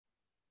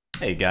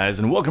Hey guys,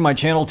 and welcome to my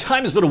channel,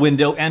 Time is But a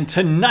Window, and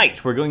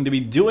tonight we're going to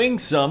be doing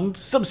some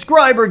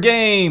subscriber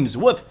games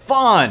with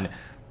FON,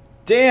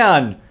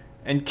 Dan,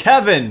 and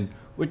Kevin,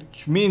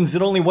 which means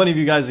that only one of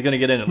you guys is going to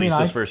get in at least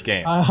this first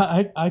game.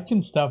 I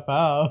can step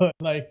out,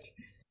 like,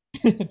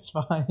 it's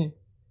fine.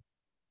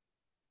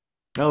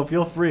 No,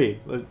 feel free.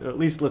 At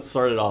least let's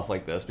start it off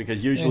like this,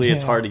 because usually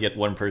it's hard to get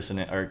one person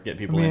in, or get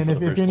people in for the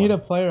first one. If you need a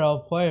player, I'll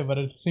play, but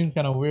it seems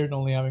kind of weird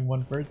only having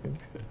one person.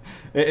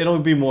 It'll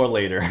be more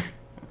later.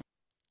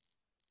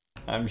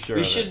 I'm sure.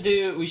 We should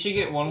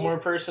get one more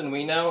person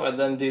we know, and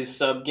then do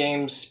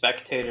SUBGAMES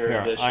Spectator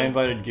Edition. I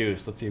invited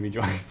Goose. Let's see if he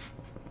joins.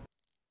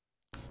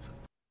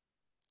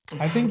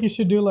 I think you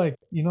should do like,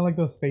 you know, like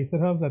those Face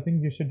It Hubs. I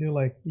think you should do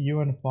like you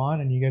and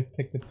FON, and you guys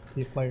pick the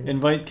two players.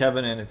 Invite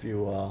Kevin in if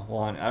you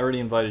want. I already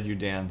invited you,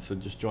 Dan, so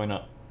just join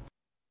up.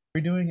 Are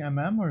we doing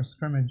MM or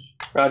scrimmage?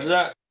 Roger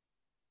that.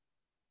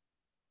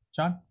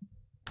 John?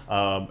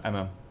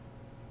 MM.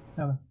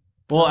 MM.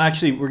 Well,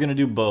 actually, we're gonna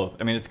do both.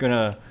 I mean, it's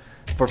gonna.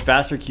 For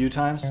faster queue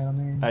times,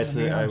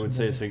 I would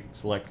say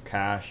select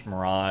Cache,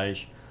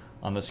 Mirage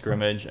on the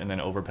scrimmage, and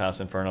then Overpass,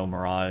 Inferno,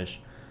 Mirage,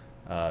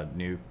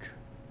 Nuke,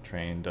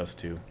 Train, Dust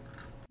 2.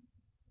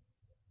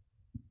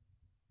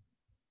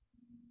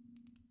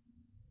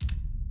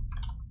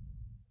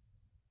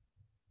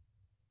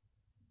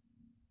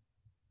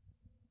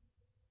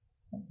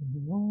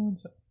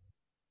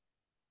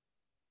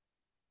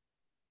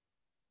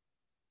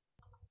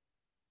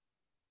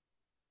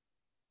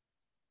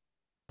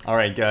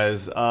 Alright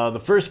guys,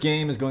 the first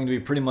game is going to be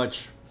pretty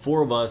much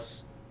 4 of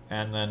us,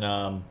 and then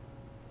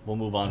we'll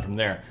move on from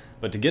there.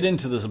 But to get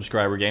into the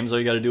subscriber games, all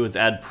you gotta do is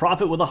add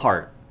Profit with a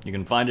heart. You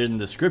can find it in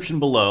the description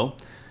below,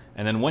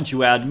 and then once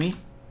you add me,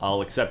 I'll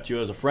accept you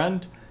as a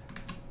friend,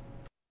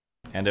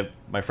 and if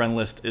my friend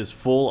list is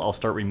full, I'll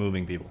start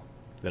removing people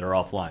that are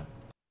offline.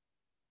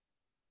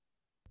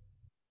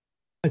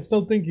 I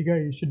still think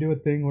you should do a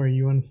thing where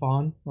you and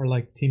FON are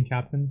like team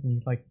captains, and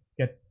you like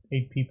get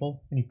 8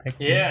 people, and you pick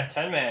teams. Yeah,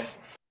 10-man.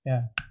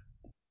 Yeah.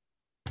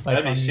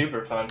 That'd be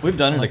super fun. We've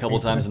done it a couple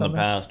times in the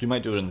past. We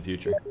might do it in the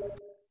future.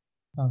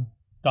 Dog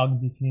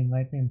can you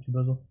invite me and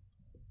Chibozo?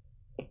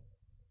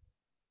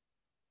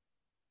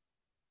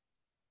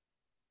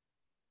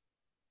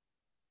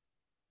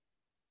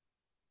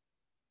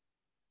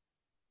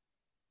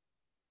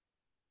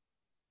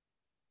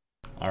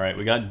 Alright,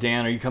 we got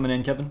Dan. Are you coming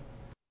in, Kevin?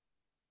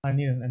 I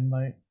need an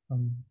invite.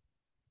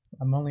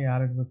 I'm only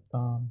added with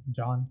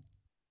John.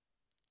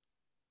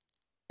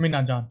 I mean,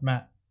 not John,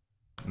 Matt.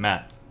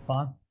 Matt.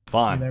 FON?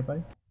 FON. You there,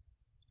 buddy?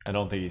 I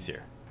don't think he's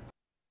here.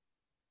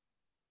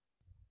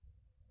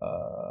 I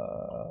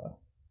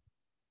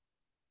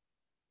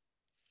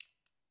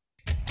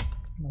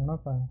don't know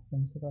if I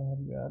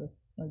have you added.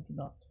 I do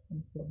not.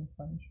 I'm feeling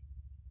fine.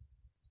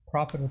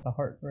 Profit with the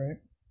heart, right?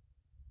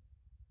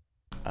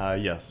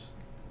 Yes.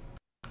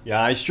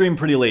 Yeah, I stream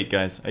pretty late,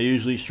 guys. I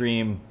usually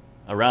stream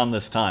around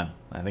this time.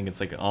 I think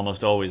it's like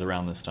almost always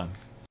around this time.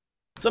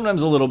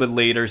 Sometimes a little bit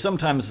later,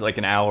 sometimes like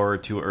an hour or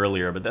 2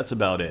 earlier, but that's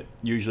about it.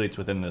 Usually it's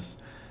within this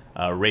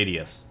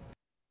radius.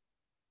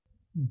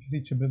 If you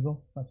see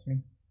Chibizzle, that's me.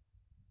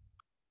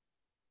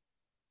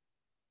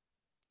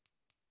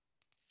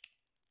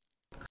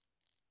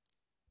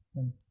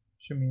 And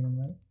shoot me in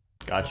right.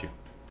 Got you.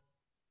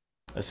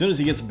 As soon as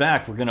he gets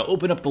back, we're going to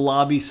open up the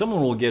lobby,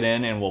 someone will get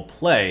in, and we'll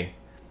play.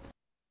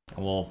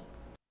 And we'll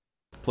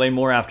play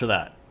more after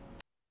that.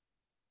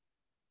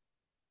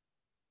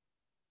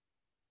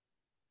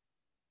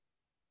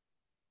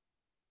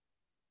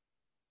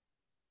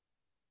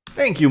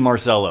 Thank you,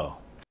 Marcelo.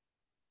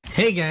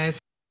 Hey guys.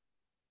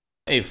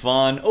 Hey,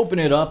 FON, open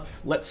it up,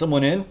 let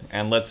someone in,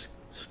 and let's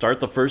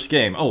start the first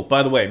game. Oh,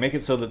 by the way, make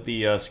it so that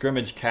the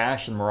scrimmage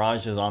cache and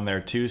Mirage is on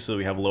there too, so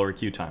we have lower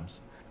queue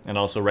times. And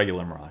also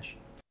regular Mirage.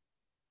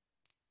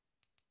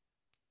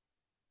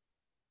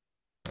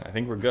 I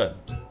think we're good.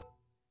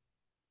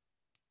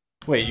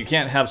 Wait, you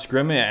can't have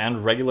scrimmage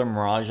and regular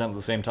Mirage on at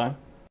the same time?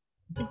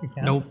 I think you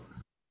can. Nope.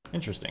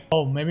 Interesting.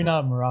 Oh, maybe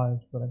not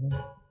Mirage, but I think.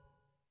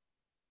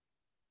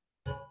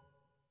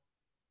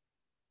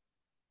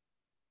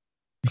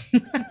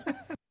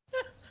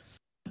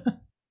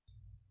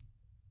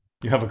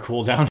 You have a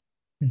cooldown?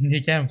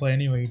 You can't play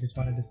anyway, you just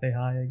wanted to say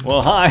hi.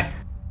 Well, hi!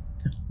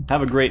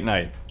 Have a great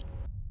night.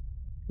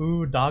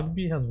 Ooh,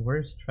 Dogby has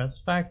worse stress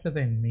factor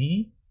than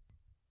me?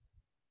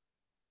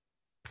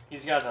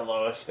 He's got the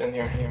lowest in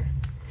here.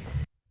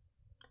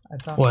 I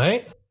thought,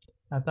 what?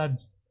 I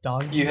thought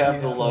Dogby... You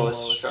have the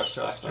lowest stress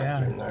factor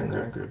in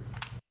our group.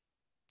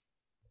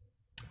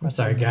 I'm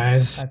sorry,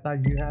 guys. I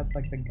thought you had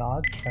like the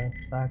god stress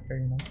factor,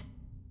 you know?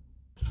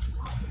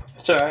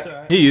 It's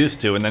alright. He used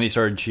to, and then he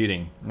started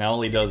cheating. Now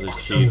all he does is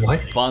cheat.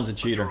 What? FON's a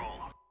cheater.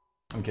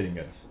 I'm kidding,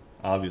 guys.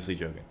 Obviously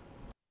joking.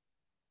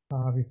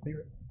 Obviously.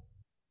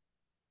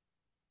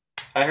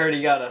 I heard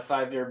he got a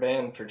 5-year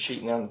ban for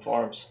cheating on the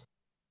forums.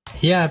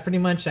 Yeah, pretty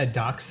much I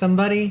doxed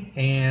somebody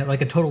and like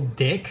a total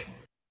dick,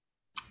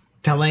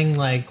 telling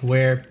like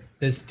where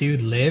this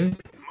dude lived,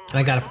 and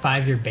I got a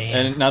 5-year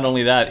ban. And not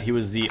only that, he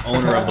was the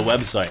owner of the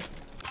website.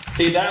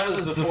 See, that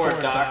was before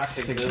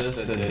Docs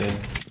existed, dude.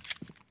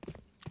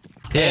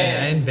 Yeah,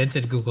 I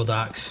invented Google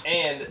Docs.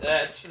 And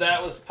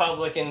that was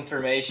public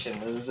information.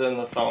 This is in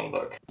the phone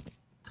book.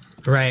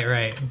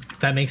 Right.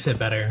 That makes it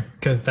better,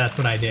 because that's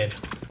what I did.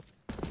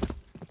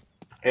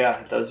 Yeah,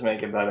 it does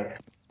make it better.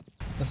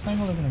 This thing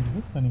doesn't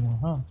exist anymore,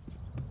 huh?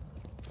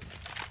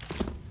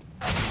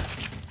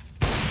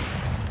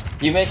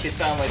 You make it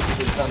sound like you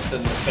did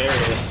something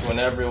nefarious when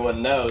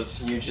everyone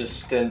knows you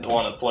just didn't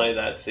want to play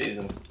that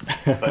season,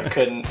 but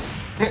couldn't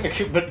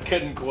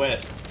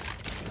quit.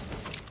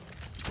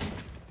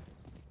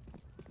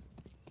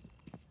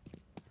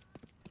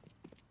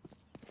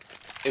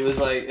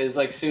 It's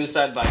like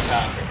suicide by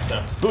cop,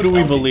 except Who do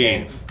we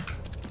believe?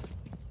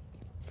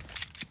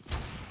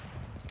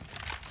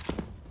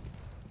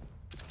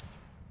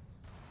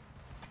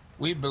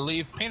 We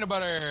believe peanut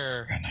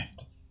butter.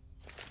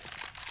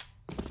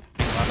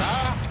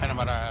 Peanut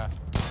butter.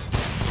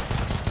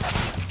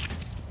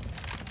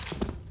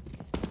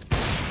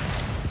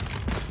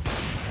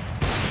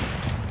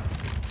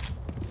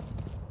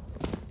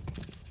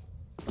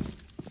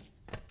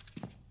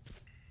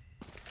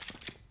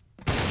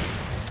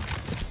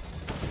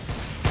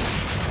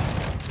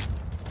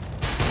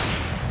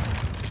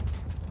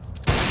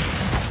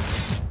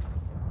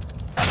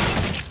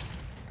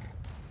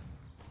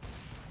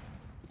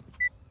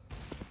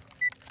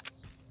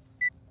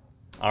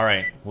 All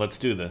right, let's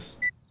do this.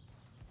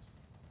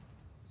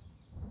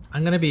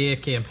 I'm gonna be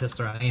AFK and pissed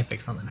around. I need to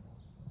fix something.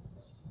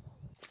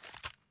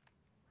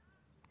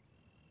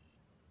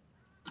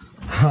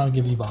 I'll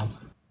give you bomb.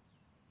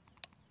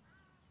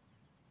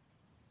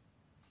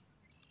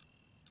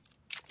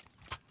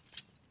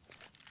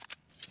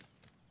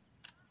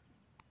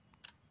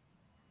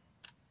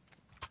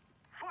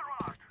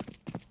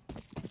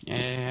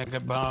 Yeah,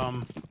 good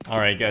bomb. All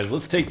right, guys,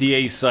 let's take the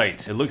A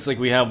site. It looks like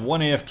we have one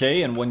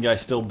AFK and one guy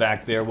still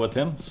back there with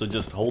him. So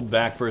just hold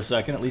back for a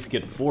second. At least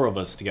get 4 of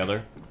us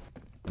together.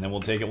 And then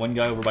we'll take it. One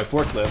guy over by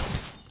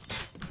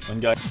forklift.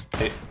 One guy...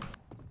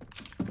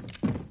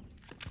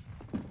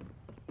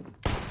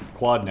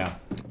 Quad now.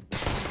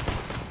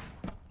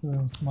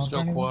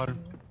 Still quad.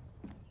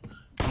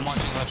 I'm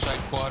watching left side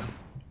quad.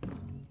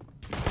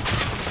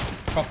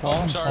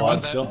 Oh, sorry Quad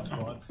about still. that.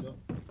 Quad still.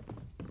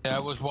 Yeah, I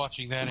was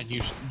watching that and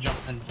you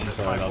jumped into the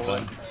Sorry about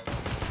that.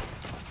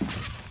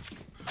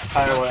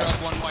 Highway.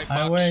 Truck, one white box.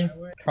 Highway,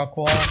 truck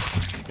wall.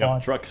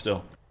 Yep, truck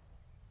still.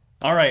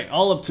 All right,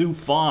 all up to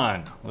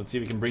FON. Let's see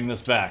if we can bring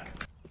this back.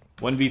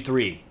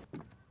 1v3.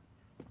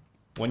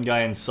 One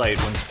guy in sight,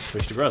 one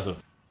pushed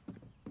aggressive.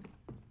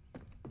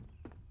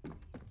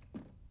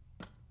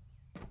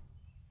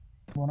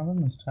 One of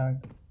them is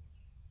tagged.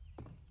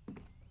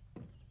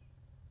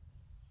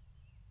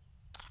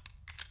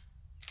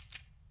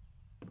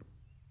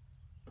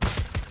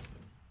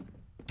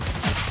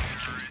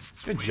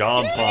 Good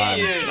job, FON.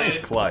 Yeah. Nice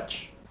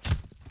clutch.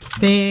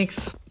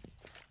 Thanks.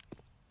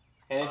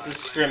 And it's a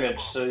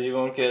scrimmage, so you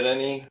won't get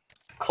any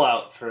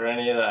clout for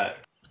any of that.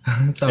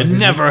 It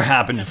never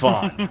happened,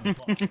 FON.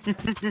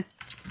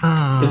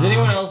 Is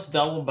anyone else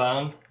double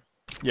bound?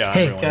 Yeah,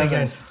 Hey, everyone. hey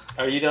guys.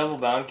 Are you double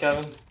bound,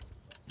 Kevin?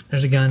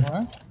 There's a gun.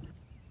 What?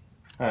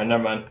 Alright,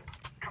 never mind.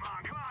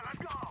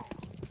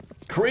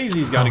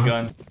 Crazy's got a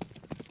gun.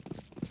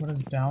 What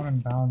is down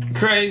and bound mean?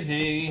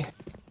 Crazy.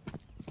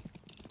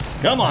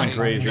 Come on, Hey,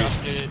 Crazy.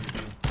 dropped it.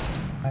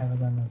 I have a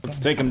gun myself. Let's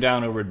take him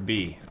down over at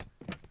B.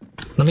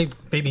 Let me,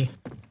 baby.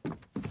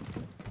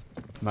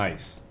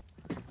 Nice.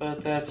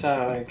 But that's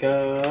how it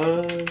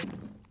goes.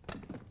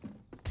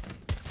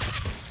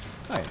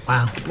 Nice.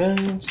 Wow.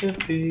 Meant to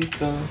be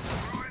done.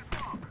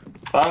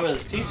 Bomb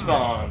is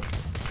T-spawn.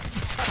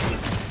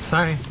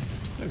 Sorry.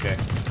 Okay.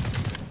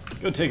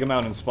 Go take him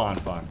out and spawn,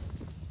 FON.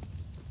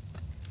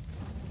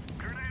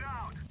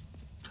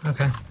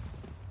 Okay.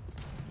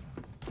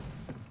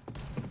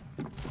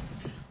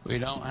 We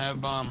don't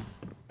have bomb.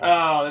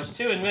 Oh, there's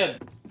 2 in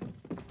mid.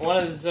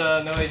 One is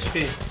no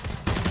HP.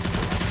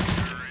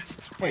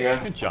 There you go.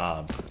 Good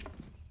job.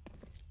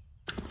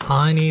 All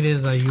I need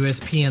is a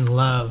USP and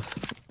love.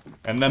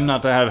 And them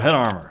not to have head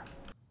armor.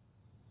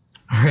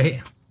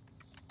 Alright.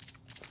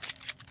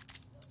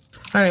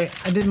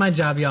 Alright, I did my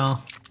job,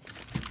 y'all.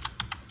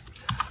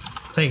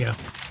 There you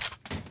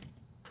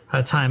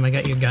go. Time, I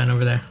got your gun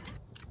over there.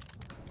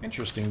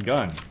 Interesting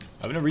gun.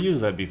 I've never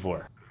used that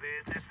before.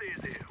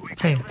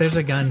 Hey, there's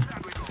a gun.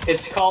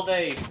 It's called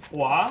a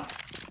pois.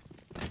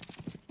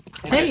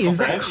 Hey, is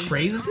that French?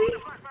 crazy?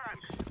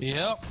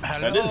 Yep.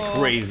 Hello. That is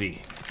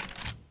crazy.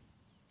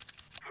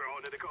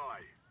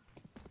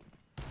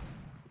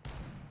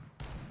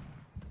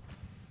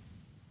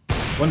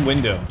 One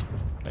window.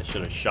 I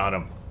should have shot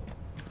him.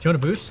 Do you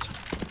want a boost?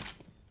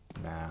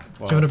 Nah.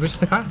 Well, Do you want to boost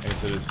the car? I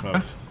guess it is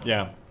smoked.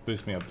 Yeah,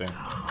 boost me up there.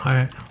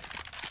 Alright.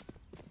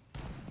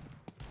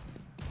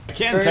 I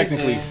can Crazy.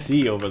 technically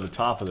see over the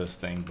top of this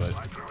thing, but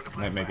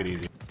might make it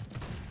easy.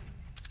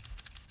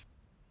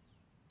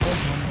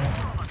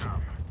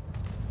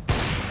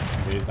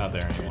 Okay, he's not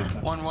there anymore.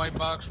 One white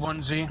box,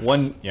 one Z.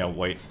 One, yeah,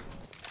 white.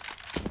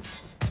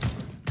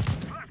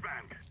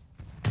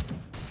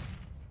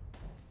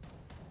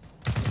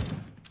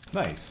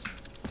 Nice.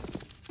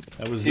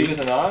 That was Z Z.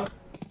 with an on?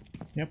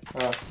 Yep.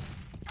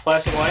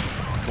 Flashing white.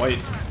 White.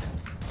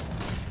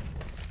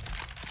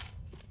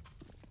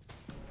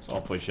 So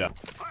I'll push out.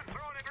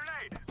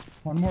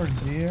 One more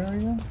Z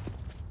area.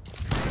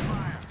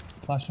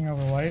 Flashing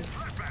over white.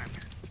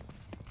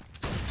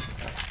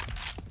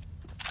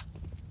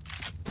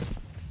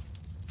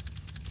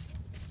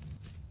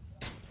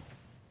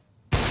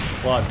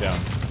 Quad down.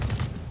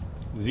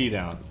 Z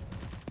down.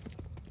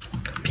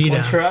 P One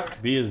down.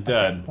 truck. B is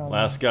dead.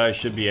 Last guy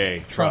should be A.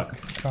 Truck.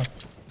 Truck.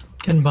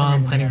 Can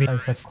bomb. Planning B. I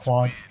said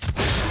quad.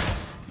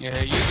 Yeah,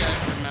 you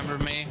guys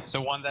remember me? The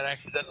one that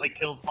accidentally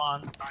killed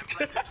FON.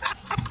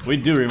 We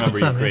do remember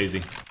What's you, up, man?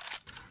 crazy.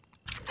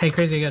 Hey,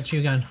 crazy, I got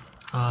you gun.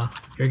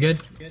 You're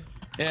good?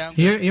 Yeah. I'm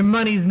Your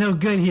money's no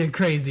good here,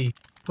 crazy.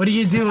 What are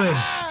you doing?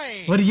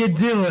 Hi! What are you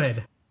doing?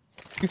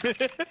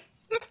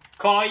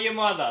 Call your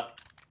mother.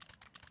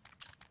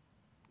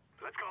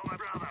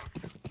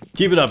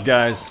 Keep it up,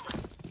 guys.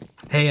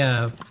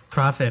 Hey,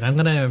 Prophet, I'm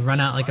gonna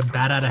run out like a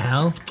bat out of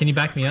hell. Can you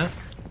back me up?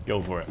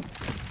 Go for it.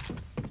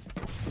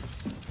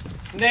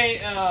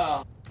 Nate,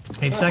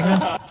 8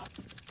 segment?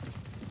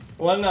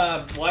 one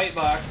white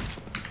box.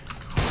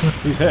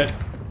 He's hit.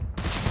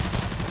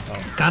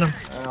 Got him.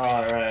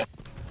 Alright.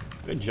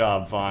 Good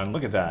job, Fawn.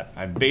 Look at that.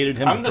 I baited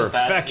him I'm to the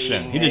best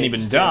perfection. eating He didn't even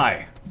nades, too.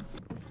 die.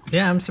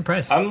 Yeah, I'm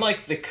surprised. I'm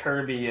like the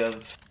Kirby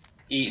of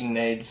eating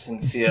nades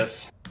in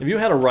CS. If you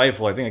had a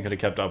rifle, I think I could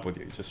have kept up with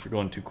you. Just for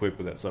going too quick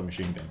with that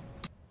submachine gun.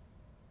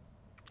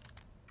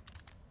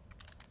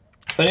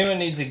 If anyone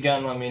needs a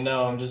gun, let me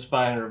know. I'm just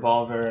buying a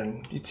revolver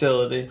and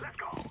utility.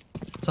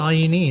 That's all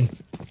you need.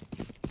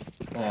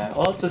 Yeah,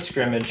 well, it's a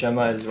scrimmage. I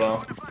might as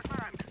well.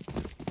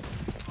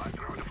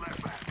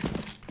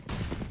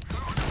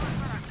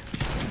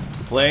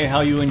 Play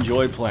how you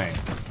enjoy playing.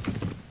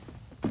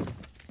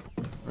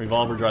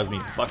 Revolver drives me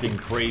fucking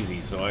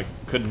crazy, so I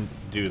couldn't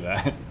do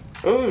that.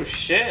 Ooh,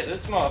 shit.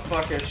 This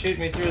motherfucker shoot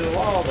me through the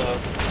wall, though.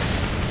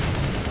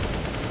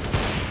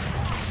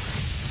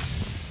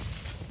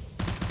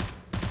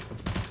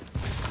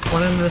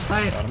 One into the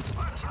site. Got him.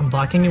 I'm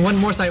blocking you. One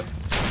more site.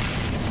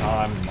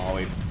 Oh, I'm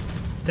molly.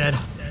 Dead.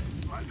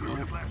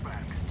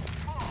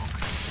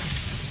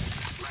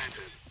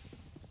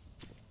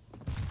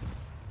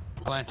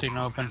 Planting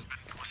open.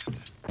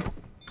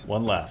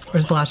 One left.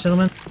 Where's the last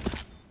gentleman?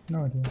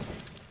 No idea.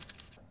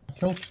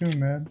 Kill 2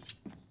 mid.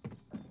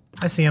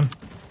 I see him.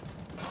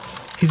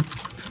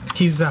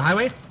 He's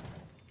highway. Is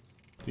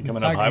he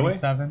coming up highway? Is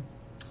 7.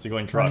 he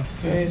going truck?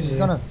 He's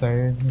gonna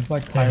save. He's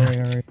like highway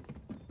area.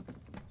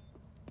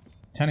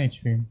 10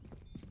 HP.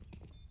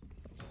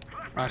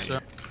 Right,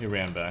 sir. He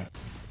ran back.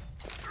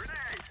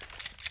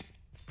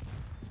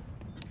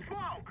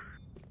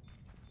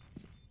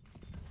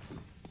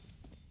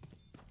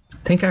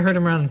 Think I heard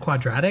him around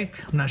quadratic.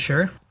 I'm not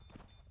sure.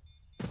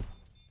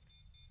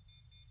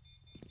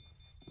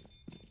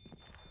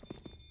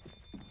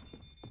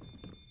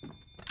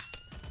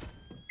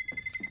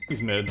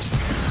 He's mid.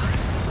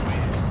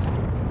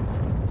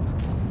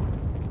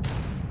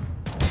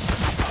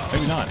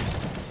 Maybe not.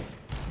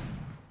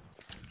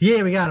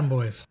 Yeah, we got him,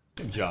 boys.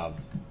 Good job.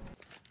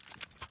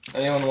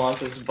 Anyone want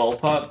this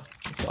bullpup?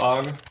 It's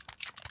AUG.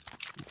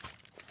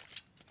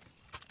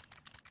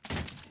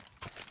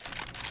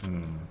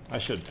 I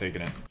should have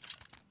taken it.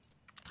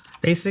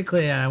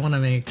 Basically, I want to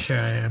make sure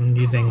I'm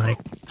using like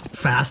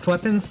fast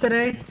weapons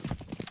today,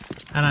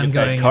 and I'm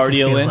Get that going at the cardio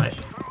speed of in? light.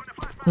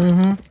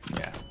 Mm-hmm.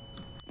 Yeah.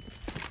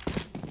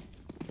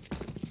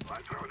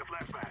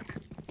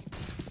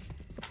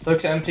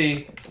 Looks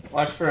empty.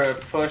 Watch for a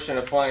push and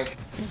a flank. I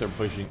think they're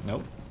pushing.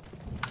 Nope.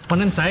 One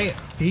in sight.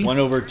 B. One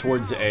over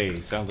towards A.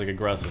 Sounds like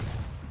aggressive.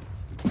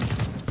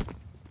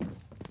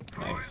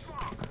 Nice.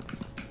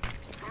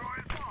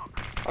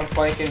 I'm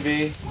flanking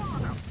B.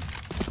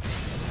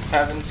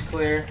 Heaven's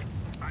clear.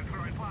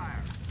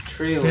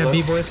 Tree We have B,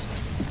 looks boys.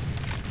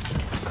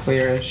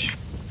 clearish.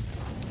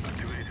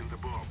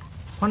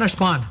 One our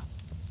spawn.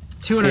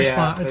 Two in our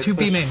Yeah, spawn. they Two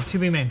B push. main. Two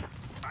B main.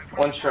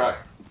 One truck.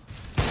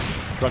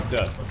 Truck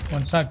dead.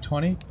 One side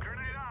 20.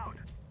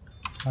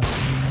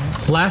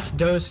 Last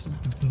dose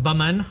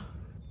Baman.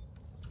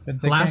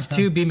 Last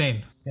two B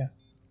main. Yeah.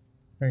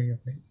 Very good,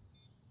 please.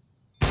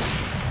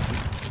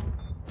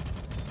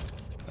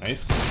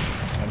 Nice.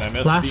 And I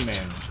missed Last.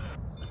 B-man.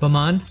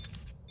 Baman.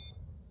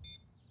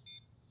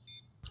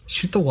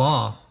 Shoot the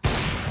wall.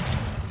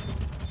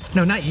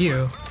 No, not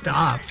you. The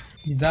op.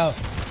 He's out.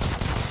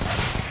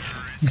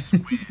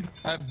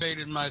 I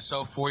baited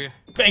myself for you.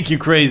 Thank you,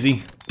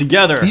 Crazy.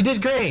 Together, You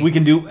did great. we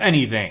can do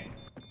anything.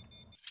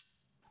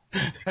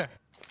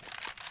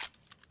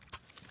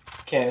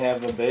 Can't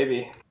have a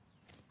baby.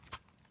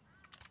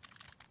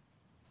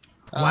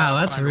 Wow,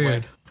 that's Find a way.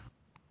 rude.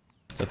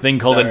 It's a thing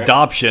called Sorry.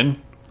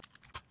 adoption.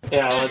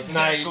 Yeah, well, it's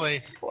Exactly.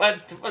 not.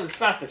 What? Well, it's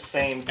not the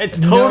same. It's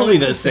totally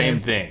it's the the same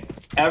same. thing.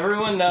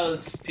 Everyone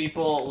knows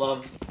people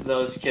love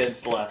those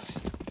kids less.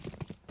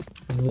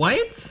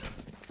 What?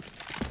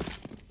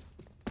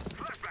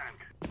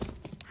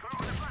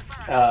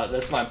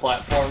 That's my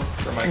platform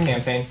for my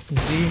campaign.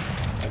 Z.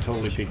 I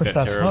totally peeked Push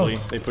that that terribly.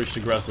 smoke. They pushed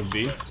aggressive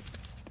B.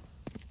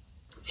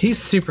 He's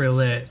super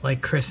lit,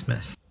 like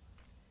Christmas.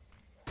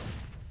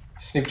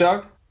 Snoop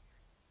Dogg?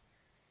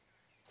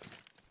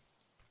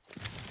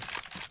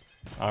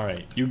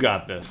 Alright, you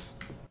got this.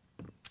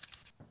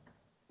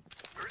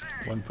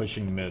 One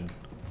pushing mid.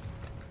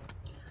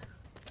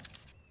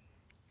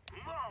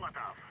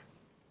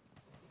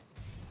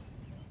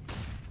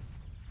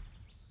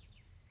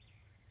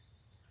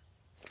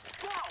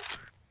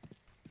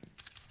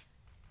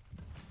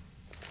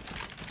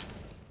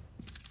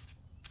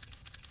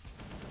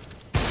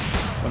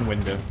 One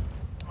window.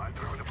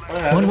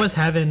 One was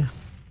heaven.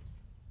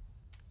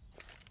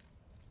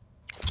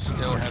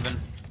 Still heaven.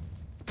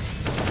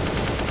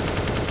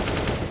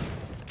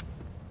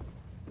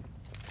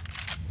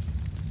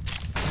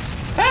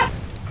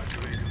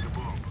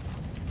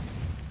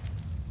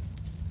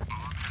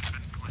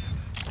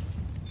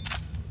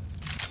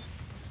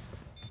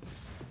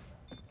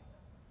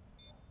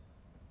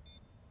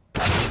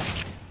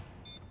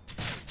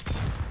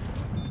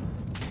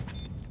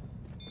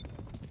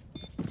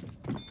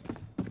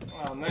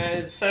 Oh man,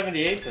 it's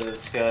 78 to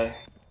this guy.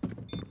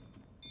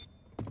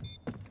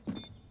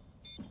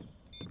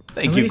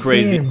 Thank you,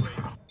 Crazy.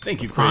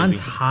 Thank you, Fon's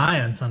Crazy. high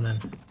on something.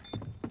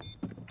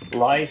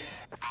 Life.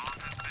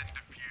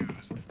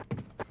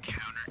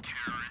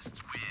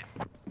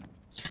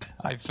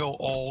 I feel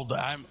old.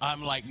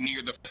 I'm like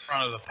near the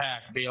front of the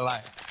pack, be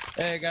like,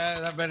 hey guys,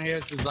 I've been here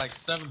since like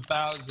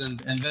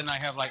 7,000, and then I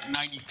have like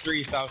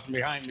 93,000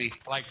 behind me.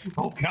 Like,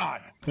 oh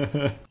god.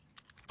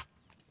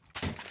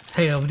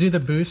 Hey, I'll do the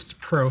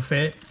boost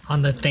profit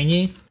on the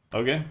thingy.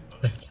 Okay.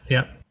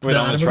 Yep. Wait,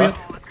 on the automobile.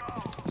 truck?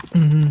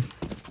 Mm-hmm.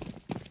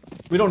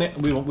 We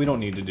don't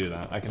need to do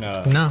that. I can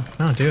No,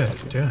 do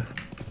it. Do it.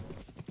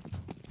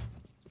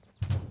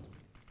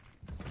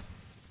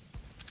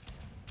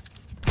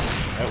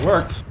 It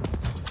worked.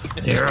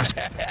 Yes.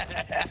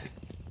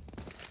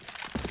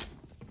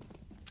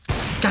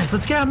 Guys,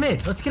 let's get out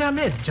mid. Let's get out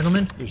mid,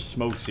 gentlemen. There's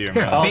smokes here,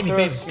 Here, man. I'll bait me, throw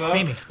bait me, smoke.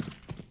 bait me.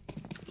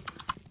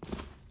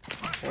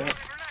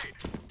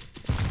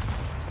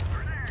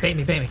 Bait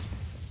me, bait me.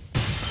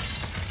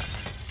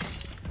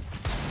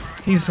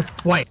 He's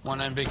white. One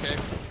NBK.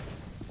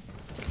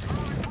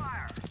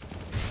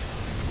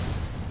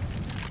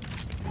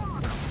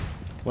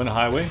 One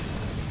highway.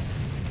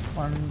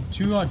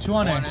 Two on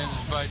One A.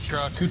 is by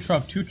truck. Two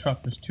truck.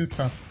 There's two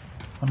truck.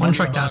 One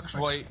truck down. Box,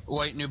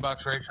 white new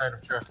box right side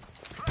of truck.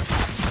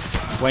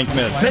 Flank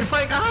mid. Mid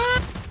flank.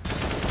 Ah!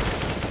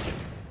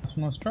 This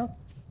one's truck.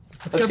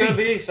 Let's go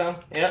B. B, son.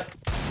 Yeah.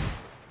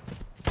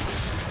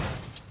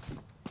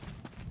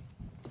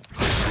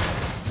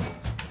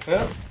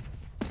 Yep.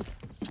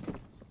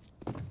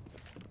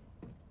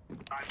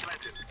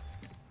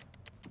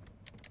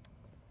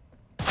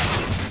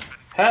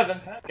 Heaven.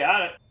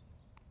 Got it.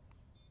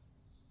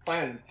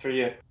 Plan for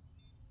you.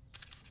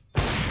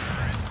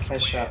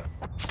 Nice shot.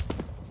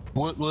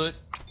 Wood.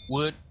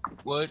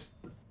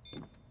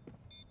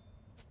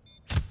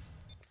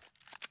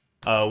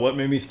 What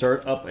made me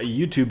start up a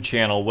YouTube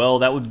channel? Well,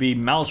 that would be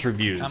mouse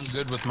reviews. I'm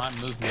good with my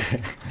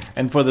movement.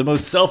 And for the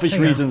most selfish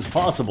Hang on. reasons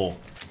possible.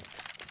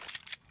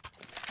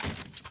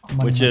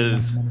 Money, Which money,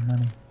 is-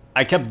 money.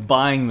 I kept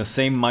buying the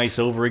same mice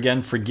over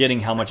again, forgetting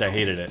how much I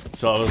hated it.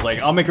 So I was like,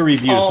 I'll make a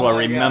review Oh so I my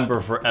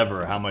remember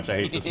forever how much I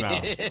hate this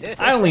mouse.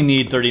 I only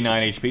need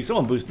 39 HP.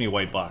 Someone boost me a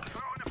white box.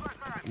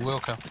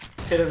 Wilco.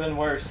 Could have been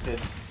worse, dude.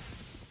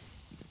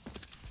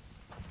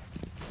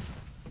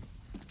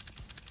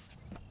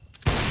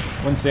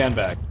 One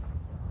sandbag.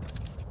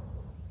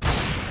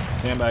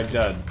 Sandbag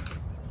dead.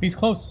 He's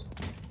close.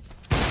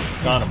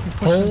 Got him.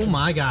 Oh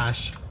my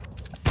gosh.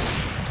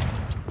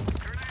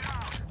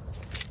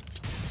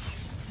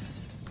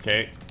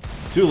 Okay.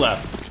 Two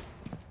left.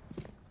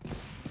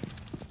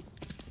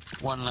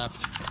 One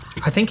left.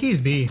 I think he's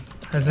B,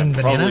 as in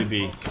banana.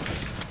 Probably B.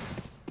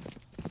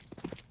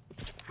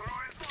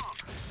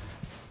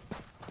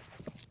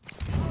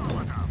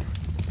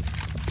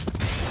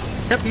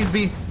 Yep, he's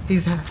B.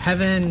 He's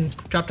heaven.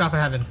 Dropped off of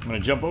heaven. I'm gonna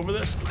jump over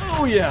this.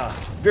 Oh yeah!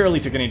 Barely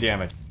took any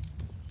damage.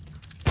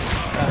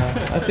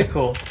 That's a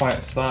cool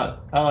plant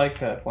spot. I like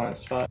that plant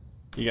spot.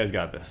 You guys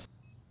got this.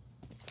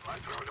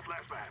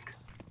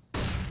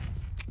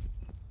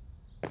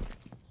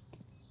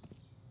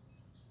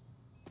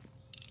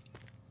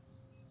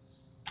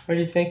 Where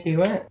do you think he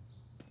went?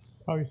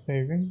 Probably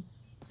saving.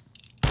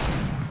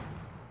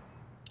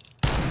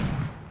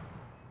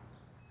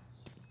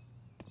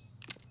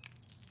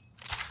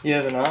 You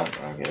have an op?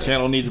 Okay.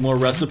 Channel needs more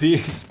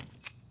recipes.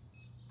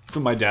 That's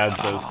what my dad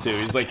says too.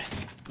 He's like,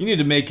 you need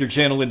to make your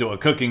channel into a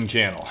cooking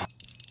channel.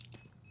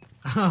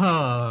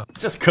 Oh,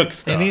 Just cook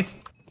stuff.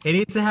 it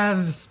needs to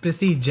have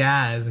spicy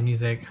jazz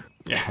music.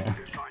 Yeah.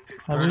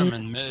 Heard him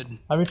in mid.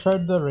 Have you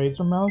tried the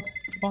Razer mouse,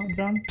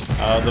 John?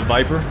 The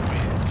Viper.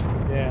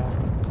 Yeah.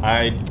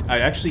 I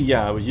actually,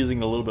 yeah, I was using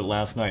it a little bit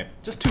last night.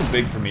 Just too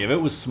big for me. If it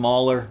was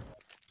smaller,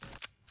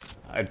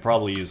 I'd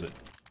probably use it.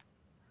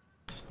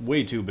 Just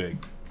way too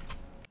big.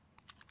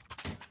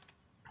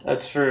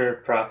 That's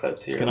for profit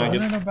tier. Can I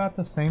get- Isn't it about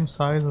the same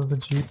size as the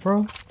G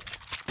Pro?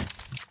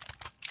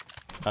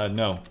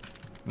 No.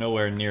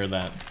 Nowhere near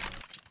that.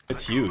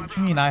 It's huge.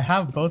 I mean, I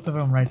have both of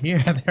them right here.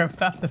 They're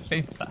about the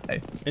same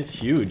size. It's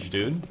huge,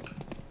 dude.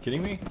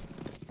 Kidding me?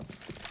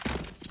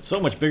 So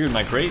much bigger than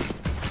my crate.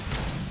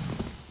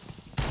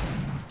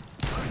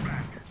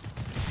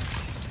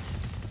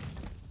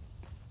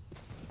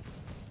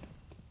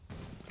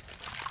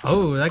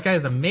 Oh, that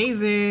guy's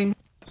amazing.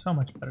 So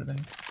much better than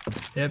you.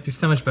 Yep, he's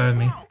so much better than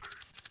me.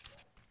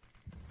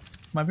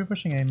 Might be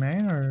pushing A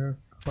main or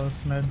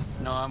close mid.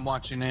 No, I'm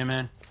watching A,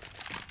 man.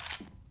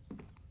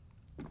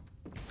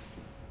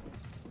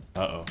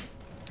 Uh-oh.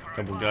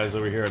 Couple guys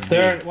over here at B.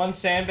 There, one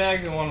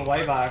sandbag and one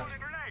white box.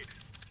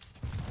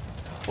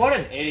 What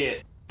an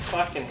idiot.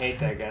 Fucking hate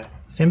that guy.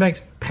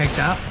 Sandbag's picked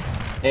up.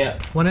 Yeah.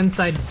 One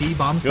inside B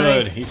bomb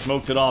Good. site. He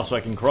smoked it off so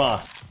I can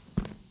cross.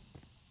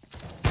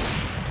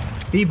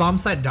 B bomb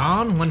site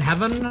down. One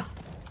heaven.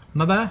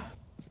 My bad.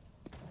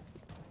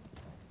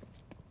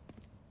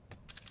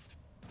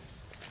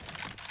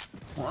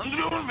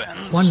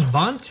 One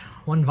Vaunt.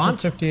 One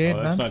Vaunt. 58.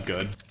 Oh, that's not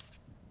good.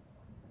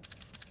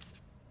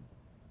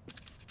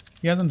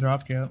 He hasn't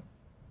dropped yet.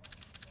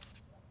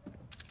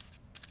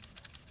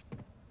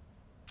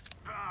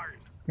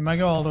 He might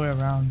go all the way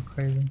around.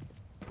 Crazy.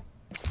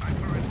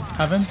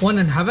 Heaven? One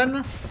in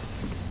heaven.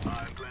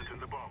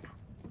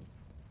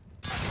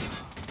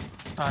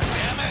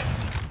 Damn it!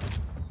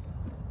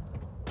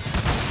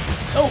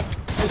 Oh!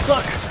 I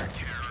suck!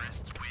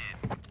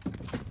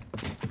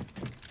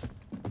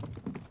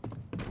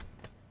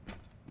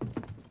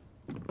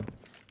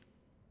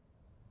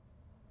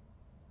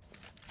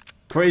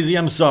 Crazy,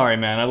 I'm sorry,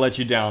 man. I let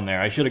you down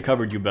there. I should have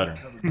covered you better.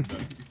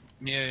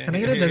 Yeah. Can I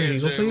get a Desert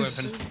here's Eagle, a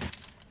please? weapon.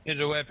 Here's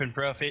a weapon,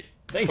 Prophet.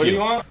 Thank What do you.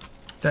 you want?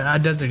 The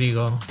Desert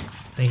Eagle.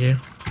 Thank you.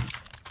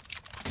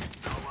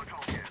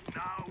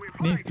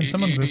 Can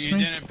someone boost You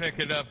me? didn't pick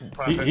it up,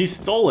 Prophet. He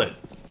stole it.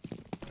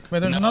 Wait,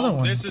 there's No, another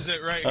one. This is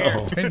it right here.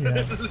 Oh. Crazy,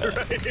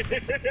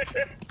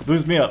 yeah.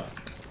 Boost me up.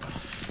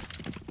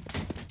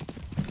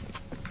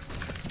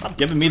 Stop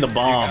giving me the You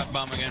bomb. got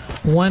bomb again.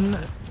 One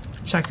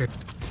checker.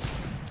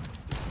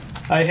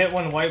 I hit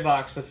one white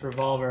box with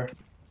revolver.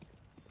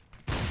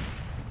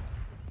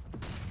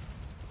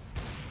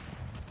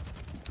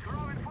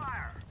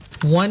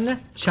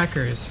 One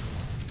checkers.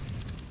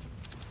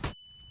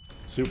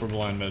 Super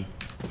blind mid.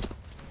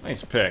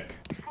 Nice pick.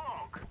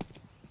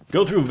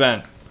 Go through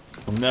vent.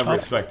 We'll never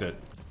expect it.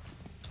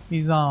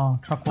 He's on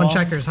truck wall. One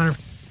checkers. 100.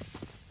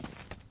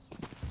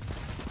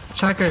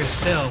 Checkers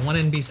still. One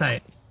in B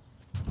site.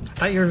 I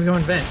thought you were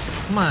going vent.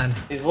 Come on.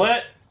 He's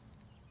lit.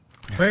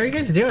 What are you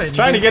guys doing?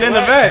 Trying to You guys get in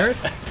the scared?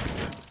 vent.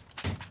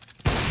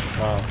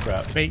 Oh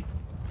crap. Bait.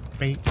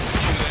 Bait.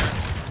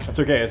 That's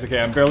okay. It's okay.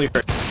 I'm barely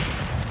hurt.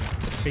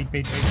 Bait,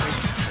 bait, bait,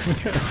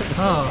 bait.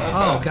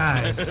 Oh,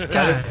 guys. I did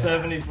Guys.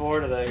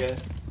 74 to that guy.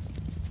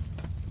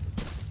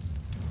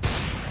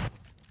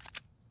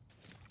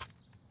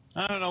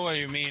 I don't know what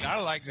you mean. I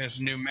like this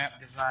new map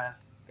design,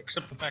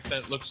 except the fact that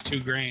it looks too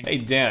green. Hey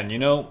Dan, you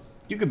know,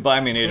 you could buy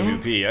me an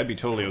AWP. I'd be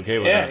totally okay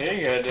with Yeah, that. here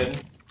you go,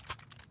 dude.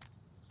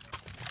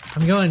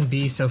 I'm going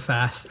B so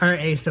fast. Or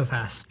A so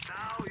fast.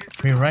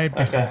 Be right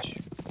back. Okay.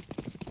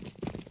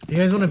 You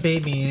guys want to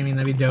bait me? I mean,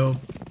 that'd be dope.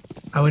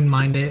 I wouldn't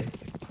mind it.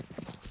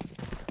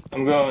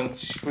 I'm going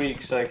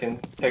squeak so I can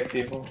pick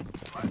people.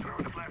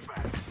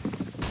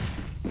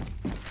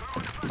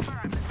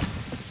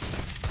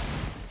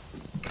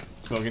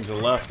 Smoking to the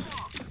left.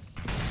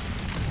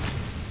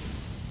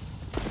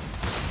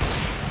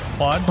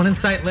 Quad. One in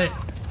sight lit.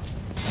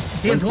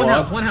 He has one quad.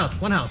 health, one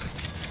health, one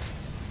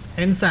health.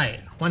 In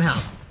sight, one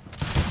health.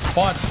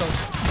 Quad, so.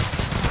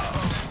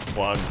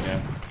 Quad,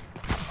 yeah.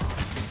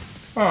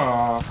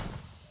 Aww.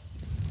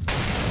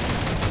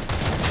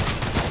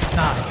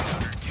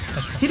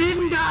 Nice. He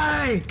didn't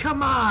die!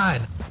 Come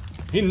on!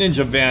 He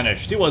ninja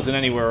vanished. He wasn't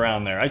anywhere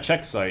around there. I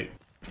checked site.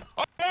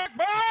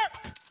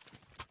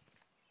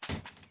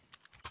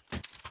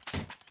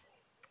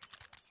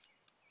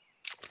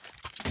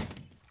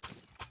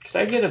 Could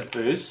I get a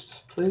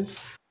boost,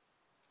 please?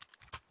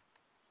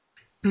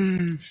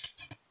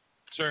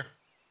 Sir.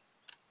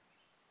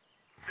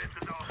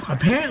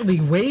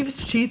 Apparently,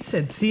 Waves cheats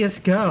at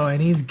CSGO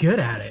and he's good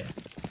at it.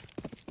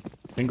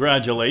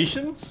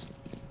 Congratulations.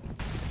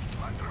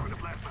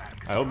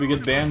 I hope we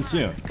get banned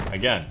soon.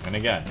 Again and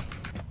again.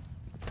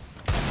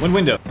 One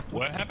window.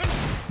 What happened?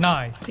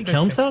 Nice. Did he Good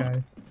kill pick, himself?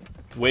 guys.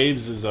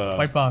 Waves is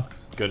White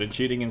box. good at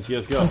cheating in One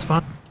CSGO.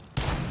 spawn.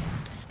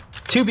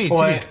 2B,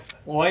 2B.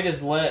 White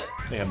is lit.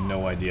 They have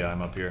no idea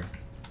I'm up here.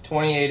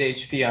 28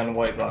 HP on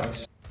white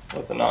box.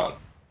 With a knock.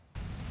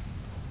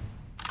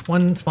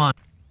 One spawn.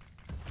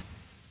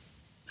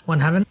 One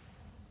heaven.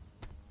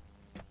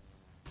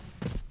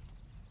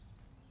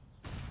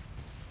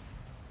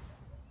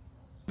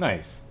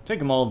 Nice. Take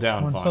them all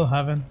down, One Fawn. still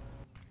heaven.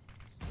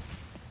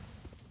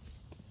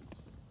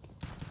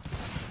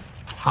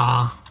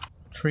 Ah.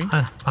 Tree.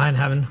 Behind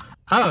heaven.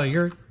 Oh,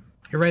 you're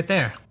right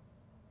there.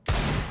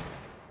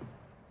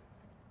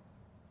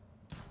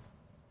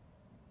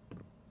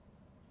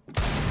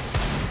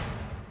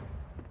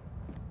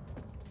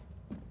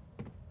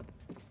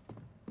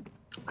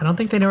 I don't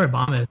think they know where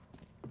bomb is.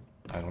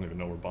 I don't even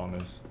know where bomb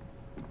is.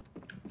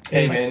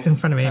 Hey, It's man. in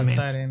front of A main.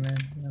 Outside A man.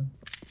 Yeah.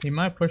 He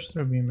might push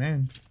through B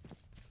main.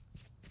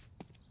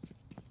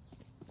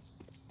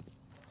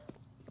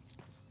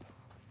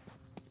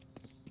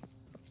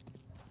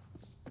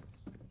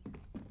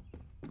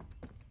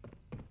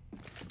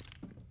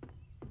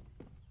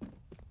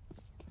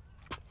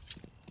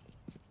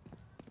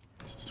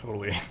 This is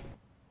totally.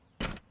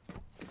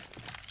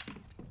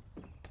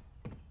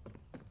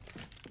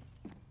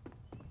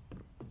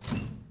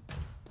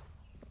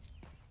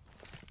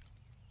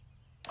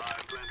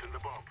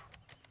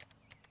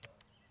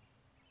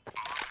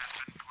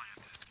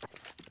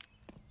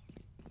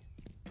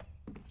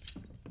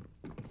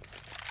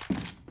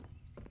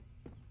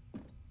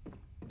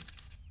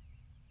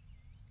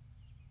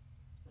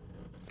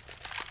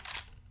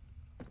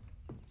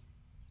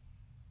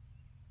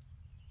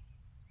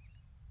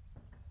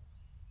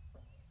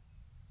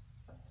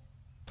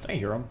 I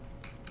hear him.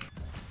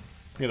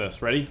 Look at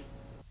this. Ready?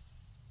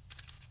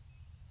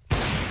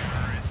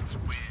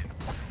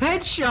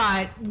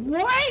 Headshot!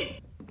 What?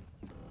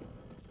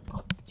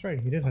 That's right,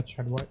 he did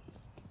headshot what?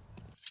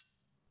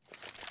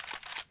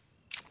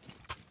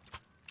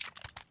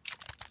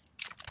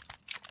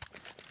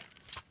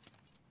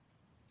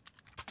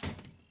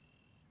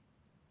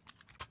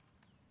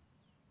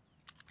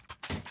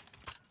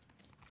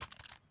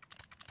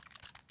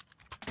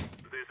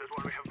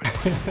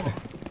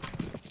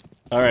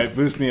 Alright,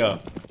 boost me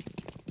up.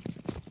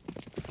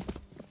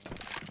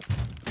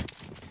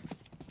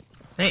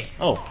 Hey,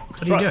 Oh,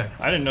 what are you truck. doing?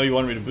 I didn't know you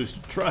wanted me to boost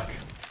your truck.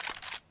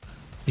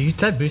 You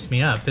said boost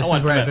me up. This I is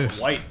want where I that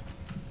boost. white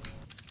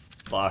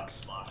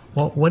box.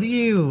 Well, what do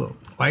you?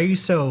 Why are you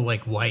so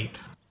like white?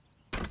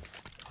 Right,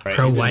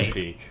 Pro he didn't white.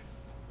 peek.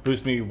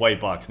 Boost me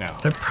white box now.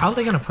 They're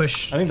probably gonna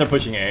push. I think they're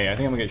pushing A. I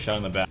think I'm gonna get shot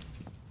in the back.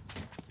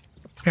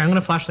 Here, I'm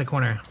gonna flash the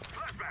corner.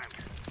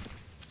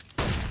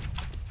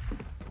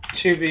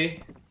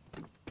 2B.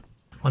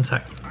 1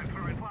 sec.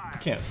 I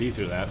can't see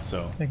through that,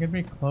 so They could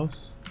be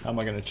close. how am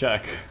I gonna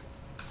check?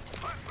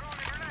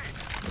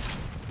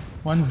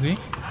 1Z.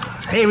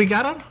 Hey, we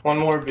got him. One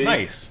more B.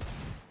 Nice.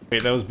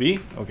 Wait, that was B?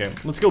 Okay,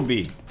 let's go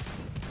B.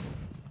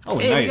 Oh,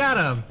 Hey, nice. we got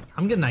him.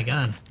 I'm getting that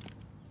gun.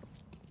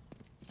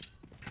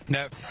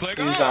 That flick.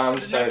 He's Oh, on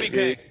there's site no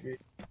B.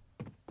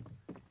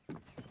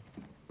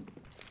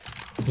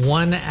 BK.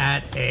 One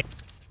at A.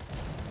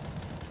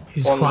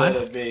 He's One quad.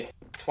 lit at B.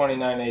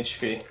 29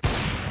 HP.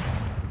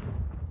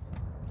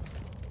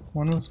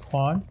 One was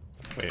quad.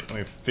 Wait, let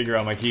me figure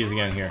out my keys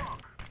again here.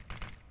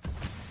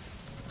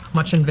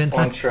 Much in One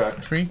Vincent.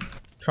 truck. Tree?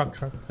 Truck.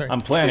 Sorry.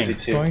 I'm planning.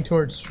 52. Going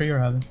towards tree or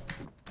heaven.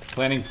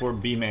 Planning for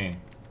B main.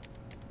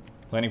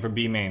 Planning for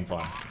B main,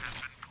 FON.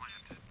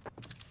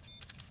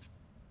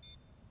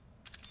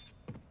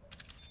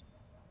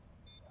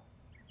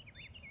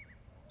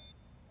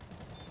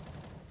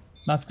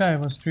 Last guy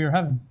was tree or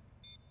heaven.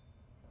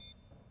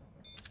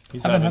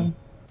 He's Heaven.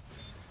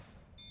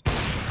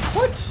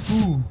 What?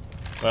 Ooh.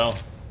 Well,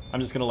 I'm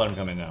just gonna let him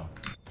come in now.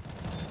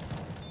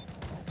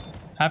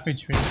 Happy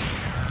tree.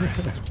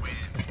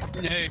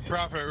 Hey,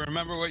 Prophet,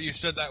 remember what you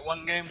said that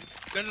one game?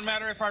 Doesn't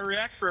matter if I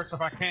react first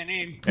if I can't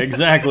aim.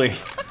 Exactly.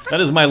 That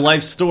is my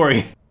life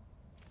story.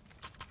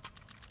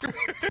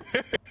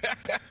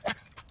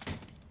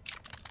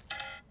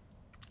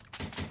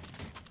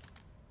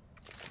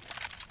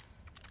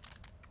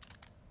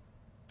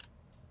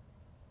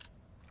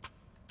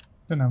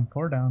 Then I'm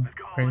 4 down.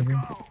 Crazy.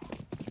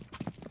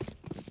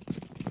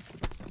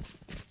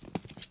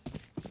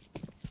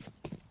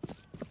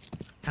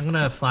 I'm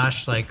gonna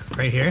flash like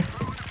right here.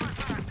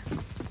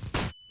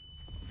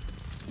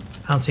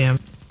 I don't see him.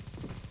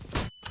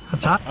 Up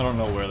top. I don't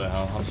know where the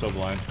hell. I'm so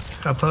blind.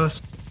 Up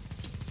close.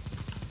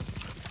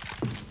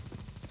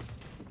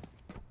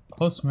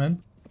 Close mid.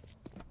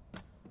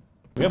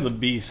 We have the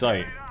B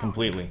site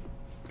completely.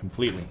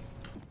 Completely.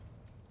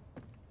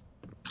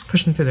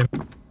 Pushing through there.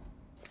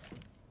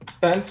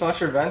 Vents,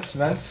 watch your vents,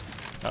 vents.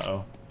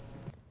 Uh-oh.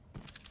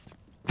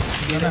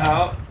 Get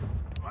out.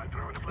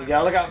 You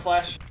gotta look out,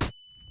 flash.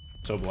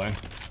 So blind.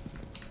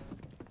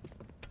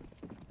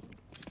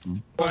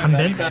 I'm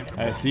Vincent.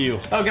 I see you.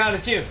 Oh god,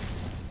 it's you.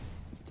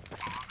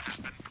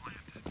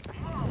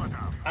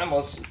 I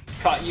almost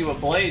caught you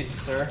ablaze,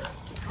 sir.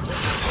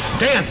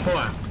 Dance,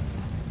 boy.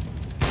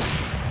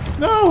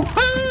 No!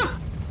 Ah!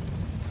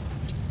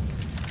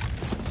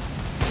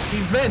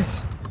 He's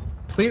Vince.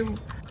 We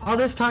all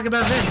this talk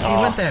about Vince. He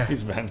went there.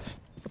 He's vents.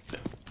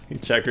 He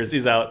checkers.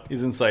 He's out.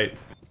 He's in sight.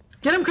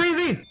 Get him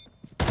crazy.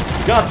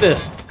 Got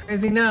this!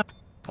 Crazy now.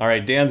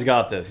 Alright, Dan's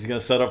got this. He's gonna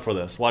set up for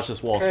this. Watch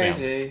this wall spam.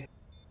 Crazy.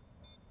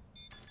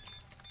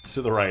 It's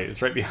to the right.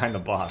 It's right behind the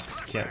box.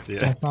 Can't see it.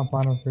 That's not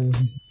plan for you.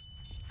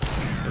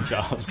 Good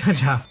job. Good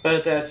job.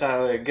 But that's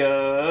how it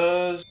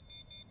goes.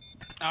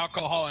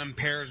 Alcohol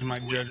impairs my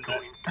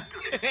judgment.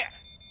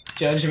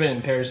 Judgment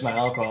impairs my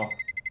alcohol.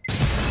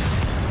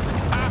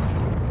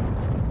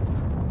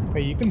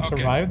 Wait, you can Okay.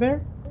 survive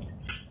there?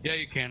 Yeah,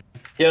 you can.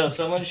 Yo,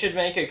 someone should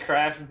make a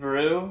craft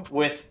brew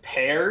with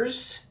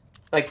pears,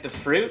 like the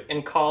fruit,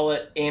 and call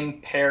it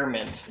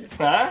impairment.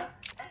 Huh?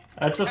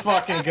 That's a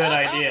fucking good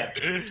idea.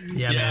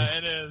 Yeah,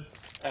 man. it is.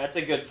 That's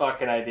a good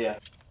fucking idea.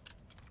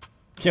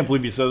 Can't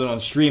believe you said that on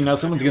stream. Now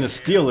someone's gonna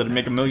steal it and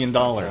make $1 million.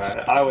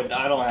 Alright,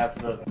 I don't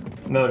have the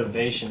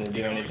motivation to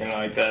do anything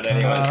like that I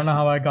anyways. don't know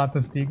how I got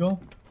this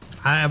deagle.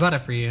 I bought it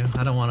for you.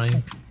 I don't want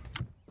to.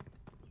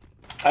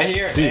 I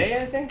hear B.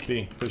 A, I think?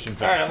 B, pushing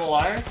Alright, I'm a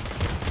liar.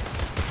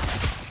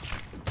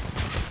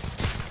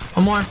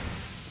 One more.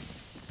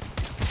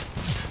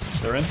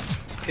 They're in?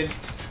 Good.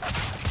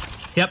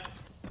 Yep.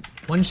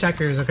 One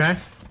checkers, okay?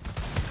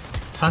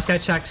 Last guy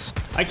checks.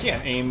 I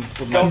can't aim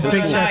with Go my for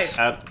big the pistol knife.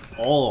 at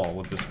all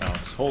with this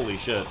mouse. Holy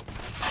shit.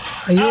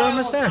 Are you Oh, I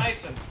almost there?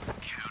 knifed him.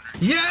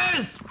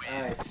 Yes!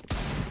 Nice.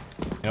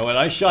 You know what?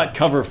 I shot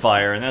cover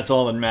fire, and that's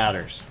all that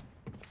matters.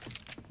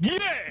 Yeah.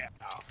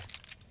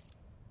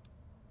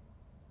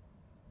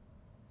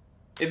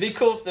 It'd be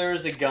cool if there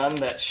was a gun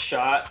that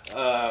shot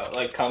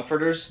like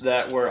comforters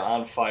that were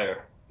on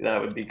fire. That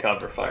would be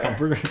cover fire.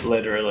 Comforters?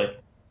 Literally.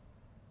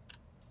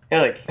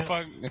 Yeah, like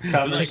Fuck.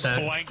 Cover. Take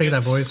that. Take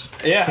that, boys.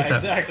 yeah, Take that.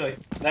 exactly.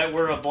 That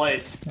were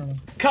ablaze.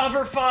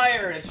 Cover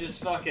fire! And it's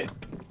just fucking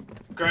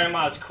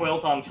grandma's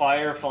quilt on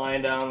fire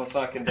flying down the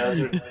fucking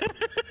desert.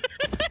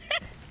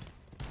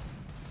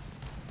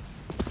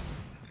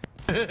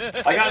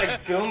 I got a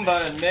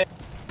Goomba in mid.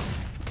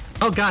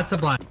 Oh god,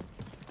 sublime.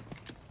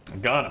 I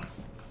got him.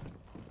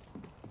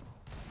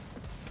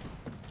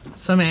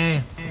 Some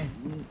A.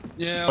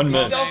 Yeah. One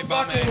minute. So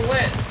fucking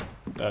lit.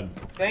 Dead.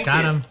 Thank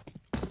Got you. him.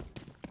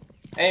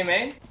 Hey,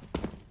 man.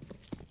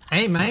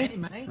 Hey, mate.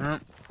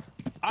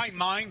 I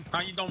mine. How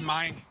you don't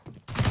mind?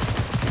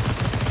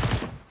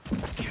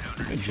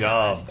 Good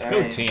job. Go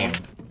Alright. team.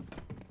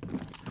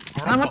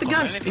 I want the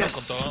gun. Yes.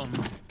 Yes.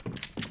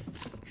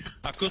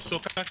 Aku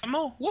suka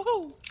kamu.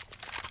 Woohoo.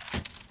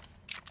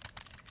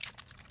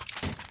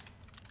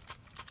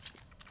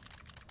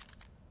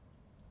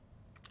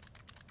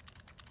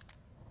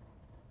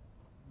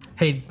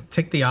 Hey,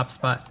 take the op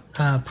spot.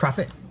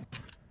 Profit.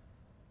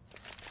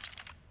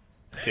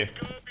 Okay.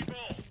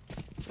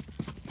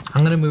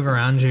 I'm gonna move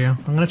around you.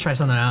 I'm gonna try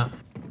something out.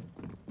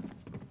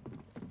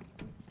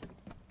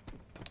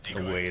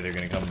 No way they're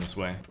gonna come this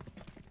way.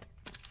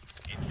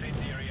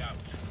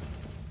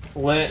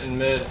 Lit and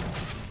mid.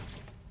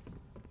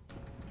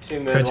 Two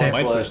mid, Rotate.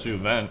 Might one push lit. through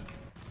vent.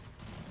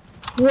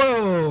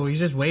 Whoa, he's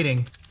just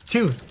waiting.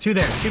 Two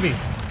there. 2B.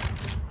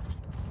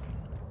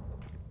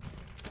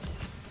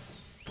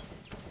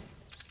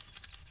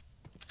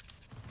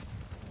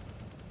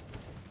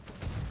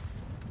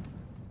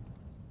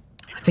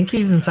 I think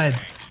he's inside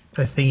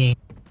the thingy.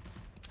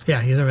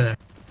 Yeah, he's over there.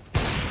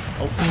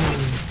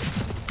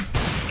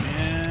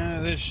 Yeah,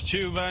 there's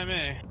two by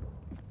me.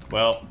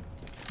 Well,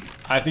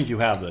 I think you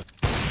have this.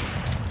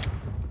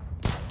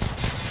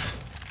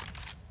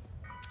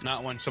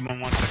 Not when someone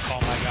wants to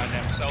call my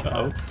goddamn cell phone.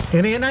 Uh-oh.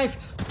 You're gonna get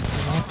knifed.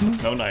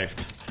 No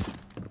knifed.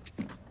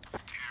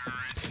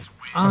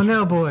 Oh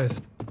no,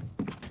 boys.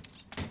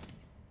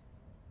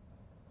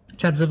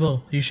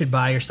 Chabzibble, you should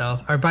buy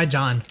yourself. Or buy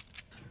John.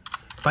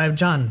 Buy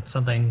John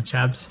something,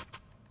 Chabs.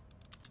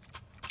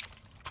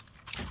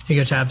 Here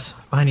you go, Chabs.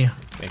 Behind you.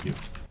 Thank you.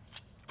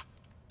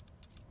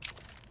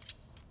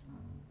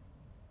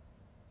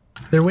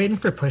 They're waiting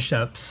for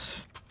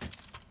push-ups.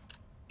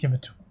 Give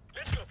it to him.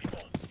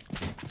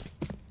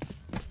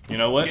 You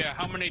know what? Yeah,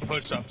 how many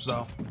push-ups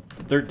though?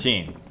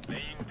 13.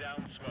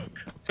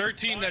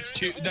 13. That's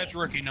two. That's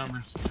rookie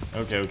numbers.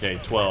 Okay, okay.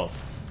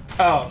 12.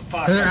 Oh,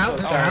 fuck. They're I'm out.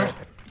 so They're sorry. out.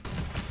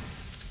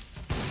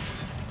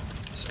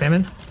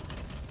 Spamming.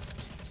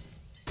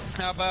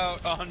 How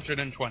about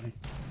 120?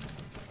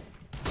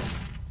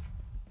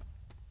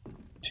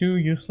 2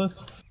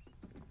 useless.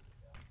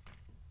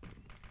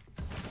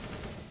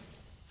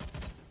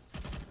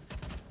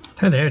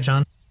 They're there,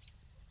 John.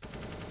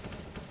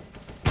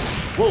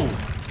 Whoa!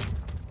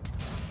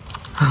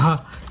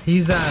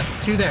 He's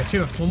 2 there,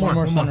 2. One more. One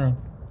more One more. sunroom.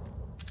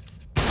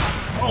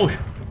 Oh!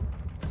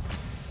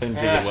 Didn't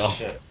take Ah, it well.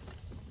 shit.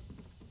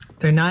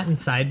 They're not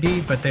inside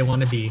B, but they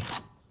want to be.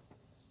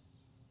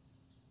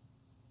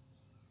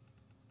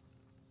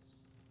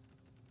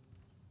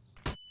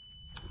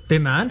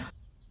 Big man.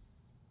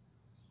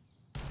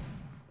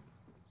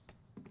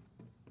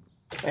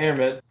 I hear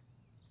mid.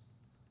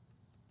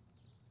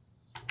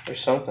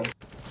 There's something.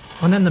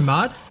 One in the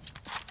mod.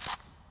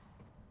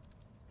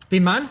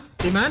 Big man.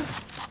 Big man.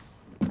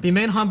 Big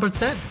man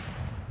 100%.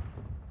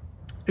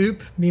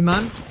 Oop. Big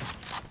man.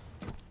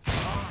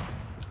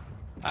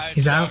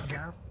 He's out.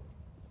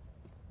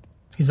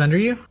 He's under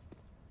you.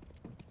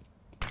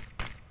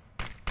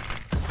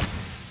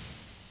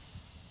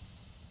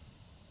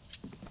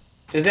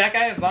 Did that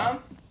guy have bomb?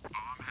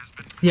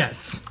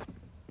 Yes.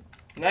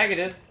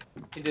 Negative.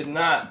 He did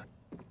not.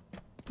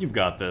 You've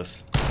got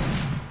this.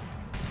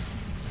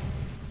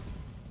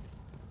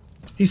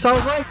 You saw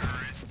his leg?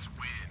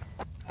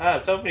 I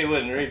was hoping he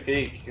wouldn't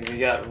re-peek because he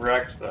got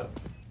wrecked, but.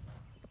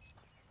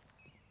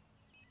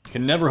 You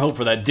can never hope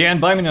for that. Dan,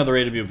 buy me another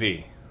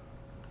AWP.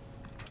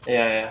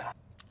 Yeah, yeah.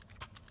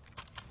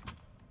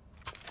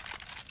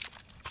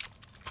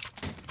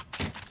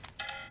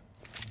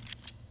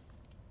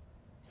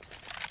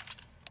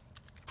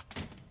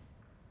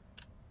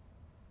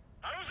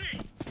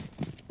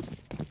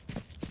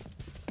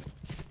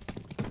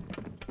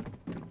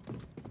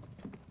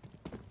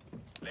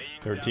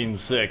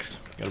 13-6.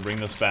 Gotta bring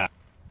this back.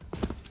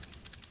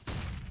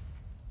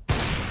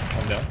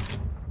 Calm down.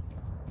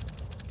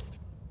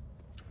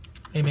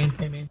 A main,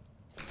 A main.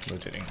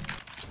 Rotating.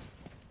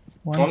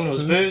 One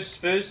was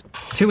boost.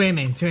 2 A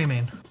main, 2 A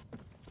main.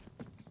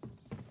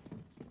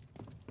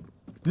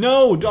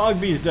 No!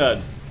 Dogby's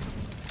dead!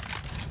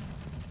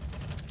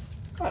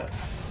 Got it.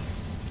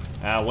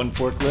 Ah, one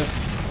forklift.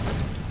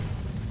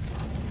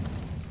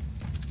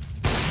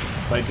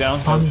 Sight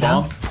down. Bomb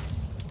down.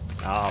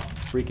 Ah,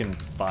 freaking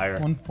fire.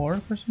 1-4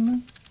 or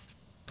something?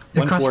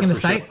 They're One crossing fork into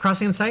for sight, sure.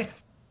 crossing in sight.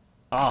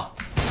 Ah,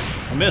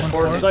 I missed.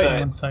 1 fork Sight. sight.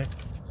 One site.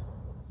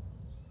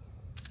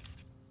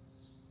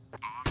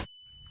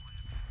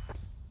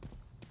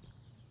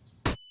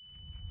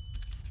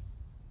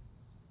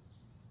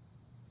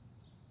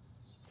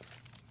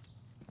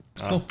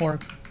 Still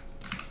fork.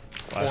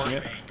 Flashing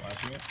it. Fork.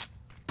 Flashing it.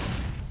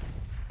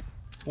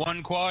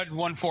 1 quad,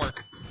 1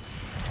 fork.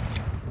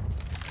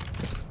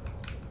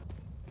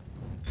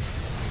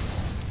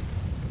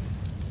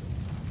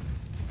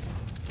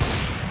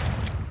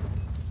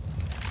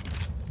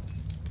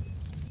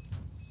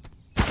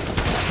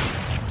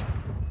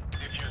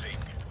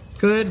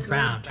 Good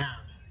round.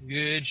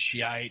 Good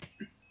shite.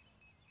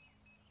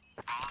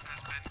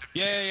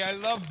 Yay, I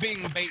love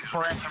being bait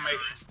for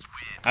information.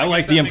 I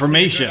like the That makes me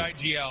a information. good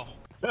IGL.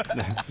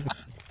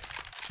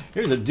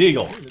 Here's a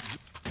deagle.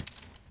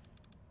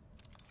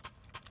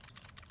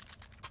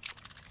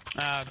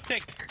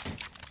 Take.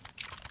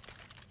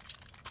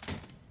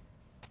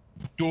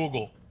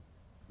 Dougal.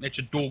 It's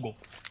a dougal.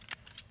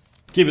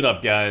 Keep it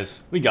up, guys.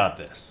 We got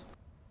this.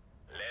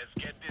 Let's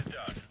get this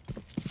done.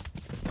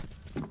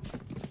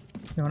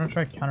 You wanna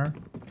try counter?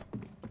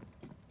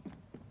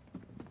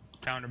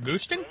 Counter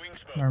boosting? Throwing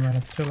smoke. Never mind,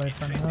 it's too late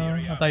for now.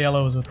 I thought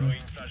yellow was with me.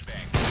 Throwing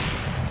flashbang.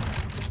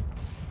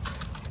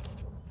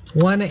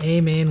 1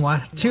 A main,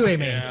 2 A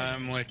main. Yeah,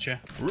 I'm with you.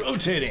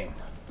 Rotating.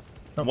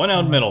 Oh, One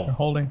out They're middle.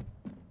 holding.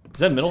 Is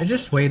that middle? They're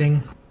just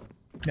waiting. Yeah,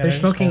 They're just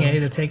smoking A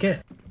holding. to take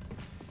it.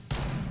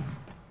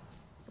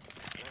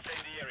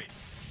 Incendiary.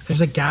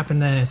 There's a gap in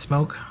the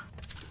smoke.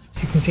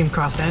 You can see him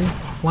cross in.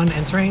 1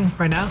 entering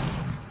right now.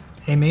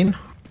 A main.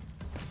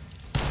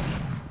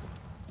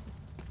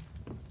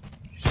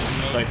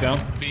 Sight down.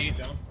 B.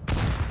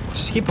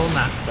 Just keep holding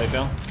that. Sight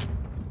down.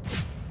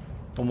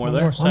 One more One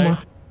there. more One sight. more.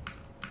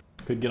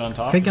 Could get on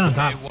top. Could get on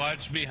Hey, top.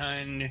 watch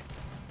behind.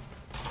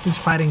 He's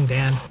fighting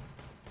Dan.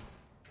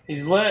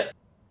 He's lit.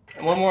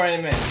 And one more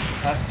aim in.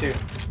 That's 2.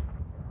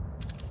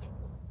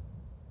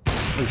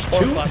 There's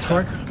Fork two? left. He's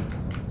fork.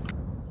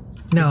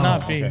 No,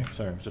 Not B. Okay,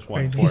 sorry, just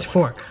one. Crazy. he's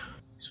fork.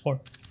 He's fork.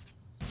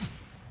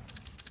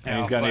 And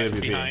he's I'll got flash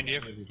AWP. behind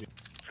you.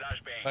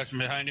 Flashbang. Flashing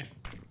behind you.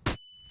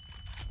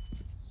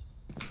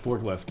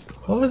 Forklift.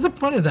 What was the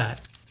point of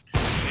that?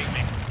 Take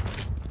me.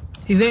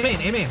 He's A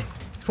main, A main.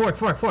 Fork,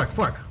 fork, fork,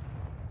 fork.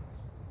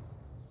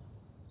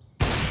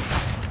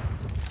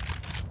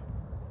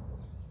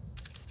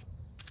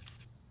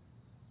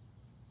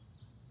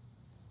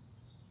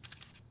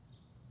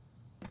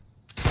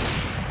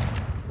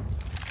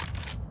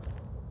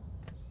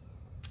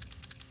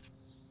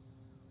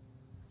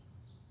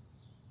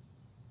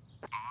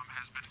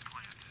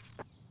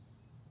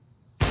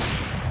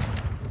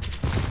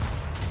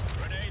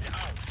 Grenade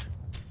out.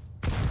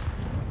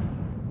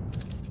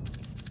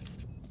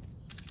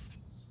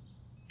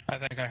 I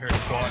think I heard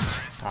quad.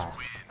 Ah.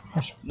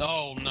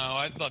 No,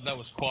 I thought that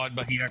was quad,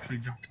 but he actually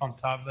jumped on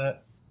top of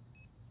that.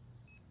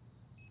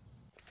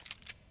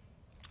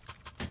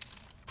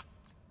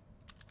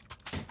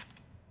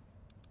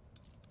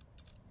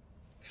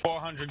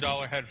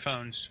 $400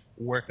 headphones,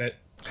 worth it.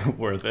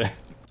 Worth it.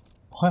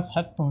 What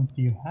headphones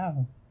do you have?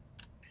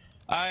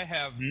 I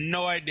have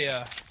no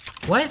idea.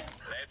 What?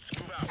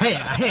 Let's move out.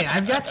 Hey,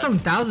 I've got some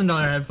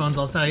 $1,000 headphones,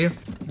 I'll tell you.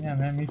 Yeah,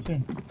 man, me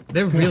too.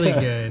 They're really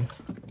good.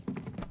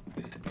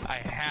 I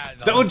had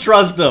them. Don't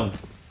trust him.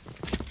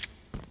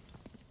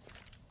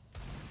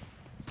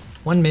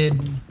 1 mid.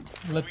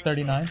 Lit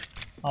 39.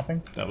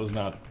 Hopping. That was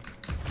not.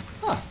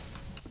 Huh.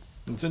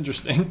 It's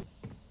interesting.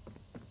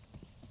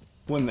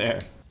 One there.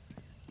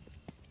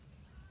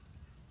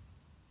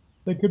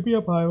 They could be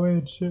up highway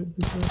and shit.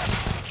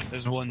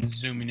 There's one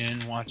zooming in,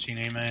 watching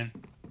a man.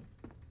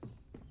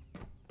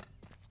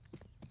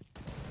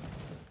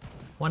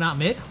 1 out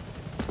mid.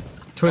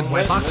 Towards One white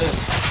lit, box. lit.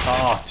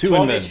 Ah, 2 in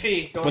 12 mid.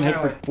 HP, going One hit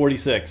for highway.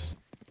 46.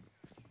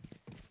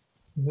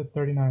 Lit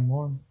 39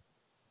 more.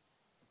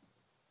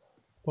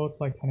 Both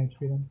like 10 HP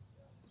then.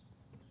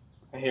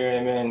 I hear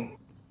aim in.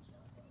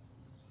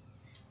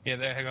 Yeah,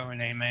 they're going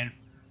A, man.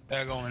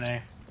 They're going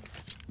A.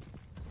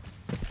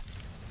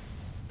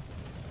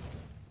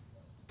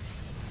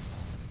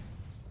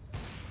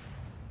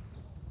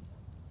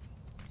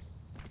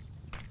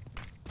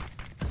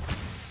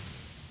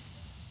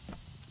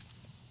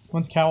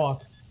 One's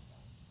catwalk.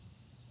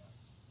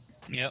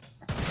 Yep.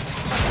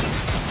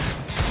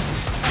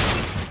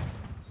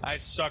 I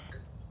suck.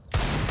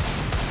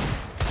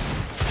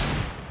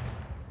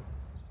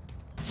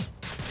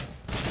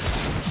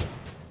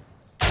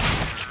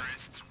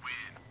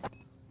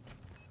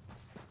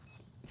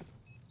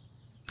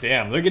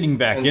 Damn, they're getting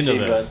back into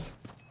NT, this.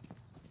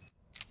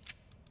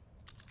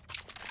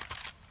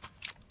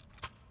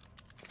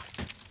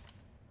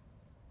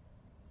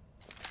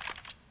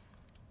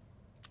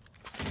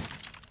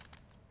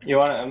 You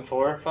want an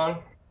M4 phone?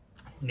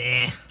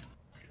 Nah.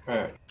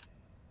 Alright.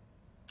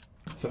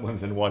 Someone's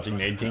been watching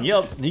Nade King.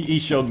 Yep, he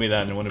showed me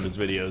that in one of his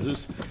videos.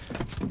 There's,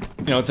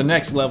 you know, it's a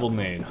next level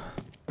nade.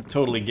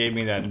 Totally gave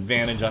me that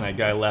advantage on that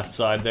guy left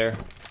side there.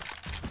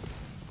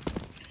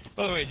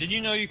 By the way, did you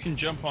know you can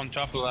jump on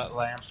top of that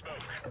lamp?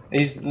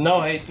 He's no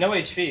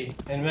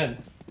HP in mid.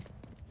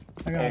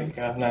 I got There him. you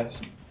go,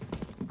 nice.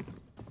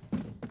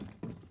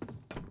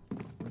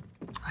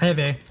 I have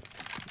A.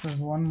 There's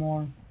one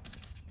more.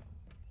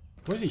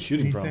 Where's he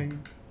shooting He's from? saying,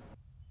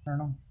 I don't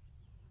know.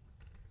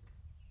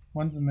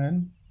 One's a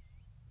mid.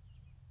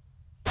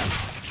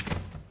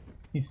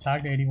 He's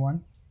tagged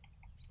 81.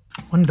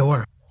 One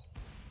door.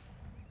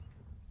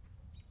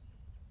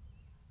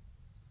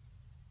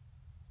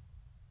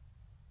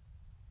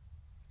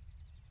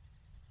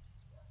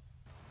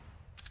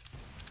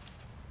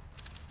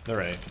 All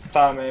right.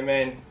 Found me,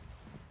 main.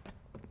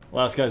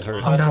 Last guy's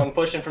hurt. I'm Last down. one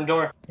pushing from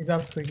door. He's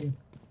out squeaky.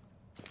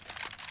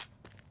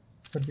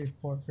 Could be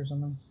fork or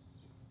something.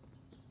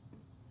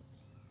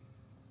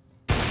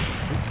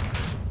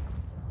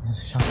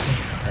 Shot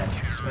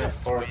me. Nice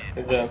fork.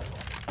 Good job.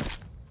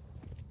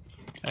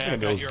 Hey, I Look at got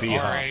those your B R8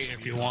 hops.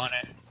 if you want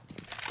it.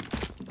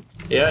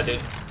 Yeah, dude.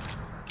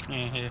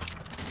 Mm-hmm.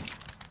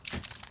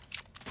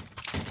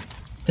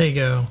 There you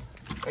go.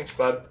 Thanks,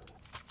 bud.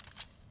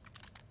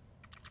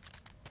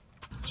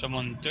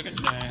 Someone took it?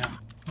 Yeah.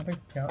 I think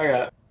scout. I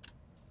got it.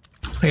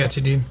 I got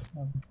you, dude.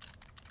 Move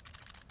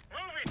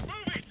it,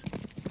 move it!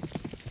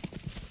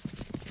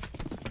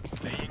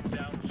 Laying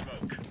down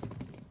smoke.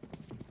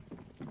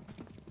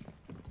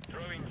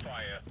 Throwing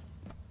fire.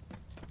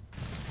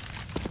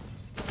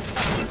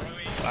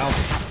 Throwing Wow,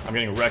 I'm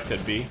getting wrecked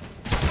at B.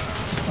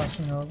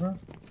 Flashing over.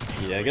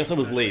 Yeah, I guess I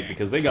was late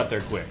because they got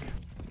there quick.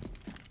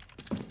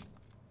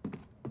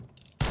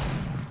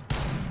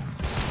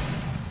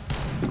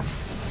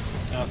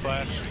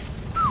 Flash.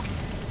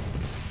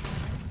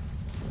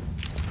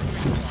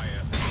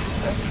 fire.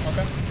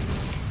 Okay.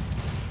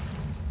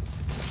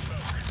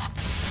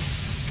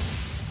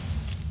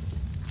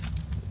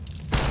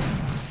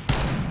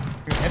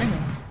 You're hitting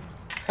him.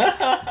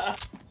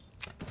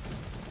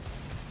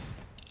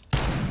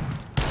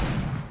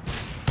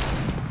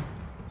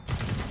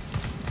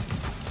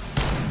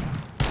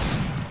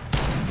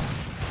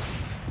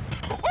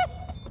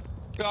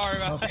 Sorry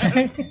about that.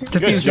 Okay.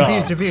 Diffuse, job.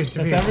 diffuse, diffuse,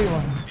 That's diffuse.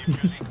 everyone.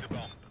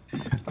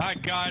 I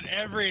got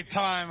every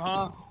time,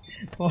 huh?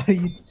 What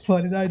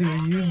did I do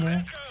to you,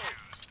 man?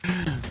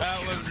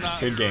 That was not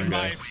Good game,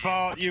 my guys.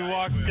 fault. You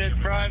walked in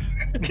front.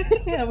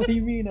 Yeah, what do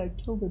you mean? I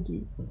killed the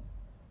dude.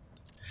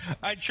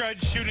 I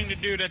tried shooting the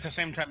dude at the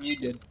same time you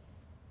did.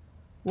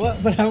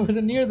 What? But I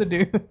wasn't near the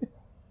dude.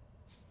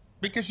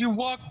 Because you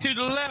walked to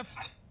the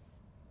left.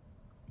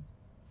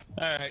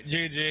 Alright,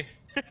 GG.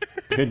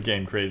 Good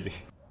game, crazy.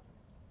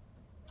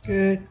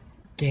 Good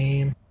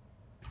game.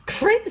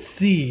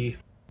 Crazy.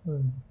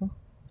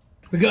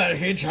 We got a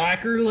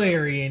Hitchhiker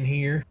Larry in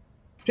here.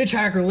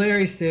 Hitchhiker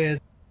Larry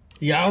says,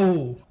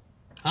 "Yo,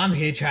 I'm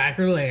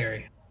Hitchhiker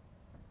Larry.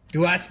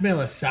 Do I smell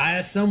a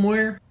Saya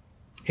somewhere?"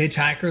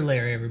 Hitchhiker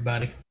Larry,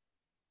 everybody.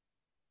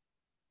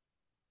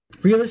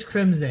 Realist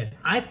Crimson,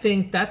 I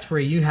think that's where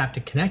you have to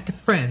connect to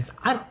friends.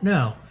 I don't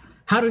know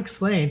how to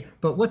explain,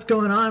 but what's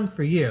going on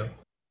for you?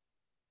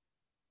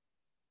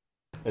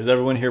 Is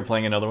everyone here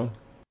playing another one?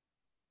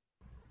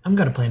 I'm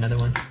gonna play another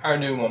one. I'll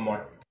do one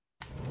more.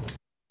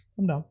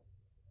 I'm down.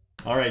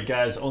 All right,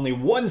 guys. Only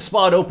one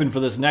spot open for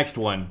this next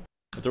one,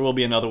 but there will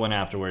be another one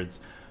afterwards.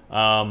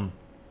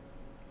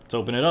 Let's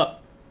open it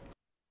up.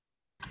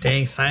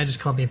 Dang, Saya just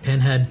called me a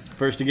pinhead.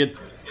 First to get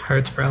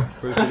Hurts, bro.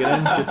 in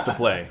gets to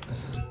play.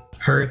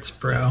 Hurts,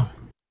 bro.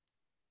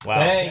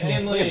 Wow. Hey, Look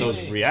Gimli. at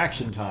those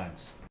reaction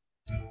times.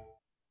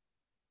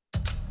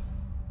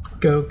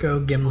 Go, go,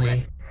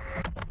 Gimli.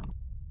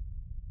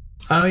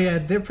 Oh yeah,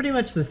 they're pretty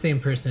much the same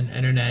person.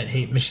 Internet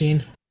hate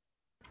machine.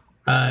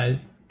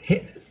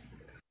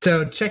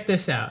 So check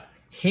this out.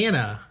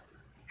 Hannah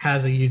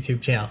has a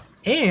YouTube channel,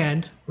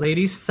 and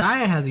ladies,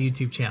 Saya has a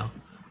YouTube channel.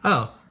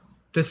 Oh,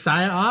 does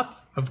Saya opt?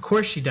 Of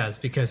course she does,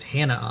 because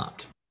Hannah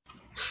opt.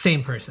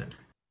 Same person.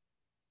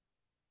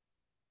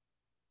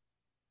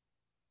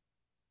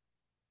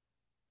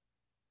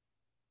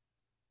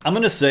 I'm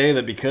gonna say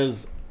that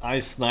because I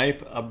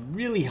snipe, a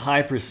really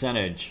high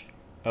percentage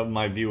of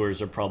my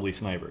viewers are probably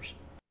snipers.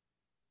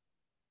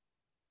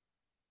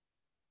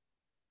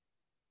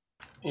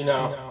 You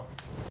know.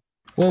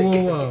 Whoa,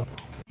 whoa, whoa!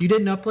 You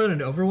didn't upload an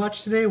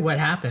Overwatch today? What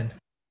happened?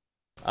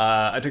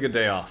 I took a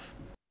day off.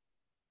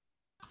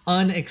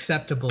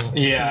 Unacceptable.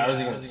 Yeah, I was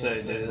gonna say,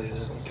 dude,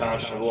 this is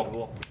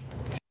unconscionable.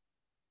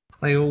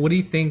 Like, what do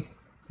you think?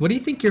 What do you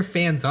think your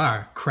fans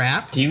are?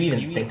 Crap? Do you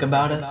even think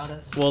about us?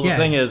 Well, the Yeah.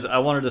 thing is, I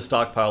wanted to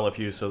stockpile a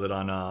few so that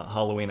on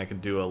Halloween I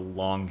could do a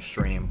long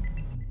stream.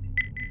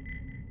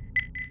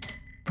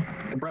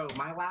 Bro,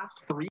 my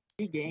last 3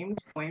 games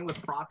playing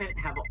with Prophet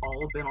have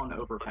all been on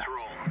overpass.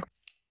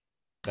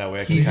 That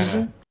way I can He's-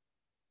 kind of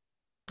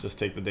just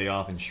take the day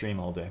off and stream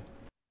all day.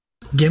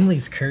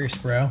 Gimli's curse,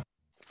 bro.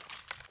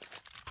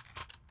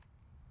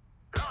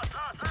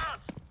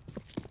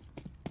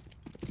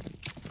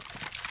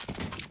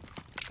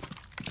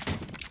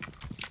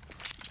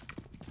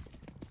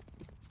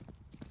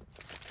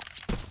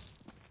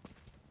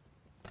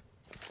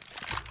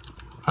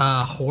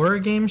 Horror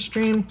game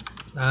stream?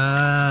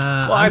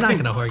 I'm not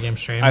gonna horror game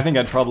stream. I think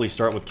I'd probably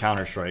start with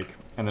Counter-Strike,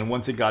 and then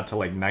once it got to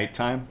like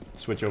nighttime,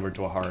 switch over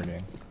to a horror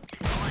game.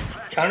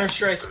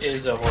 Counter-Strike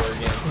is a horror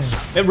game.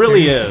 It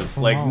really is.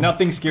 Like,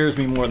 nothing scares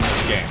me more than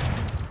this game.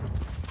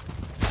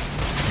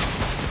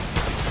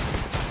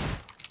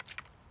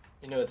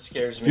 You know what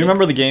scares me? Do you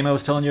remember the game I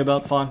was telling you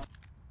about, FON?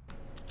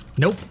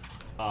 Nope.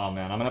 Oh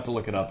man, I'm gonna have to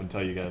look it up and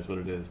tell you guys what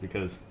it is,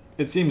 because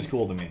it seems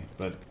cool to me,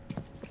 but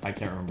I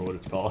can't remember what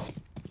it's called.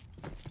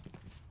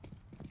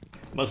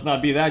 Must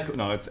not be that cool.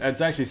 No, it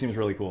actually seems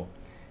really cool.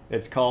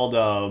 It's called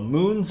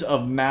Moons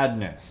of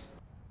Madness.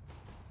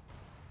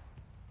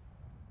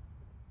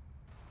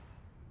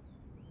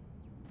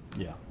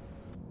 Yeah.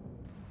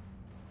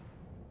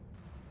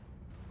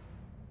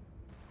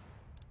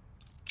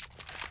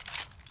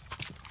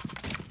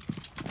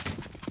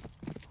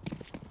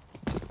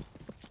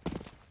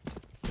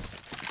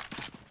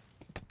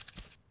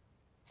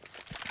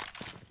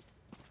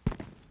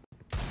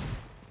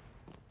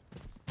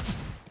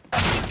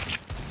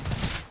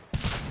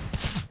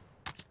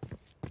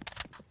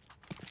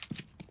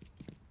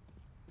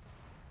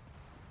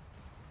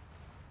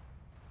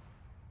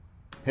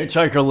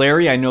 Hitchhiker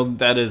Larry, I know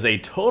that is a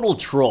total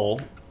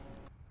troll,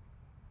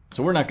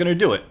 so we're not going to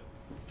do it.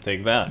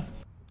 Take that.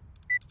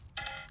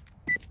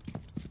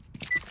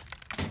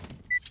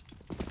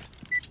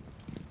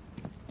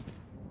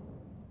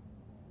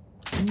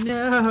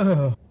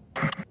 No.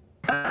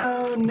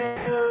 Oh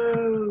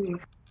no!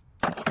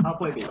 I'll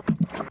play B.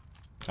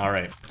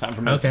 Alright, time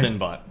for my spin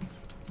bot.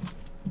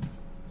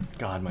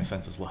 God, my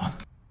sense is low.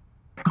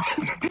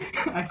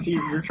 I see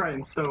you're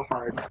trying so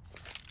hard.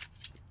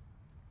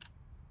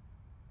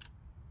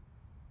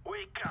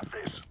 We got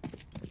this.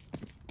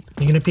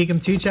 You gonna peek him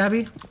too,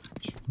 Chabby?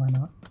 Why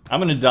not? I'm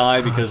going to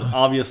die because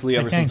obviously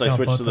ever can't since I kill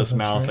switched both to of this us,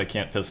 mouse, right? I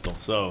can't pistol,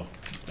 so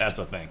that's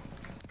a thing.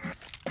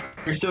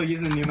 You're still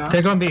using the new mouse?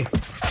 They're going B.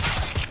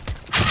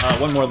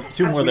 One more,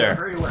 two more there.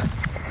 Hurry, work.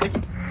 Thank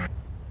you.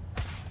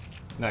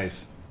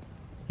 Nice.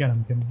 Get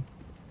him, get him.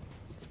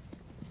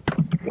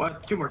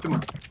 What? Two more.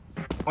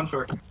 One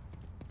short.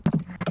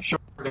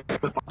 Short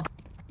with bomb.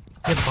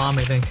 Good bomb,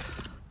 I think.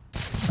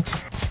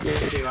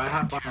 Yeah, dude, I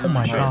have bomb. Oh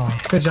my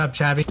god. Good job,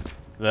 Chabby.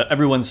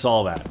 Everyone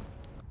saw that.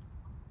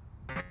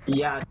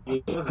 Yeah,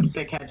 dude, it was a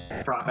sick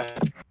headshot Prophet.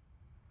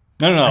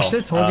 No. I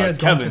should've told you I was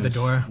going through the Kevin's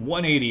door.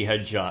 180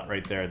 headshot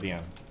right there at the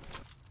end.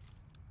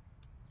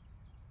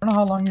 I don't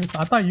know how long you.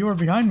 I thought you were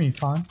behind me,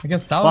 Fawn. I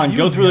guess that was. Fine, you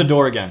go was through the behind.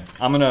 door again.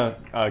 I'm gonna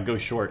go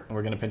short, and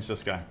we're gonna pinch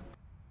this guy.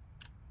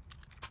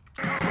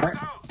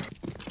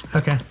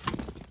 Okay.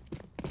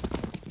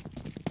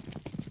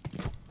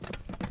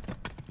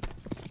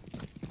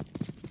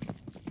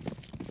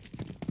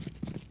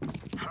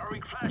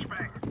 Throwing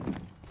flashbang.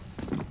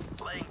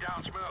 Laying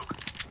down smoke.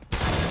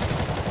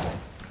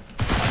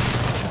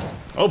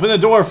 Open the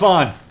door,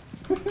 Fawn!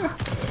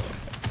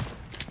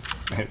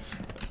 Nice.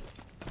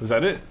 Was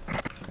that it?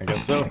 I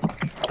guess so.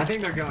 I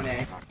think they're going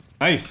A.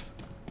 Nice.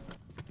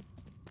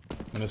 I'm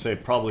gonna say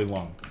probably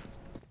long.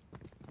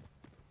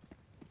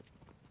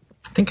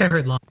 I think I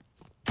heard long.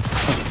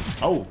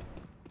 Oh!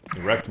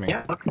 You wrecked me.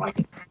 Yeah, looks like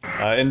it.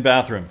 In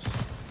bathrooms.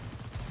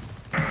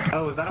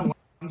 Oh, is that a one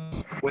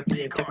with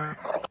the ticker?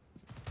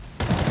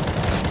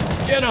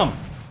 Get him!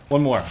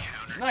 One more.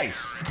 Nice.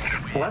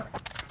 What?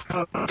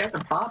 Oh, you guys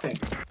are popping.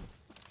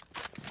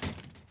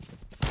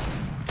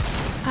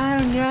 Oh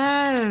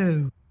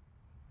no!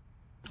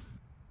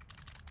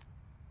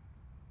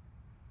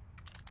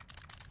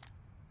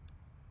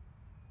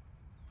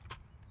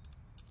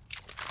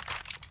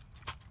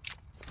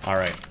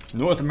 Alright.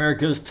 North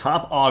America's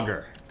top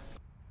auger.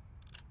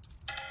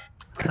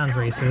 Sounds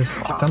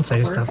racist. Don't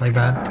say stuff like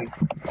that.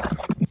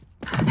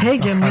 Hey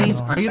Gimli,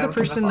 are you the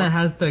person that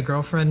has the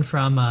girlfriend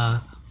from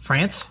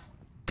France?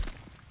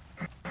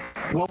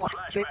 Well,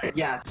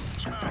 yes.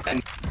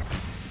 And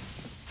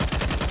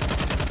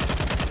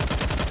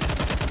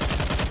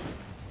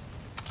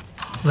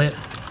Lit.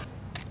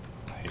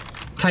 Nice.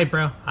 Tight,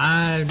 bro.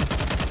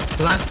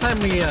 Last time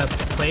we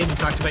played and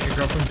talked about your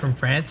girlfriend from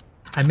France,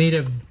 I may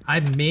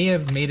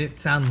have made it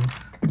sound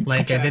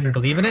like I didn't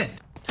believe in it,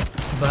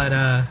 but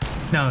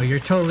no, you're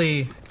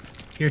totally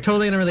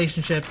in a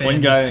relationship and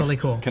One guy, it's totally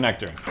cool.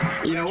 connector.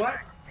 you know what?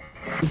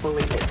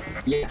 Believe it.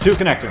 Yeah. Two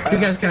connector. Two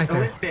guys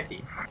connector.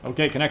 50.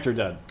 Okay, connector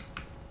dead.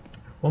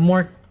 One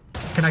more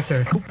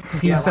connector.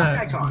 He's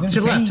Yeah,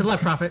 to the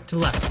left, Prophet. To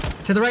the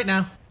left. To the right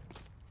now.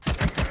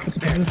 He's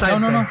inside.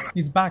 No. there.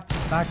 He's back.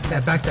 Back.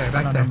 Yeah, back there.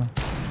 Back No, there.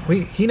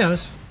 no. He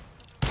knows.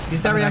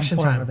 Use that I'm reaction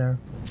over time. there.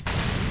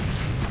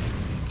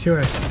 It's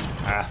yours.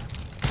 Ah.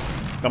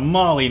 The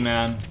molly,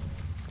 man.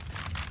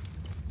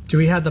 Do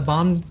we have the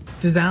bomb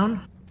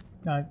down?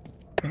 I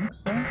think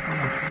so.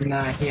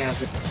 Nah, he has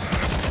it.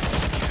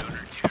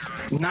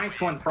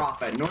 Nice one,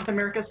 Prophet. North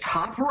America's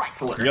top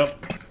rifler. Yep.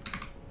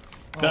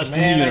 Best Oh,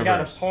 man, in the I got a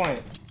universe.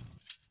 point.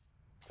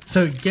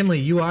 So Gimli,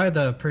 you are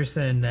the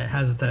person that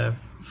has the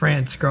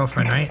France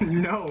girlfriend, right?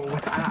 No,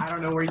 I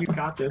don't know where you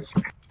got this.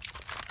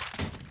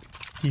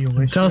 Do you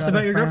wish Tell you us had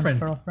about a your France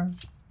girlfriend.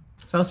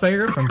 Tell us about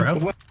your girlfriend, bro.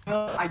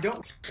 Well, I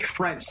don't speak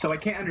French, so I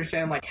can't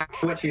understand like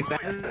what she says.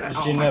 She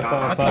Oh my n'est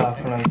God. pas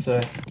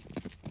français.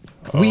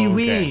 Wee Okay.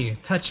 wee,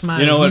 touch my.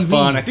 You know what, wee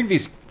Fawn? wee. I think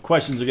these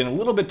questions are getting a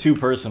little bit too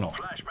personal.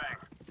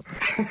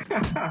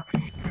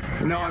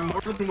 No, I'm more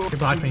than willing You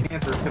blocked me. to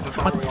answer because it's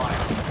all a lie.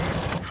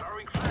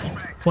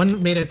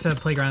 One made it to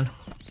playground.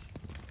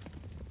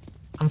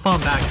 I'm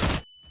falling back.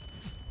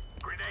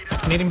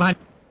 Nading behind.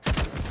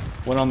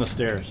 One on the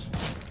stairs.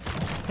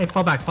 Hey,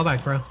 fall back,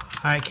 bro.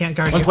 I can't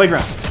guard One you.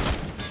 playground.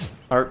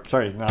 Or,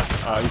 sorry, not.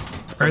 Whatever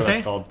that's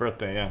Birthday? called.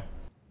 Birthday, yeah.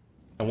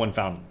 And one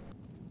fountain.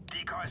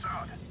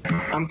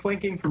 I'm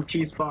flanking from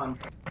T-spawn.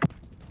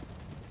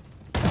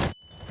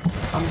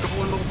 I'm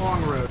going the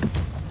long road.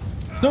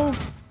 No.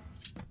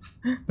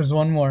 There's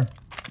one more.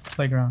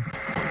 Playground.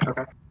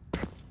 Okay.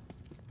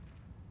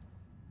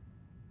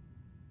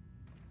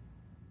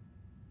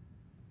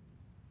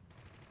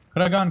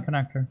 Could have gone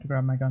connector to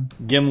grab my gun.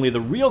 Gimli, the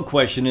real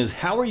question is,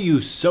 how are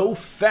you so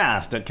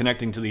fast at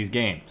connecting to these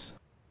games?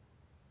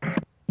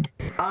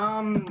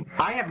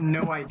 I have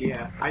no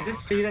idea. I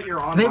just see that you're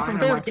online.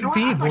 They're I'm like, you know what?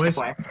 B, I'd like to boys.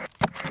 play.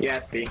 Yeah,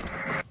 it's B.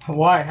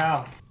 Why?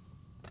 How?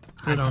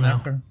 I don't know.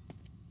 Connector.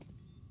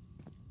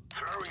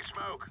 Throwing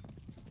smoke.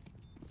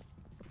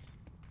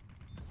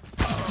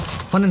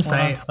 One in One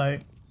sight. on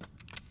site.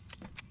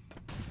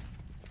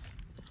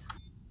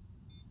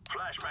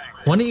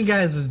 Flashbang. One of you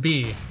guys was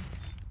B.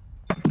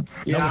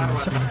 Yeah, Nobody I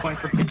missed was me. playing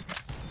for B.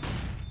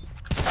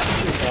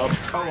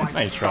 Oh, I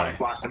Nice try.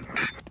 flashed him.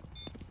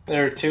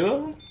 There were two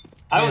of them?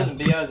 I was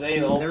B, I was A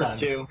the whole There was time.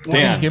 two.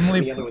 Dan. One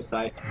Gimli- the other was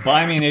side.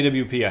 Buy me an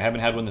AWP. I haven't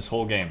had one this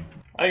whole game.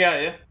 I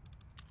got you.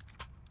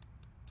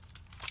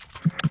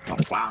 Oh,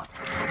 wow.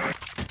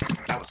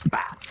 That was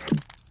fast.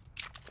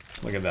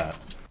 Look at that.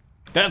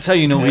 That's how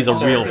you know he's a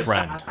Yes, real sir.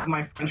 friend.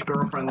 My French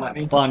girlfriend let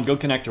me. Fawn, go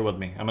connector with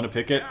me. I'm gonna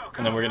pick it,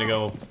 and then we're gonna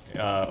go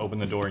open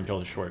the door and kill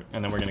the short,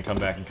 and then we're gonna come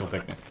back and kill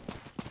Picnic.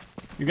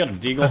 You got a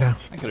deagle? Okay.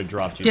 I could have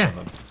dropped you Yeah.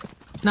 something.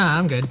 Nah,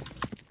 I'm good.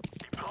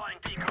 Deploying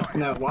decoy.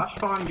 No, watch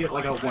Fawn get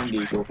like a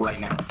 1D group right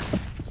now.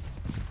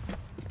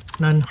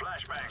 None.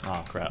 Flashbang. Oh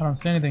I crap. don't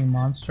see anything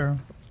monster.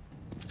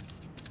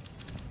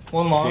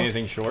 One See long.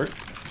 anything short?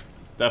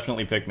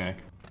 Definitely Picnic.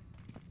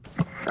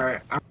 Alright,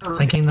 I'm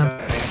Thanking them.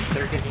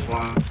 They're taking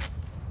one.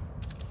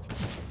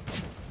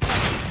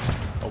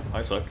 Oh,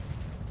 I suck.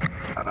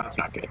 Oh, that's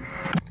not good.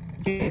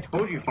 See, I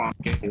told you Fawn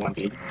get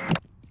 1D.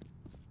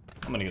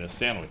 I'm gonna get a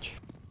sandwich.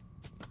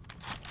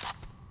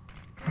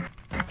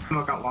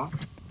 Smoke out long.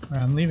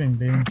 Alright, I'm leaving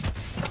B.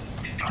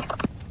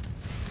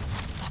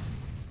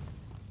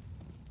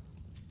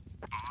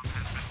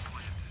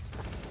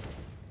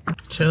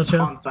 Chill,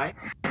 chill. On site.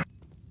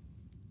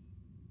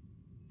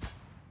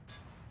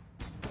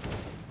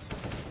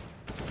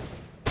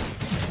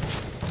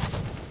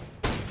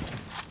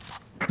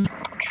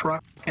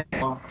 Truck and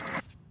long.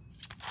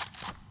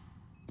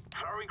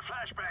 Throwing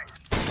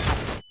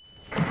flashbang.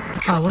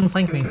 Ah, one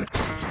flank me.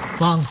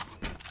 Long.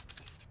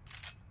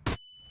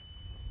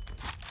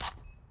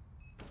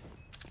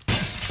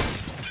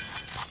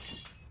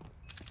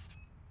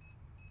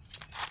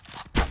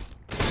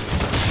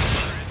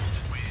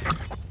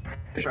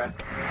 Good try.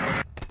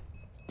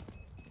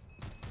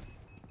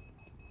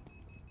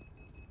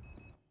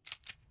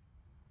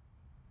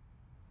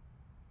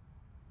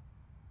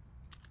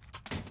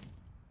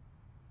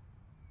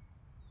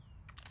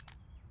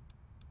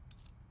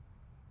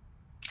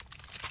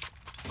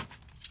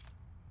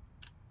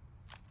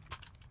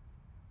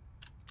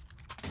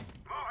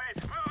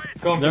 Move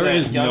it. Going for There that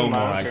is no young more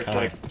monster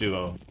iconic click.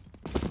 duo.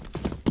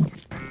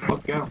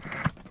 Let's go.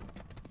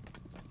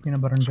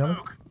 Peanut butter and jelly.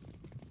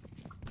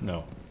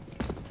 No.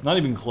 Not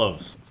even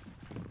close.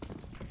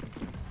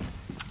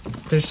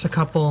 There's a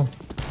couple.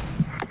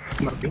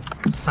 Smoky.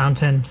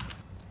 Fountain.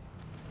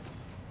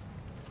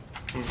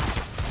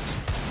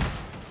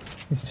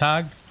 He's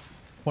tagged.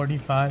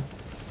 45.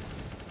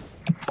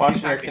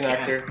 Watching our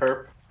connector,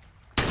 perp.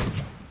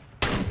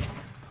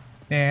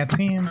 Yeah, I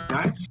see him.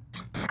 Nice.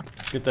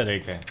 Get that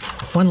AK.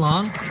 One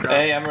long.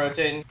 Hey, I'm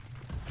rotating.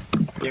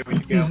 Here we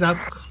go. He's up.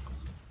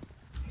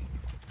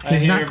 I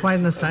He's not hear quite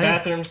in the sight.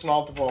 Bathrooms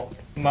multiple.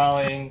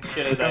 Molly,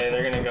 shit a day,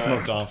 they're gonna go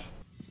Smoked off.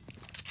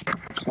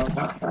 Smoke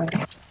out. Right.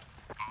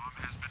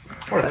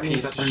 What a That means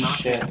piece that of they're not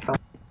shit.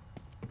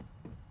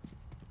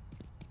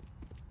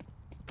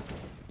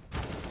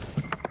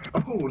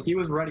 Oh, he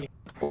was ready.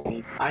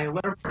 I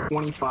let him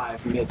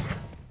 25 mid.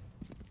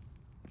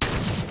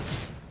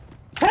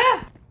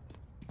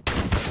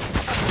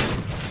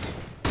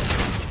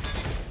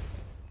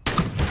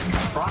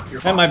 Brock,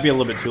 you're That might be a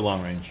little bit too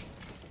long range.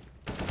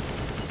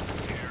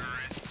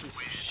 Piece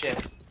of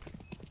shit.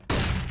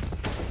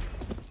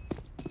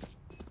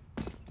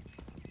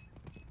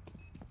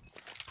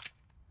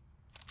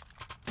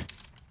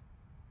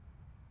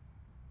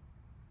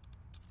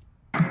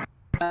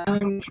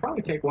 Should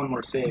probably take one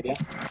more save, yeah?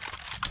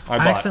 I I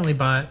bought. accidentally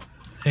bought.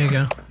 There you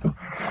go.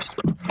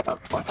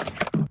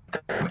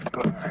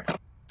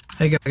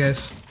 There you go,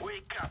 guys.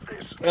 We got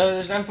this.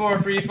 There's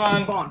M4 for you,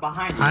 FON. Spawn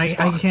behind you. I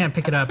Spawn. can't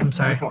pick it up. I'm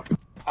sorry.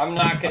 I'm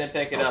not gonna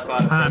pick it up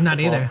out of I'm not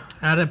principle. either.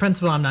 Out of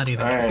principle, I'm not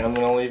either. Alright, I'm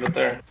gonna leave it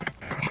there.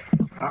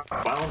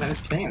 Well, then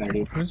it's staying there,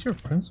 dude. Who's your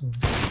principal?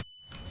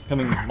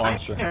 Coming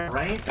monster. Yeah,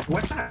 right?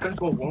 What kind of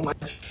principal won't let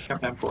you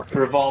shove them for?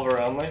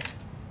 Revolver only.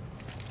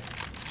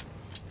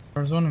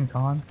 There's one in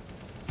con.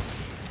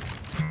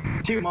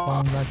 Two more.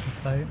 Falling back to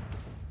site.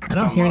 I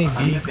don't hear any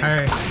I'm D. missing.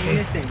 Alright. I'm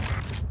missing.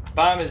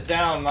 Bomb is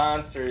down,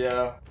 monster,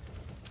 yo.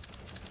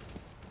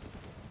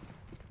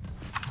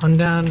 One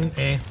down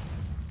A.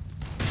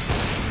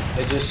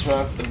 They just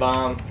smoked the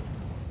bomb.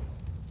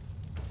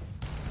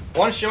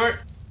 One short.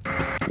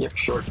 Yep,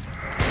 short.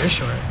 You're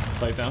short.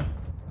 Fight down.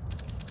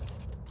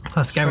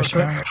 Oh, Sky was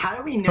short. down. How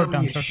do we know Short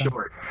down, he's short down.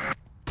 short?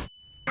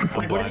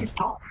 Like, what if he's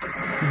tall?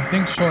 You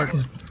think short.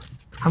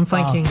 I'm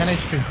flanking. 10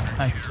 HP.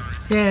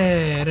 Nice.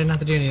 Yay, I didn't have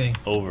to do anything.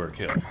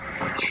 Overkill.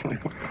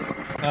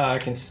 I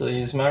can still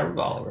use my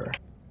revolver.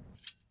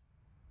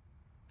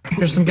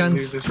 Here's some Lose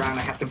guns. this round,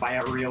 I have to buy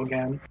a real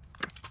gun.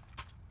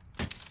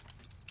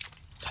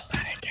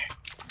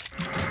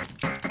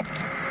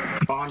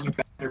 Spawn, you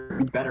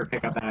better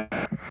pick up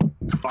that.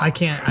 I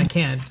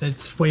can't.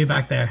 It's way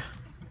back there.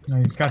 No,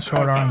 he's got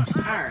short arms.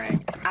 Alright,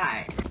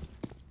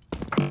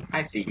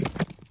 I see you.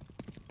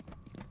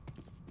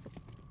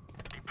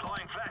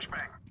 Deploying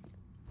flashbang.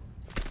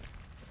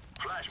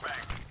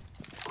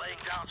 Flashbang. Laying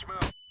down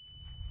smoke.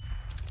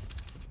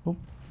 Oop.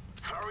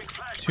 Throwing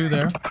flashbang. 2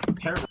 there.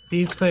 Terrible.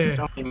 B's clear.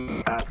 Don't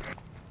even,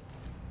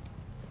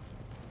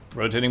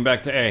 Rotating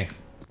back to A.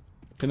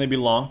 Can they be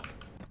long?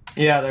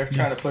 Yeah, they're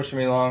trying Yes. to push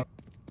me long.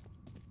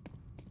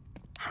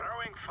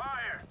 Throwing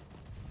fire.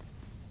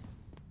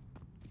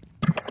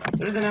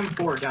 There's an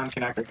M4 down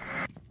connector.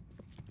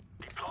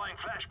 Deploying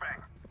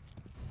flashbang.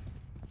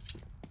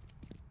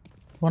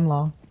 One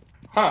long.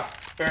 Huh.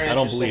 Very I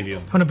don't interesting. believe you.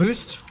 Want a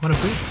boost? Want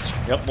a boost?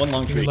 Yep, one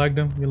long You tree. legged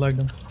him. You legged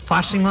him.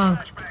 Flashing long.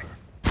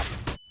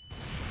 Flashbang.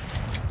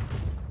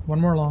 One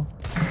more long.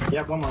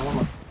 Yeah, one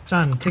more.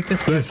 John, take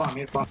this boost. Spawn,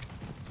 he's spawn.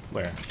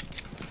 Where?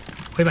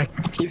 Way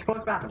back. He's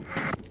close bathroom.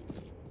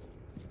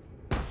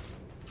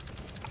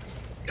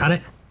 Got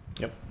it.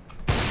 Yep.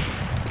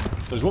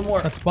 There's one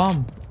more. That's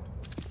bomb.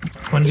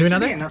 Want to do Should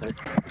be another?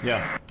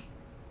 Yeah.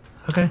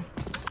 Okay.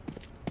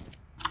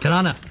 Get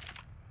on it.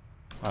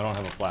 I don't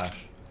have a flash.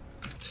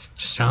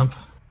 Just jump.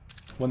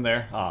 One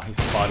there. Ah, he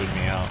spotted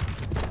me out.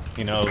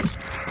 He knows.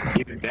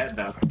 He's dead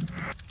though.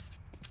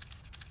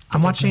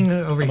 I'm watching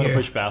over I'm gonna here.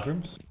 push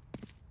bathrooms.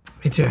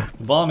 Me too.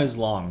 The bomb is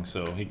long,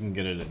 so he can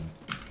get it in.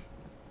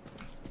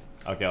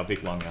 Okay, I'll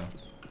peek long now.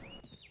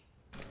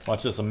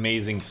 Watch this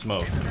amazing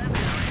smoke.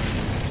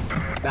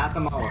 That's a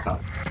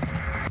Molotov.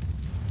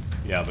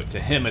 Yeah, but to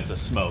him it's a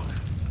smoke.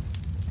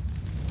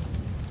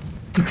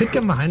 He could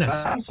come behind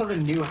us. Some sort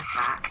of new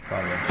hack.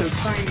 Probably. So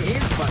time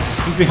is but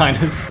He's behind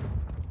us.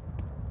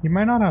 He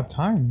might not have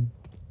time.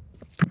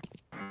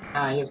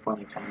 he has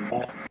plenty of time.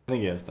 But I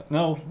think he has to.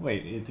 No,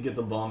 wait, to get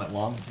the bomb at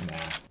long? Nah.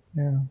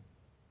 Yeah.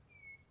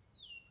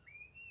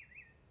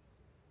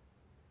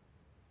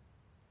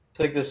 It's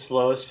like the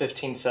slowest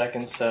 15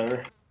 seconds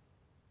ever.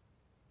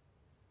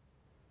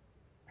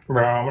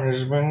 Bomb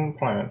has been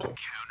planted.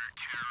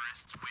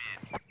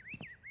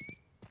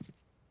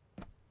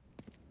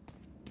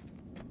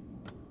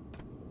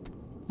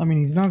 I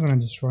mean, he's not gonna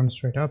just run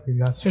straight up. He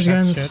got Here's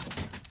that guns. shit.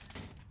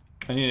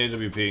 I need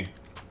AWP.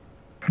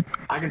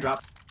 I can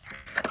drop.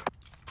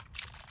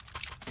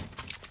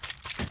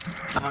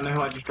 I don't know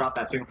who I just dropped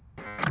that to.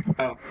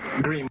 Oh,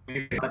 green.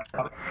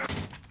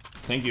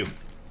 Thank you.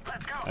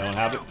 I don't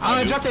have it. Oh,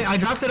 I dropped it. I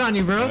dropped it on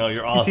you, bro. I know,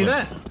 you're You see awesome.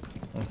 that?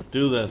 Let's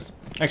do this.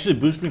 Actually,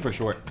 boost me for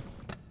short.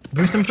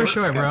 Boost him for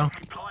sure, bro.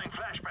 Deploying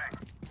flashbang.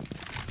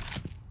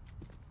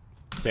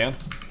 Stan?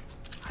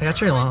 I got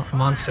your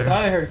monster.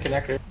 I heard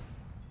connector.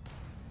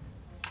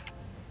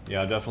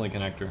 Yeah, definitely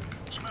connector.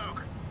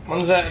 Smoke.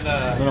 One's at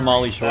I'm gonna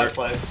molly that short.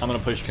 place. I'm gonna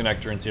push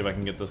connector and see if I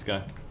can get this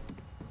guy.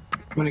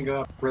 I'm gonna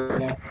go up right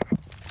now.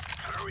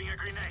 Throwing a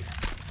grenade.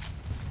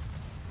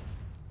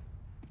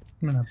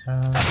 I'm gonna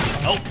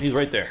pass. Oh, he's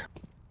right there.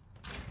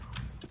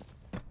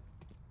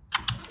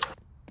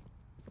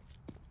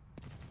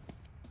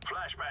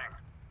 Flashbang.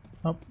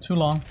 Oh, too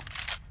long.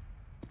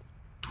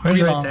 Where's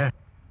Three right long. there?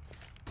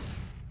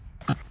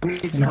 I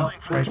need some No,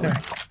 help. right there.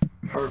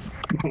 Or,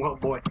 well,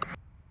 boy.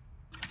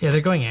 Yeah,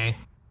 they're going A.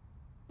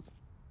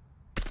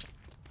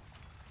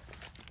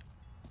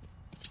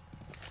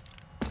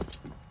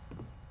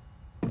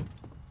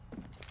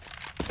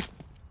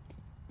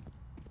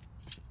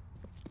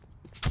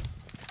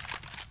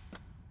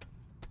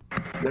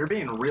 They're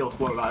being real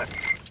slow about it.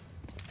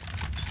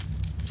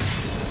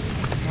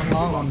 One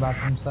long, one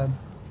bathroom side.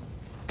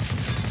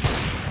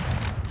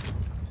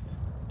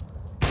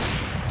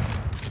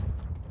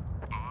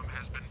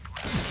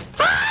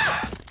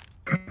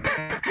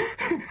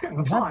 Come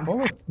It had on.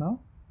 bullets, no?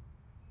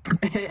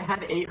 It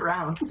had 8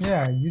 rounds.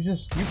 Yeah, you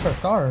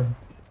pressed R.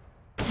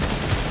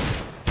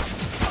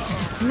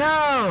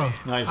 No!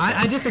 Nice.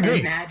 I disagree.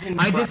 Imagine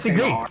I pressing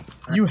disagree. R.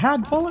 You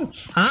had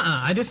bullets.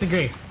 I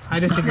disagree. I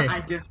disagree.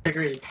 I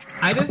disagree.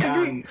 I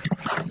disagree.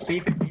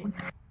 C15.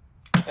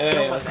 Hey,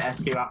 Don't let the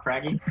S2 out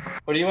frag you.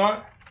 what do you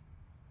want?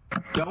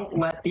 Don't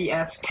let the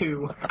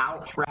S2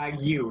 out frag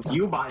you.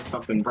 You buy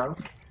something, bro.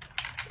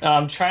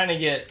 I'm trying to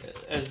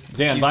get as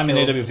Dan, few buy me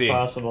an kills as AWP.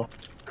 possible.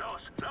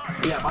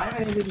 Yeah, buy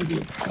an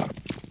AWP.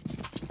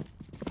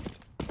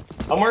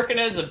 I'm working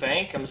as a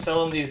bank. I'm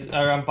selling these,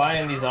 or I'm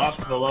buying these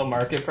ops below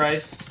market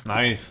price.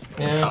 Nice.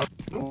 Yeah.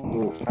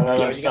 Ooh. And then Yo, I'm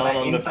you got selling that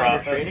them the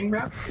insider profit. trading,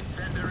 bro?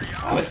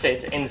 I would say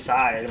it's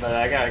inside, but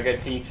I got a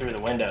good peek through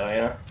the window,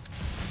 you know?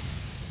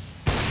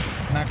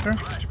 Connector.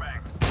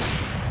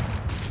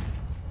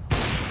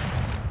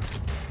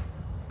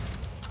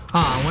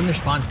 Ah, when they're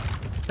spawned.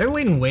 They're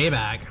waiting way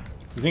back.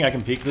 You think I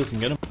can peek this and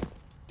get him?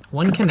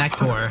 One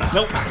connector.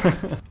 Nope.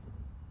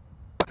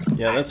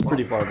 Yeah, that's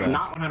pretty far back.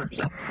 Not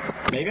 100%.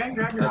 Maybe I can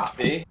grab your That's op.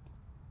 B.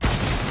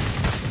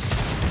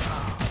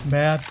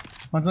 Bad.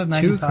 One's at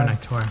Two 95.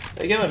 connector.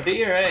 They going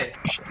B or A?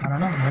 I don't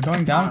know. They're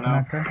going down, I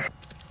don't connector.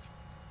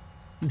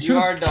 You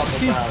are double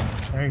see- down.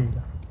 There you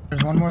go.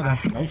 There's one more there.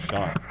 Nice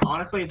shot.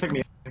 Honestly, it took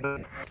me.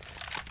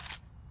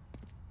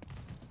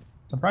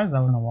 Surprised that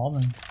wasn't a wall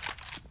then.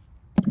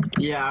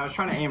 Yeah, I was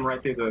trying to aim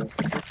right through the.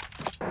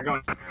 They're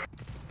going.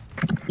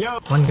 Yo,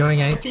 One going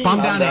A. Bomb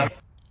I'm down down. A.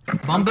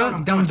 Bomb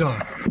down door.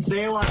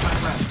 stay alive, my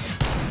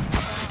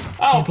friend.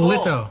 Oh, He's cool.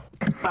 little.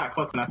 Ah,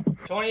 close enough.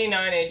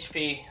 29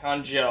 HP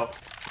on Joe.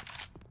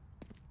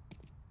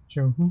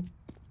 Joe.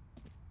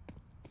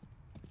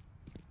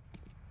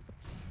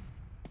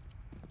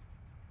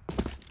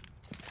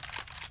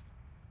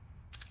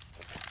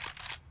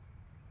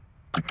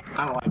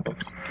 I don't like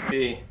this.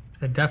 B.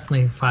 They're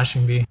definitely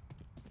flashing B.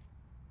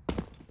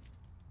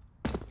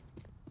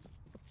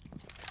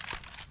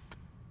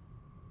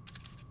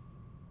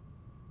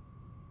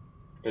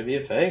 Could be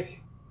a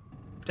fake.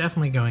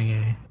 Definitely going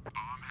A.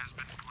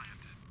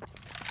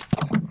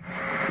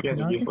 You guys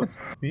No, are I think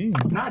useless. it's B.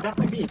 Nah,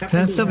 definitely B. Definitely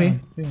That's still B.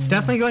 B.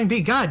 Definitely going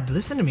B. God,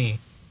 listen to me.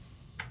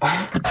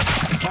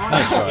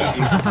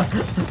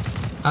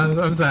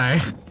 I'm sorry.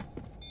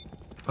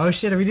 Oh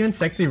shit, are we doing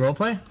sexy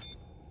roleplay?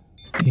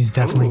 He's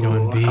definitely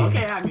going B.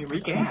 Okay, I mean,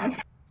 we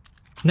can.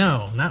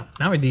 No, not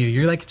with you.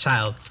 You're like a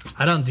child.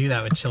 I don't do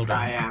that with children.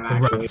 I am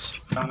actually. Gross.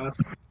 to be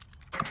honest.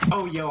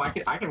 Oh, yo, I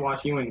could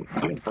watch you and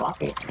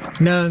Profit.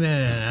 No,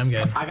 I'm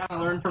good. I gotta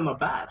learn from the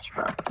best,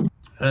 bro.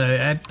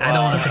 I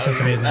don't want to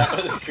participate in this.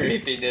 That was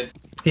creepy, dude.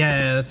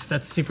 Yeah,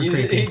 that's super He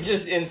creepy.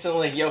 just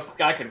instantly, yo,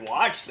 I could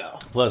watch though.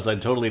 Plus,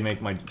 I'd totally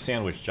make my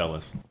sandwich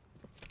jealous.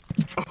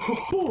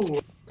 Ooh.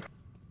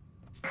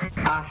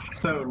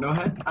 So no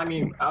head. I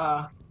mean,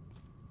 I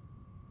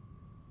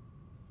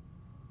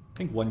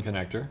think one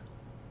connector.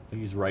 I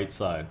think he's right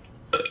side.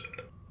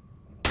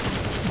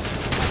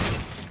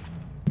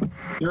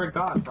 you're a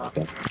god,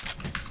 Profit.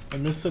 I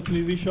missed such an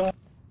easy shot.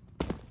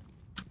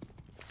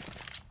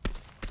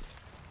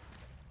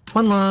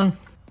 One long.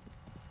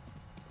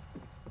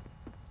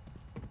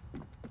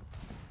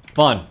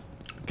 Fun.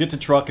 Get to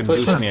truck and Push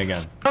boost it. me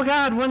again. Oh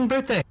god, one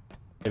birthday.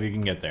 If you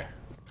can get there.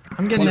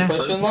 I'm getting One there.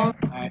 push in long?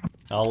 Alright.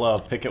 I'll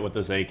pick it with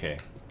this AK.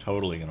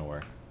 Totally gonna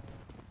work.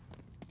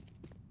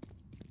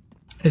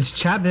 Is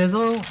Chad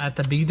Dizzle at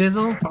the B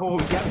Dizzle? Oh, we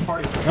got a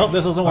party. Nope,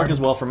 this doesn't work as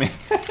well for me.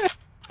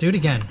 Do it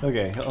again.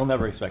 Okay, I'll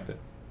never expect it.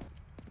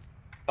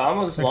 Bomb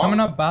was They're long. coming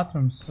up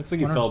bathrooms. Looks like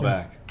he One or fell two.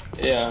 back.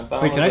 Yeah,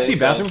 bomb Wait, can I was see A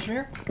bathrooms from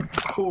here?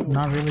 Cool.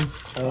 Not really.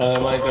 side. I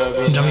might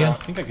go B Jump now. I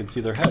think I can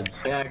see their heads.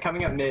 Yeah,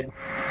 coming up mid.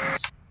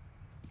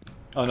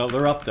 Oh no,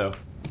 they're up though.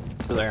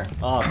 They're there.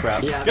 Oh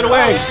crap. Yeah, Get they're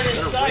away!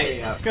 up. They're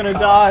way up. Gonna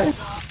die!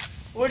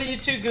 What are you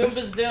two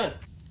Goombas doing?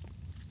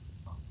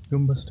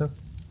 Goomba stuff.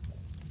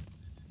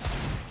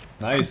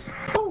 Nice.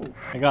 Ooh.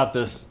 I got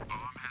this.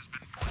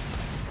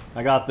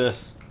 I got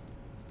this.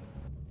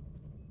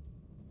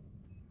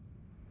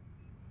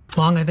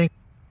 Long, I think.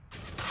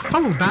 Oh,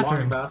 Long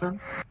bathroom. bathroom.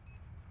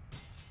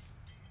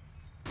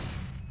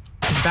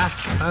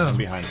 Oh, I'm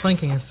behind.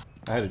 flanking us.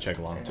 I had to check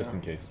along just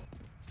in case.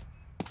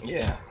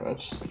 Yeah,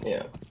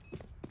 yeah.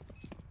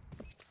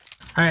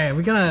 Alright,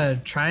 we gonna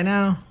try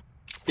now?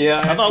 Yeah,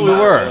 I thought we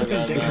were.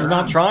 This is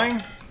not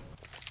trying?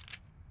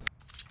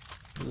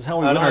 This is how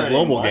we win our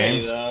global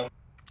games. Though.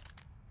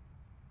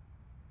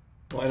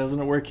 Why doesn't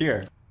it work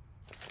here?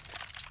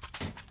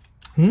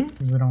 We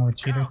don't want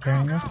cheater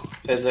carrying us.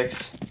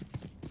 Physics.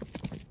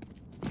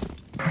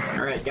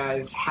 Alright,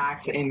 guys,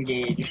 hacks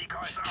engaged.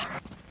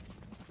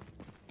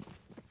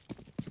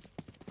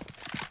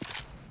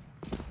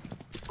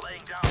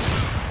 Laying down.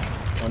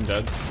 I'm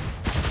dead.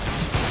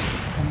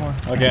 One more.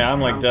 Okay,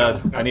 I'm like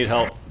dead. I need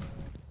help.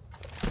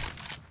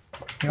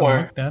 Yeah, Where?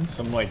 one dead.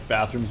 Some like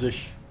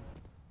bathrooms-ish.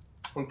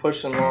 I'm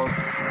pushing long.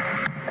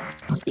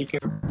 Speak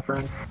your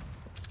friend.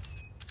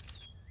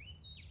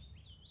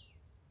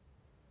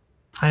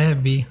 I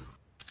have B.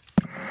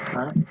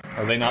 Alright.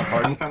 Are they not I'm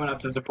party? coming up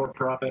to support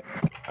Profit.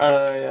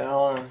 Yeah,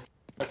 hold on.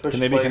 I pushed Can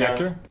they be playground.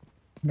 connector?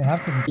 They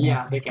have to be.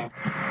 Yeah, they can.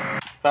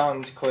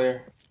 Fountain's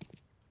clear.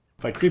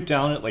 If I creep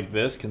down it like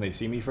this, can they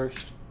see me first?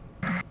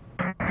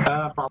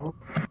 Problem.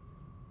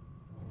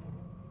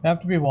 They have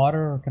to be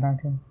water or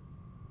connector.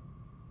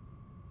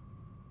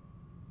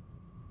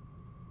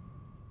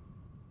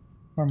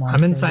 Or monster,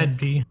 I'm I inside guess.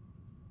 B.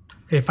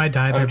 If I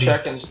die, they're I'm B.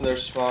 checking their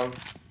spawn.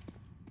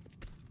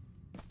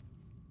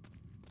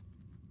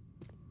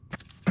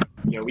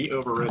 Yeah, we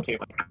over rotate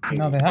like.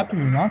 No, they have to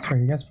be monster.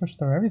 You guys push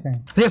through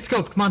everything. They got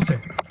scoped,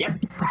 monster.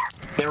 Yep.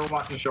 They were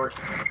watching short.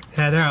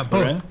 Yeah, they're out.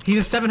 They're in? Both. He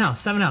is 7 health.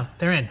 7 health.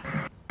 They're in.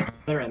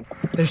 They're in.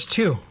 There's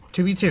 2.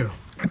 2v2.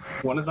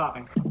 One is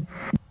hopping.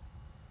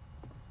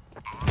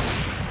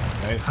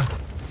 Nice.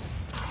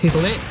 He's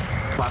lit.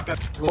 Flap got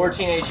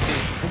 14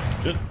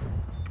 HP. Good.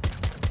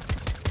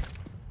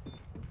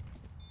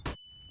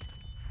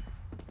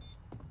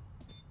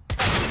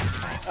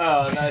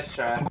 Oh, nice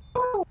try.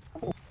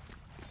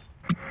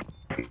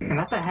 and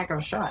that's a heck of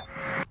a shot.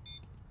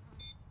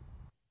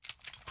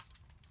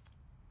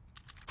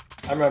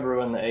 I remember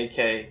when the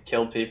AK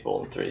killed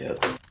people in 3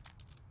 hits.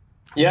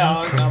 Yeah,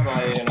 I'll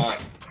buy you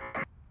not.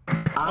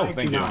 Oh,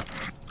 thank you.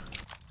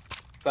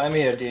 Buy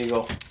me a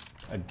deagle.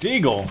 A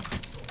deagle?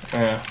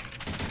 Yeah.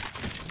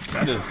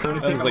 That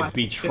is like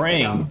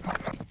betraying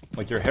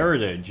like your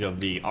heritage of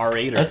the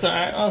R8ers. That's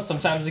alright. Oh,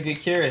 sometimes I get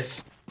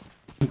curious.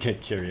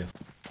 Get curious.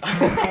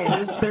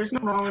 Hey, there's no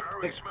wrong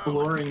with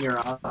exploring your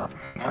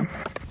options, man.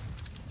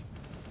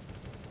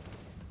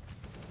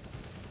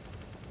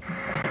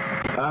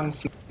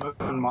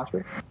 Smoking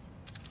monster.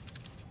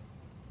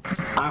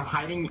 I'm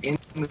hiding in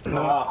the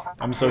Wow.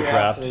 I'm so He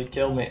trapped. actually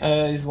killed me.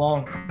 He's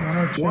long.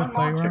 102 one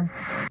playground.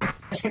 monster.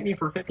 Just hit me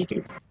for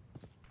 52.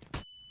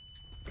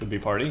 Could be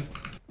party.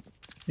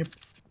 Yep.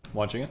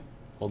 Watching it.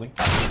 Holding.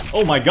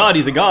 Oh my god,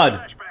 he's a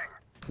god!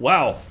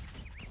 Wow.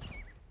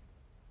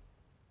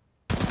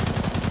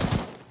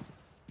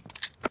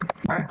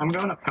 Alright, I'm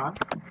going up con.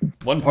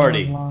 One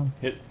party. long.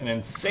 Hit an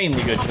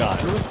insanely good shot.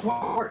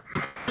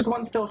 There's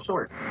one still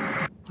short.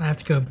 I have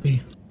to go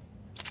B.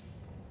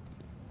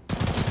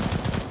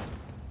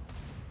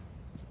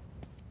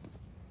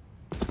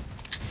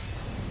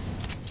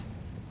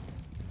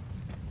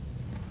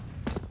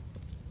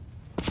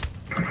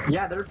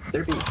 Yeah,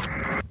 they're beat.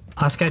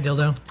 Last guy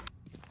dildo.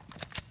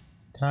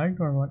 Tagged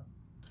or what?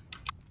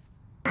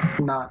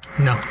 Not.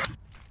 No.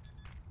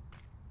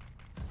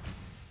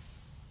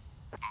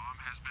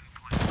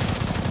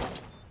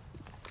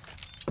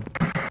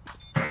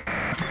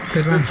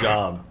 Good run. Good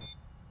job.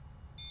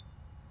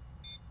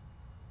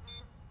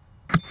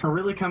 We're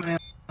really coming in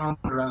on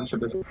the round for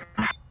this.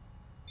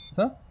 What's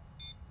up?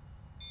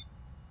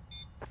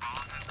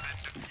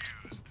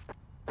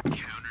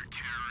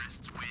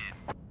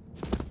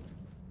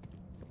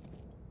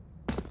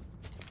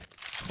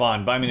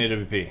 FON, buy me an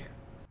AWP.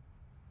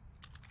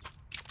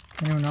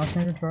 Anyone else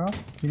need a drop?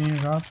 You need a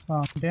drop?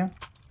 Dan?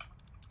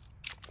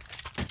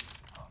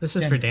 This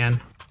is for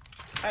Dan.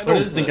 I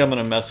don't think I'm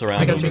gonna mess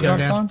around. I got over you, there. go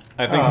down.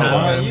 I think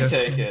no, you good.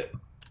 take it.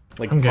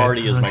 like I'm good.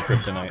 party is my Okay.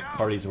 kryptonite.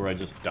 Party's where I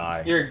just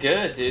die. You're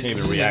good, dude. Can't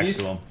even react you,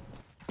 to them.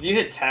 You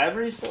hit tab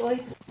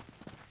recently?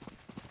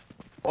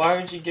 Why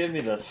would you give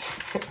me this?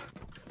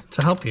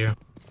 To help you.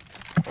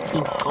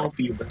 To help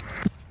you.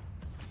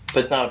 But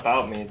it's not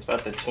about me, it's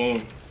about the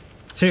team.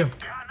 2.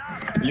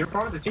 You're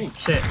part of the team.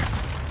 Shit.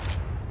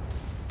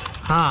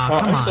 Ah, Oh,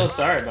 come I'm on. so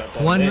sorry about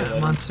that. One Hey, buddy.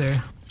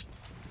 monster.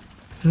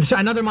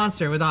 Another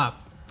monster with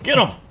op. Get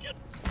him!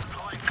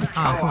 Oh, come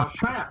I on. was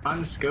trying to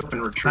unscope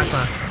and retreat.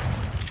 Back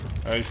left.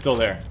 Alright, he's still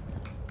there.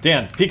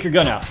 Dan, peek your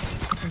gun out.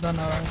 He's on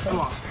our Come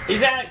on.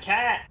 He's at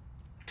cat!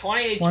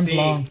 20 HP. One's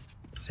long.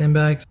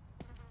 Sandbags.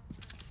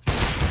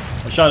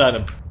 I shot at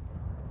him.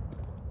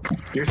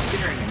 You're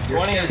scaring him.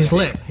 20 HP. He's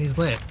lit. He's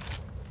lit.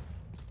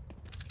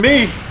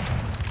 Me!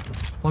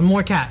 One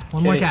more cat.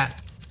 One more Okay.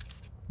 cat.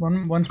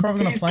 One's probably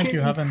gonna He's flank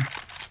you, kidding. Heaven.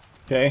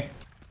 Okay.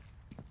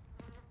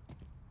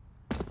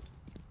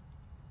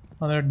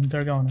 Oh, they're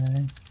going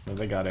A. Oh,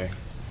 they got A.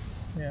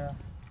 Yeah.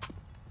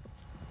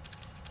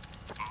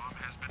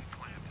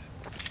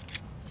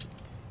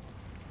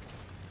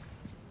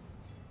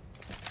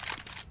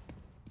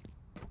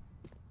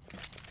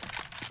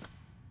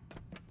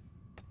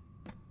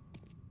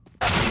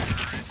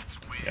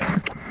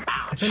 Yeah.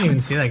 I couldn't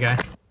even see that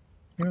guy.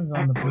 He was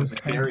on the I was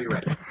boost. very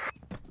ready.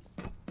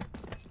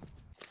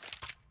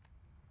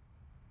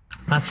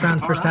 Last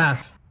round, first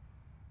half.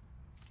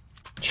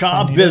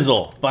 Chop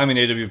Bizzle, buy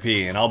me an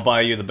AWP, and I'll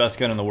buy you the best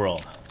gun in the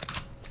world.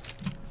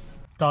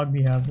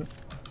 Dogby has it.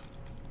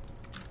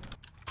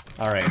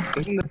 Alright.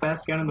 Isn't the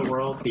best gun in the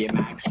world the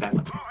Max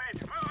 7?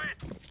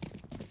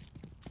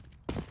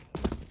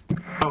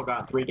 Oh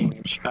god, 3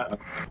 damage. Uh-oh.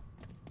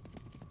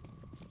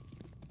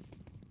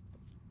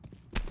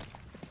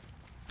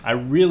 I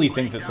really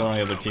think that some of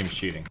the other team's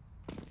cheating.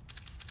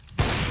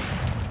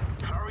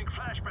 Throwing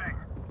flashbang.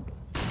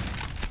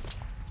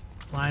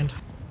 Blind.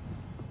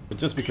 But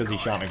just because he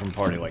shot me from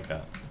party like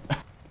that.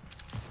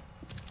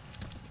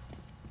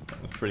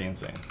 That's pretty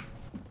insane.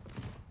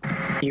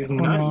 He's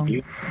long. nutty,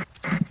 dude.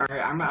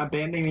 Alright, I'm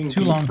abandoning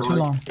Too B long, for too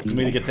long. We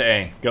need to get to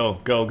A. Go,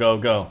 go, go,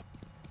 go.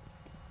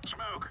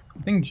 Smoke.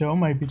 I think Joe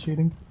might be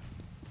cheating.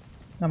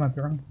 That might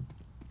be wrong.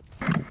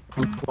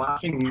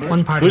 Flashing mid.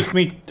 One party. Boost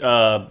me,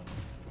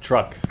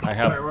 truck. I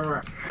have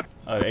Where?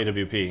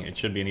 AWP. It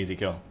should be an easy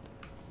kill.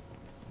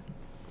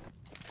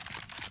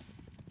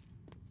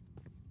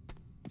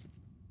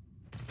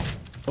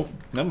 Oh,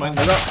 never mind.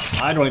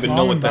 I don't even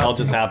know what the hell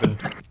just happened.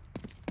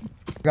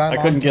 I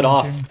couldn't get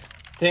off.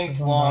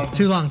 Thing's long.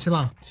 Too long, too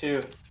long.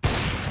 2.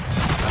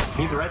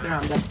 He's right there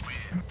on deck.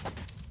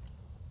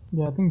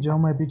 Yeah, I think Joe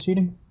might be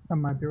cheating. I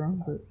might be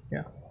wrong, but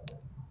yeah.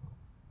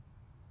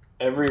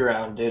 Every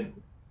round, dude.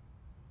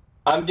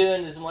 I'm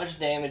doing as much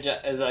damage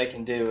as I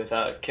can do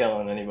without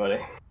killing anybody.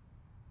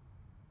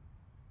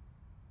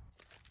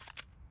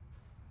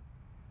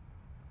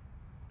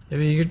 I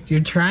mean, you're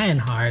trying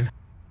hard.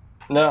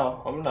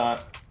 No, I'm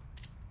not.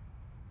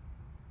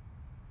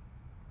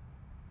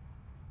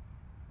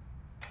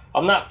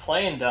 I'm not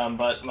playing dumb,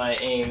 but my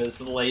aim is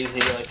lazy,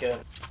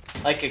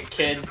 like a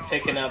kid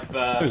picking up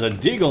There's a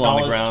deagle on all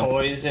the his ground.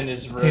 toys in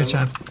his room. Here,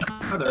 Chad.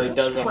 That he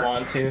doesn't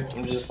want to.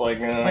 I'm just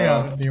like, I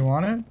got it. Do you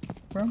want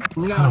it, bro?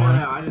 No,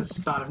 I just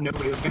thought if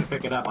nobody was gonna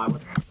pick it up, I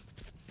would.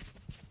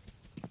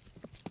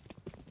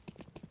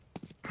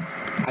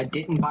 I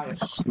didn't buy a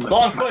smoke.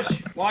 Long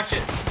push. Watch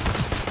it.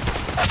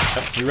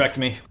 Yep, you wrecked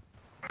me.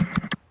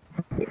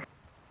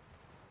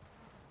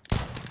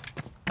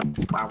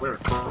 Wow, we're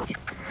close.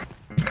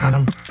 Got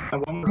him.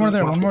 One One more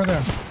there, one more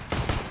there.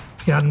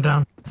 Got him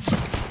down.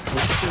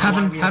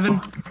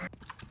 Heaven.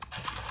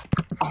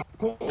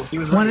 Oh, he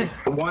was One- right.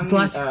 One.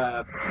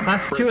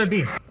 Last two are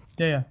B.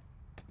 Yeah,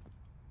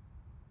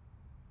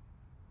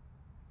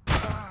 yeah.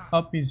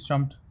 Up, he's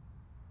jumped.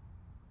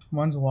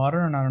 One's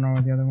water, and I don't know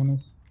where the other one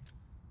is.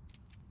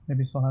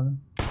 Maybe still haven't.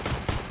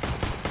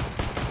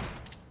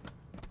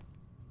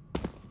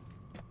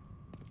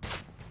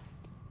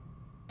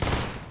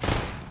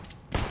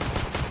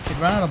 He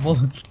ran out of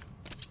bullets.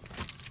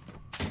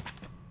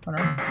 I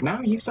don't know.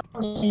 No, he's still.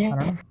 I don't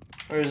know.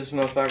 Where's this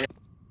motherfucker?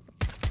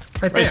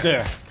 Right there. Right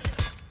there.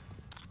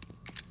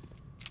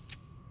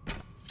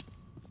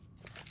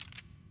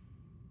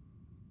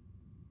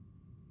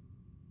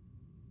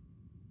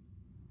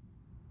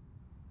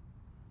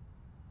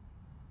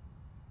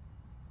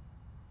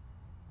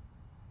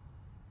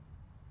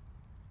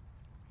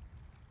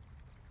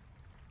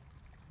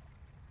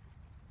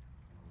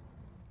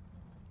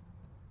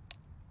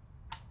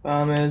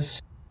 Bomb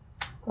is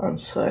on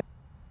site.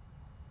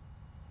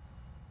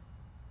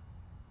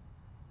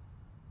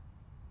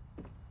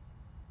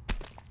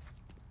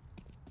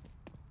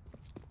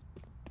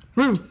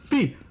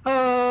 Roofy.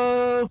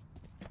 Oh.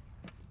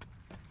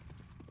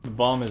 The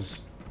bomb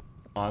is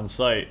on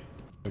site.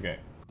 Okay.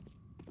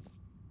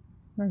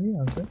 No, he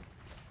has it.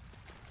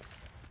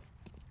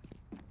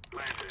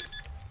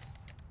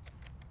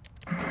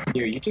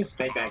 Dude, you just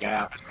take that guy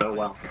out so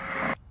well.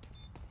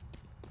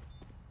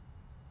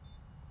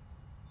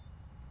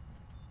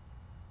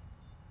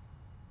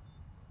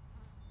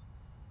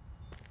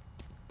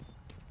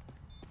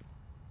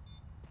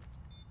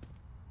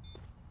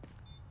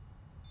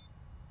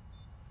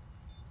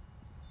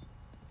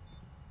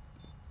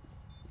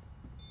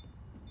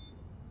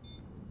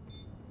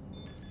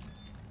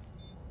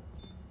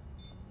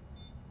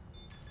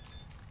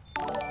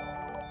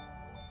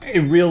 Hey,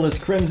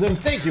 Realist Crimson,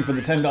 thank you for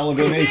the $10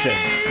 donation.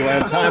 Do I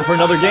have time for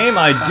another game?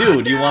 I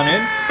do. Do you want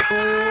in?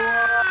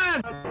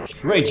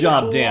 Great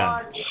job,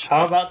 Dan.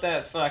 How about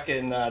that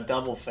fucking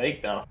double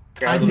fake though? I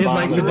Grab did bomb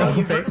like and the run. double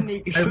You fake. heard him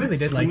make I really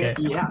did like it.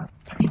 Yeah.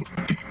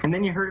 And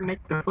then you heard him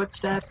make the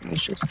footsteps, and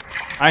it's just.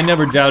 I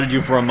never doubted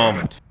you for a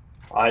moment.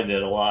 I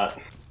did a lot.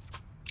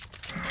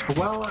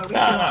 Well,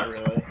 Nah, not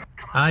really.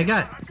 I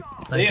got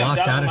like Yeah, I'm locked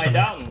out doubting or my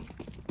something.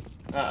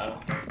 doubting.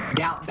 Uh-oh.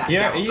 Doubt that.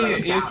 Yeah, doubt, bro,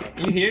 doubt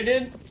it. you here,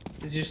 dude?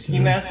 Is your ski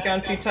mask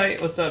on too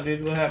tight? What's up,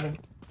 dude? What happened?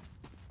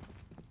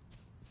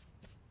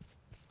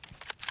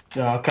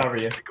 No, I'll cover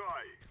you.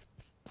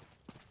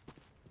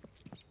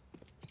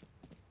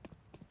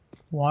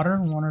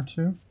 Water, one or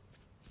two.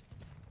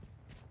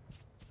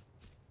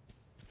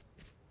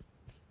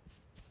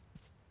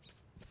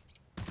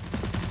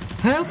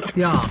 Help,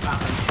 y'all.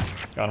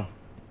 Got him.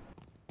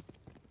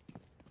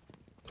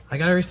 I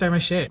gotta restart my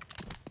shit.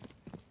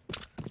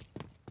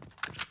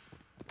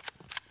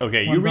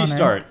 Okay, you One's on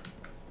restart.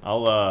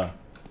 I'll,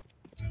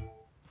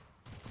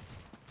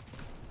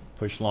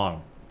 push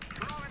long.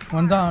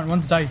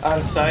 One's dice.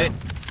 On site.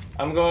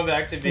 I'm going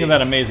back to B. Think of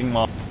that amazing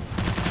mom.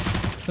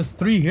 There's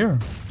three here.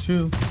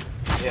 Two.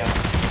 Yeah.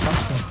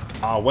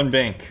 Ah, one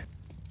bank.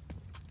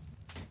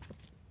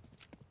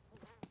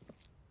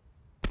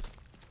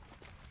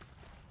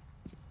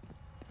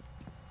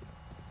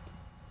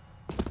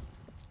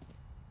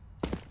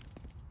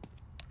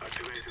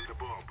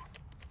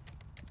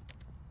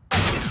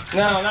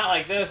 No, not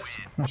like this.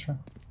 Not sure.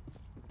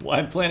 Well,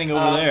 I'm planning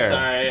over Oh, there.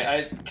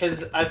 sorry.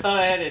 Cause I thought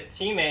I had a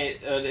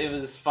teammate. It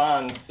was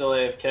FON, still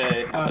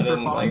AFK. I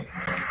didn't FON? like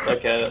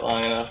look at it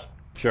long enough.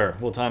 Sure,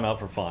 we'll time out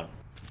for fun.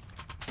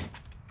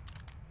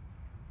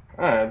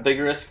 Alright, big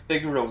risk,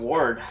 big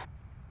reward.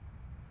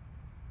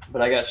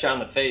 But I got shot in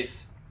the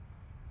face.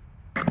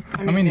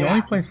 I mean, the yeah.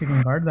 only place you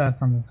can guard that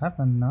from is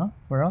heaven, no?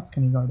 Where else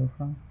can you guard it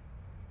from?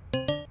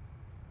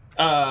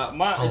 It's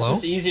Hello?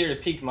 just easier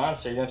to peek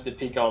monster. You don't have to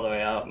peek all the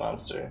way out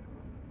monster.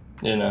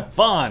 You know.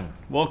 FON,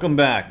 welcome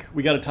back.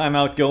 We got a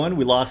timeout going.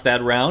 We lost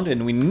that round,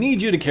 and we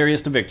need you to carry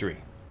us to victory.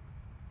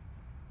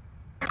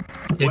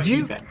 Did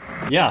you?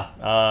 Yeah,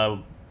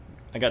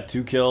 I got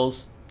 2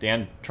 kills.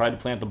 Dan tried to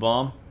plant the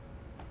bomb.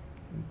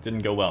 Didn't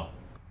go well.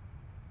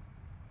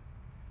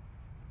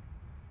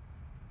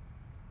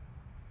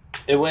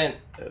 It went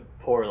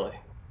poorly.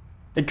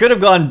 It could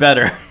have gone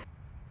better.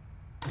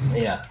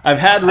 Yeah. I've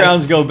had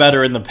rounds go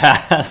better in the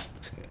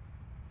past.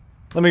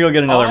 Let me go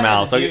get another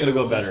mouse. I'm gonna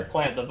go was better.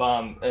 Plant the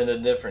bomb in a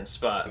different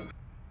spot.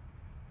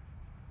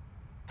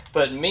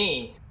 But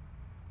me,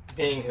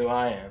 being who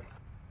I am,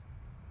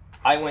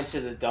 I went to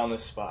the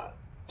dumbest spot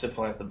to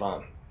plant the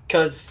bomb.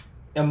 Because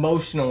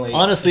emotionally,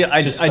 Honestly,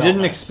 I just felt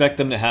didn't nice. expect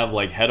them to have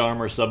like head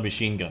armor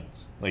submachine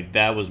guns. Like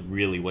that was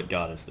really what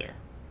got us there.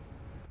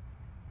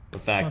 The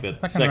fact Well, that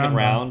it's the second second round,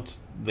 round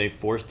they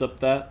forced up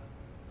that,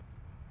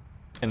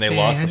 and they Dang,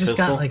 lost I the just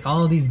pistol. got like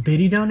all these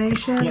biddy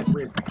donations.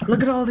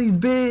 Look at all these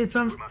bits.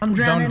 I'm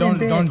drowning in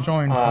bits. Don't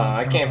join.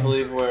 I can't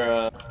believe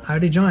we're.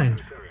 How'd he join?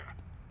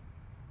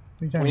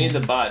 We need the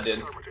bot,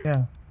 dude.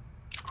 Yeah.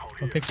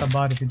 We'll pick the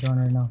bot if you join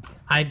right now.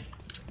 I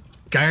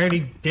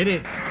already did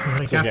it.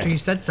 Like It's after okay. you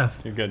said stuff.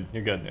 You're good.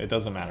 You're good. It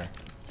doesn't matter.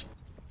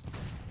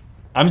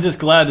 I'm just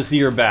glad to see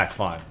her back,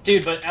 FON.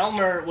 Dude, but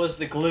Elmer was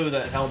the glue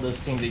that held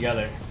this team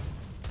together.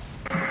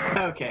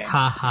 Okay.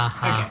 Ha ha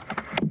ha.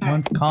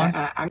 One's con.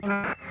 I'm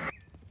gonna.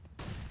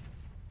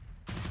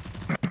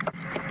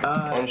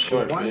 One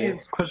short, One B.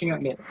 is pushing up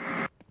mid.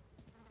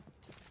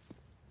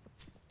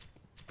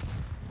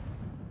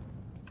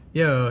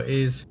 Yo,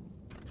 is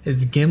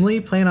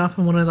Gimli playing off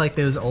on one of like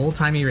those old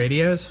timey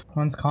radios?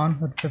 One's con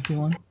at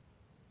 51.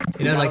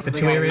 You know, like the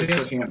two-way guy who's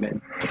radios? pushing up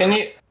mid. Can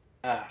you?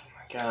 Oh my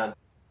god.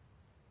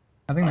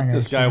 I think that guy.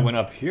 This guy went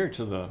up here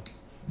to the.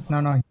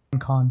 No, he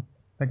con.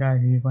 The guy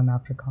who went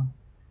after con.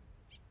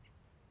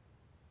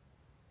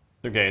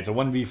 Okay, it's a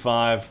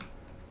 1v5.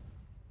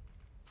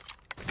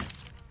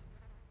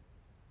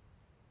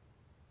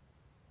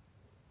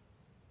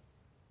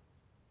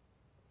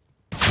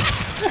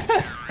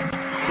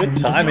 Good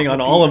timing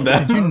on all of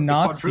Did you them.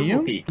 not see Quadruple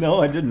him? peek.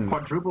 No, I didn't.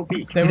 Quadruple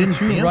peek. They You were didn't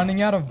see two him?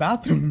 running out of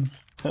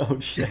bathrooms. Oh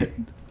shit.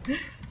 Did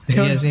he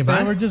has any They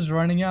buy? were just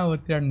running out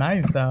with their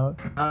knives out.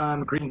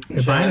 Green.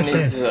 You're buying or Needs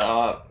saving?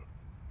 to,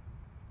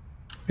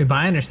 You're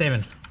buying or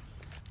saving?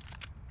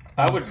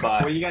 I would buy.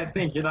 What do you guys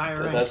think? You're the higher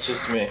rank. That's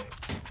just me.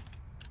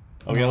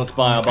 Okay, let's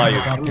buy. I'll buy you,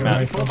 Copy Matt.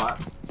 rifle.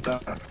 Robots. So,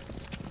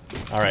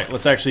 All right,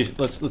 let's actually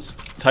let's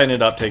tighten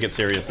it up. Take it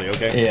seriously,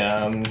 okay?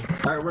 Yeah. Alright,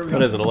 where are we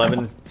What is it?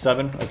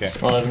 11-7? Okay.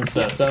 11,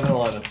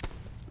 7-11.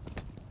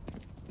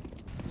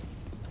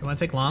 You want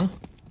to take long?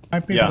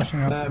 Might be Yeah.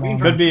 pushing up. we long.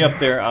 Could be up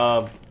there.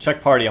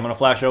 Check party. I'm gonna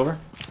flash over.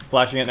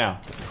 Flashing it now.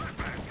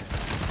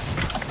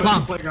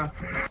 Long. Playground.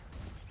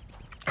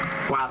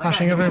 Wow, that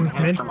Flashing guy over hit my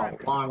head mid. from a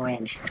long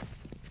range.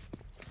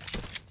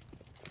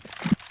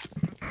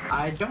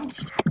 I don't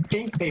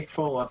think they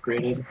full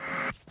upgraded.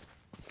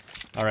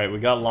 All right, we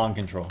got long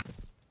control.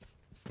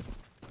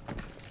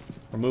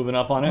 We're moving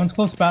up on One's it.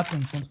 close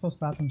bathrooms. One's close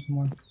bathrooms.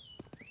 Someone.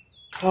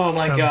 Oh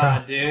my So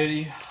god,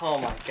 dude. Oh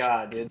my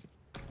god, dude.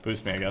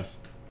 Boost me, I guess.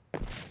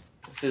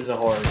 This is a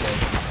horror game.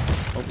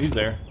 Oh, he's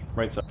there.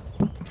 Right side.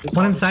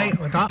 One in sight.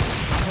 With up.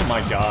 Oh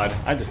my god,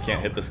 I just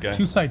can't hit this guy.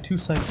 Two side.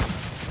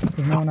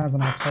 Because no one has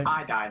an outside.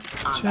 I died.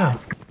 I'm Chill. down.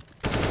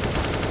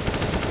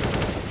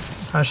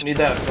 Oh, Need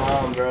that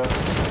bomb, bro.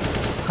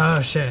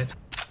 oh shit.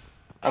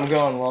 I'm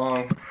going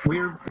long.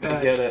 We're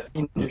Get it.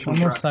 in One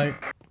more side.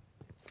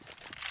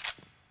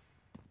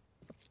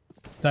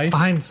 Dice.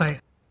 Behind sight.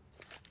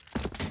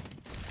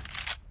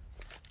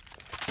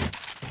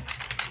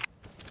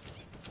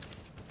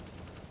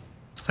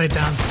 Sight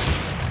down.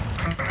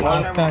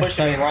 One Last guy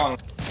pushing me side. long.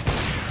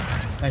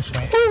 Nice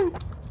shot.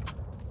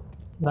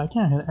 But I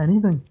can't hit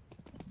anything.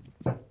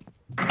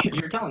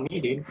 You're telling me,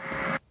 dude.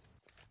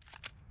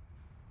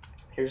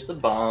 Here's the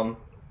bomb.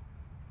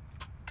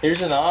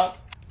 Here's an op.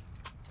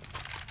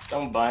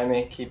 Don't buy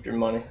me. Keep your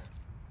money.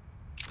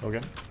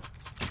 Okay.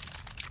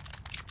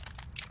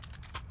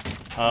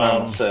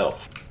 Not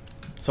myself.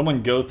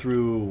 Someone go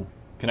through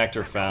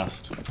connector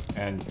fast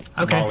and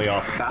Okay. molly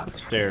off Fast.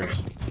 stairs.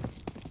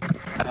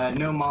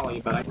 No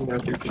Molly, but I can go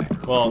through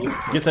connector. Well,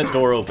 get that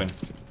door open.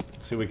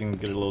 See if we can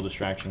get a little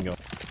distraction going.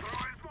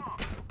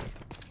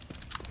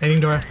 Heading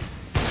door.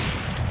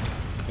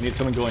 We need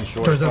someone going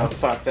short. Doors Oh, open.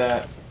 fuck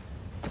that.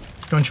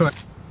 Going short.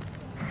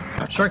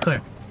 Short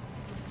clear.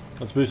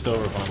 Let's boost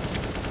over, FON.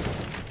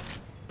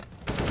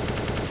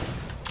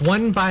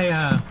 One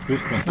by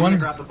Boost me. I'm gonna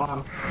One's grab the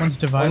bomb. one's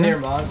One near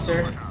divided.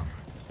 monster.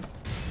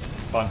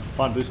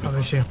 FON, boost me. oh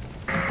issue.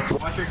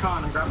 Watch your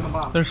con. I'm grabbing the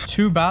bomb. There's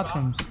two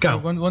bathrooms. Go.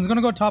 One's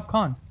gonna go top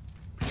con.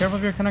 Careful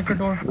of your connector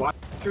door. Watch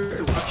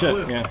your watch Shit,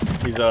 blue. yeah.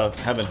 He's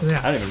heaven. Yeah.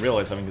 I didn't even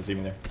realize heaven was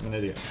even there. I'm an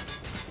idiot.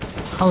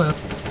 Hello.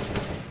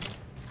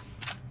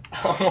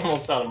 I'm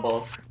almost out of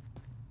bullets.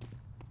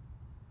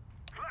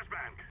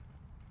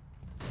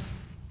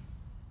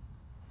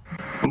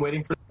 I'm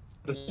waiting for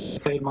the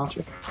fade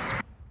monster.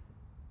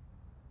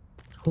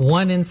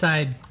 One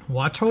inside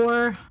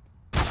Wator.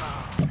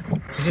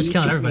 He's just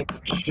killing everybody.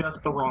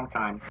 Just the wrong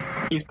time.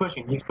 He's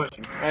pushing. He's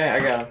pushing. Hey, I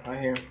got him. I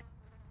hear him.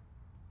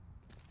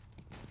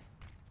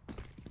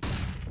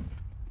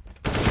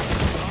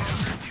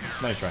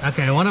 Nice try.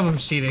 Okay, one of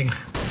them's cheating.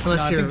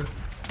 Unless No, I you're.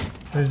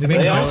 I They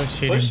think all Joe is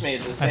cheating. pushed me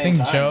at the same I think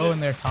time, Joe dude.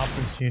 and their top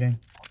is cheating.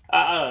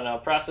 I don't know.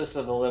 Process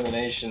of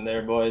elimination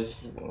there,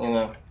 boys. You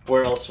know,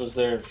 where else was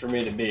there for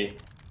me to be?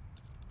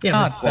 Yeah,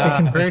 Not but that.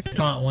 they convert It's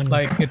not one.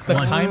 Like, it's the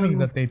one. timings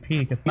that they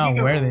peak. It's not He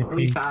can where go they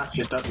really peak. fast,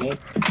 just doesn't it?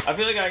 I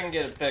feel like I can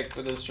get a pick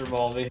with this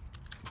Revolvi.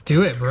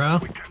 Do it,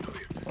 bro.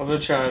 I'm gonna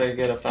try to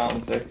get a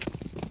fountain pick.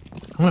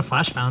 I'm gonna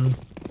flash fountain.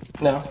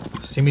 No?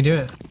 See me do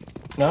it.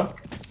 No?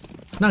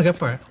 No, go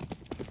for it.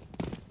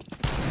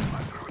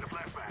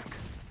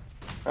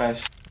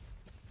 Nice.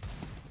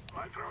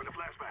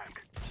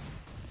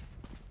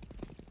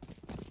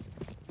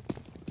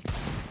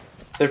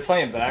 They're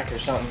playing back or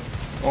something.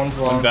 One's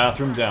One long.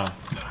 bathroom down.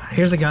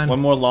 Here's a gun.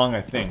 One more long,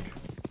 I think.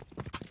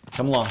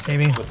 Come along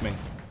Maybe. with me.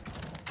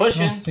 I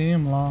Pushing. don't see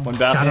him long. One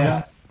Got bathroom.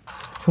 him.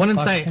 One in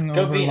sight. Flashing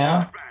Go over B long.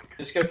 now.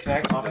 Just go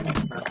connect.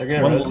 They're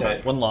gonna One,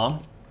 rotate. one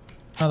long.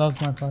 Oh, that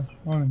was my flash.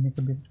 Oh, it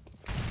could be.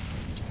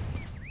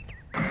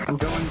 I'm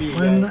going B,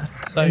 One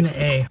guys. in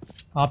A.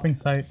 Hopping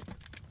sight.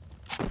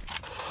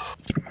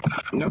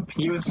 Nope,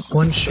 he was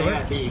One staying short.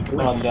 at B.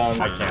 I'm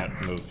done. I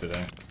can't move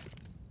today.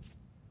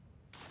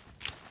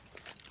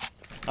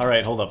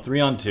 Alright, hold up. 3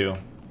 on 2.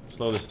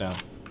 Slow this down.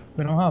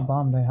 We don't have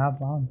bomb. They have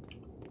bomb.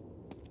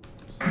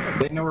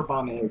 They know where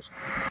bomb is.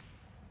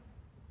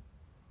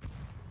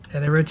 Yeah,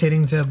 they're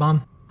rotating to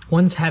bomb.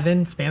 One's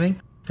heaven, spamming.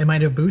 They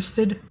might have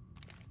boosted.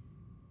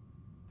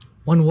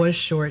 One was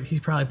short. He's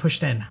probably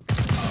pushed in. I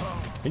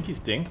think he's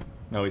ding.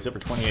 No, he's up for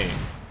 28.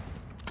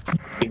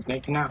 He's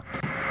making out.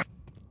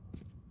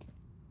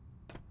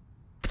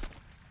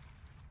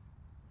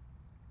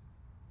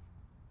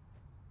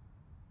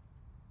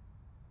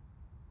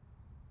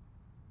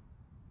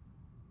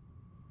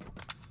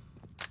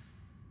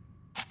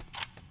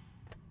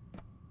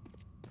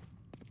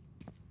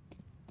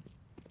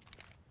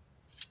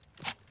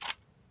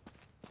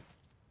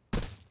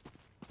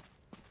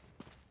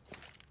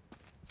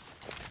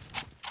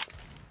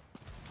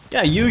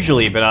 Yeah,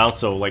 usually, but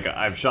also, like,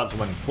 I've shot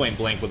someone point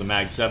blank with a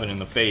mag 7 in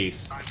the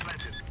face,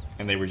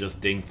 and they were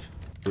just dinked.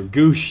 Or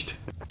gooshed.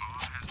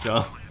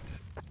 So,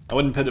 I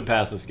wouldn't put it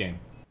past this game.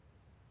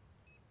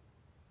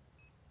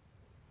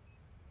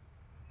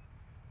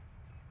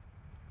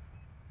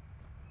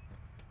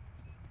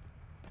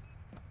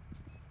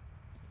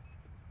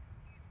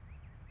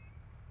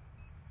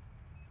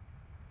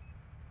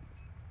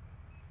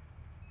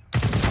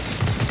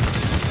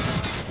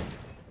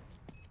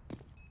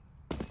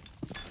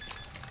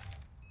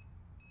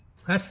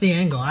 That's the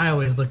angle I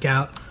always look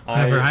out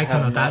whenever I come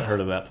have with not that. heard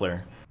of that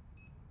player.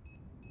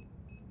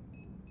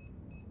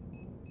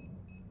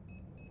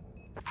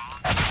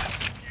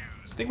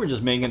 I think we're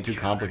just making it too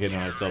complicated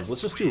on ourselves.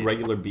 Let's just do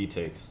regular B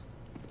takes.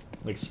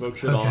 Like, smoke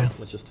shit Okay. off,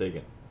 let's just take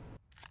it.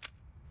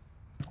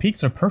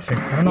 Peaks are perfect.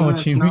 I don't know what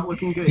It's you not mean.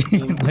 looking good.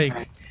 team.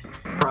 Like-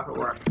 Profit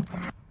work.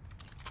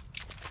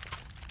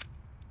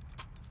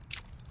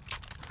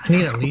 I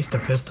need at least a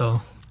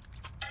pistol.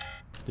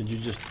 Did you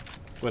just...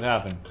 What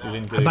happened? You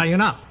didn't I get buy you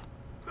an up.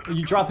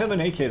 You drop him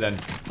an AK then.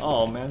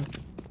 Oh, man.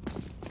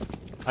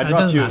 I It dropped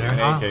doesn't you matter.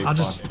 an AK. I'll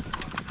just.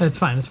 It's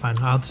fine. It's fine.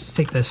 I'll just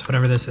take this,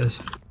 whatever this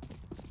is.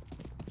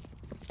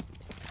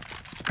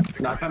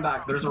 Now come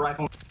back. There's a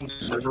rifle.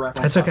 There's a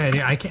rifle. It's okay,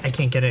 dude. I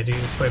can't get it, dude.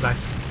 It's way back.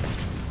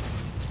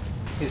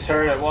 He's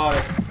hurt at water.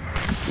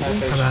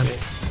 Come on.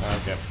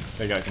 Okay,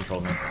 they got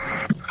control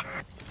now.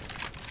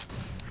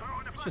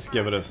 Just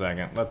give it a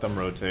second. Let them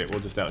rotate. We'll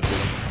just outshoot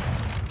them.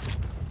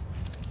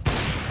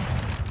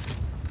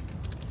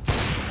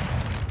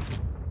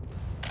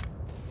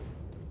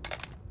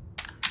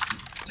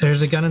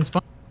 There's a gun in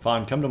spawn.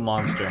 Fine, come to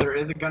monster. There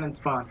is a gun in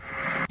spawn.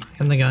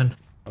 In the gun.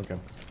 Okay.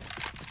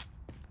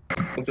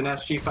 It's an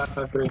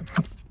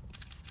SG-553.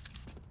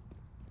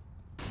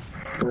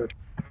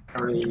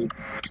 Already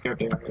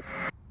scoped it, I guess.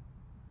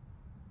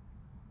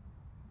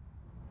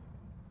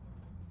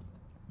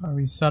 Are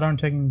we set on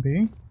taking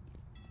B?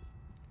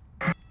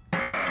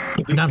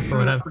 If I'm down you for give me an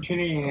whatever.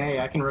 opportunity in A,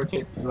 I can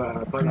rotate play No,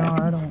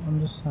 that. I don't.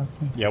 I'm just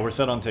asking. Yeah, we're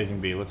set on taking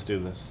B. Let's do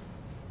this.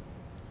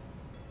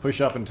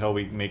 Push up until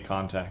we make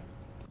contact.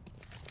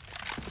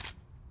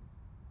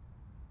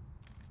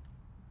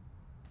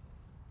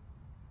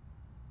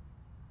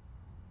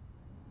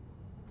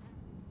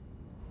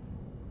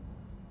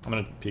 I'm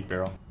gonna peek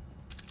barrel.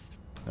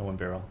 No one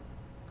barrel.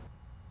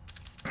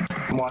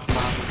 I'm watching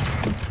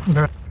mountains.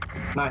 Ver-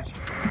 Nice.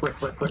 Quick.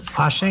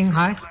 Flashing.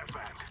 High.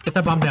 Get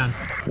that bomb down.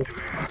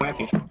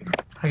 Planting.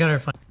 I got her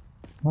flank.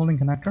 Holding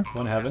connector.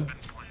 One heaven.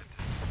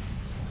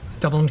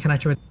 Double and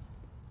connector with.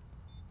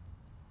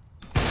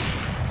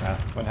 Ah,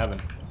 one heaven.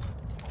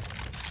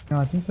 No,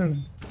 I think they're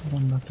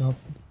going back to help.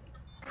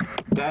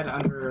 Dead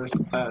under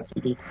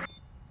CD.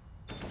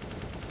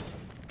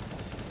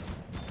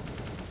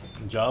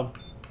 Good job.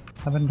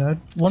 Heaven dead.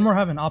 One more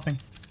heaven. Opping.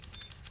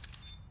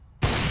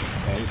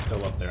 Yeah, he's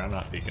still up there. I'm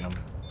not peeking him.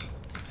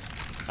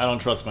 I don't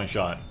trust my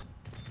shot.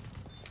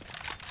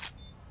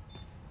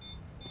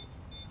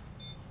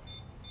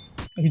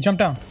 He jumped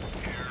down.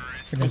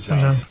 Good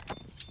job.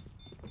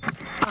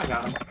 I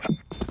got him.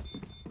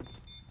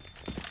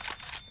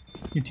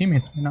 Your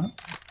teammates may not.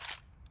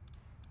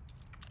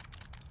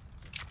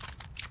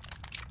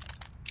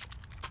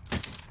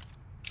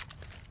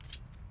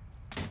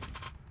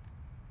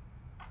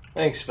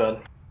 Thanks,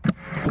 bud.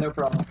 No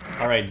problem.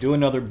 Alright, do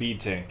another B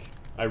tank.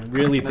 I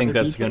really think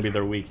Another that's B going to tank? be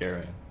their weak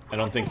area. I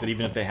don't think that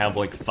even if they have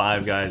like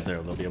 5 guys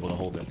there, they'll be able to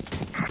hold it.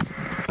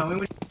 Tell me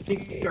when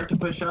you start to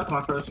push up.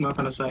 I'll throw smoke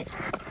on a site.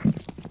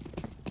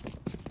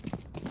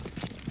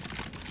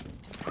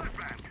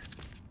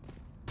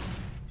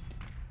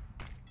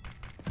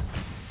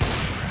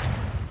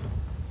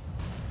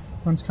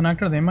 One's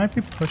connector, they might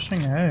be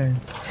pushing A.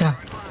 Yeah.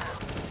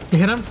 You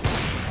hit him?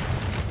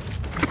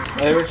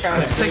 They were trying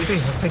Let's to take B.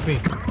 boost. Let's take B.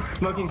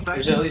 Smoking site.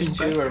 There's at least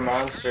smoking 2 site. or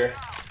monster.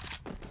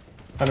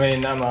 I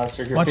mean, not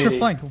monster. Graffiti. Watch your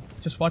flank.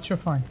 Just watch your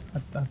flank.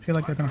 I feel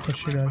like they're gonna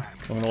push you guys.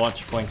 I'm going to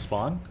watch flank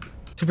spawn.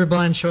 Super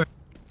blind short.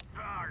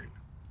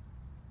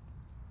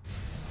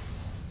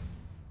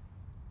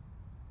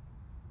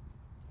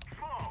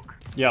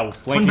 Yeah,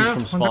 flanking barrel,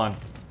 from one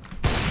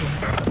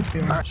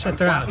spawn. Shit,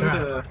 they're out. They're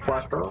Flashing out. the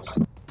flash barrels.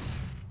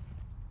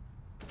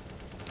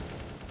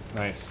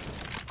 Nice.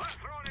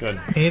 Good.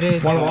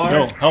 Hated. One water.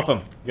 Go, help him.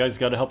 You guys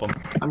got to help him.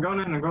 I'm going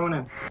in. I'm going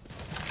in.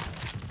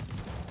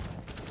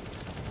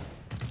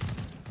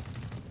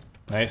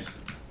 Nice.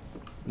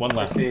 One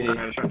left. Graffiti. I'm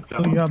gonna try to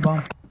Oh, you got a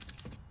bomb.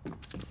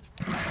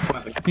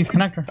 He's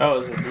connector. Oh,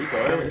 is it decoy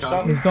or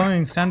something? He's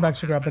going sandbags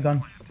to grab the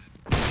gun.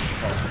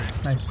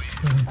 Nice.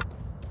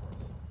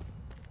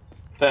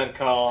 Bad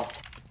call.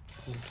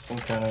 This is some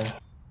kind of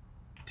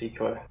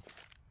decoy.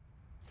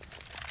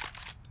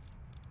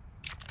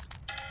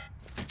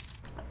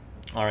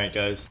 Alright,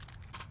 guys.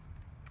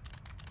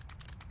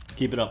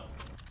 Keep it up.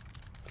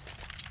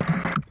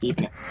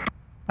 Keeping it.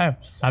 I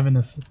have 7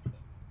 assists.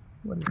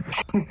 What is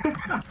this?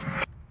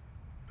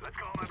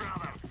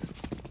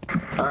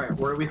 Alright,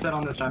 where are we set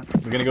on this time?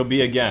 We're going to go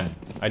B again.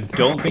 I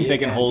don't think they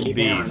can Yeah, hold keep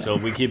B, it on. so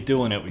if we keep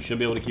doing it, we should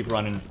be able to keep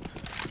running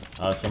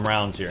some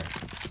rounds here.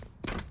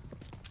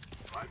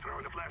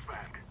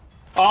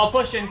 Oh, I'll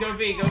push in. Go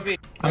B. Go B.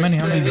 How many?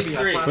 At How many? least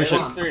 3. Push At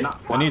it. least 3.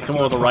 I need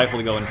someone with a rifle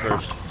to go in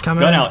first.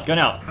 Coming Gun in. out, gun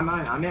out.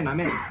 I'm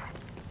in.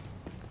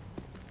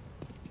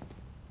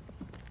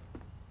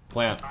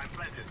 Plant.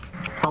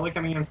 Probably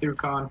coming in through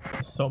con.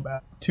 So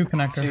bad. 2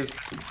 connector.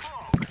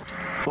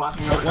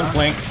 Flashing over One con.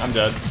 flank, I'm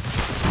dead.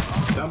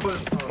 Don't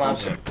push.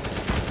 Monster.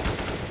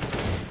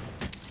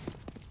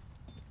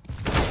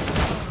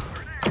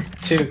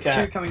 2 Two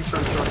cat. coming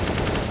from short.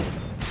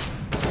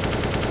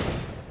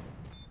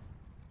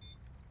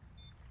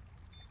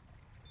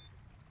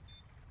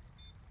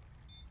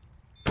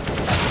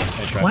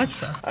 Nice try.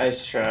 What?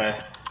 Nice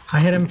try. I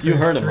hit him for You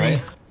heard him, 3.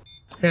 right?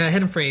 Yeah, I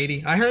hit him for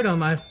 80. I heard him.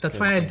 That's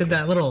why I did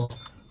that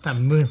that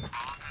move.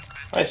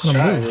 Nice What a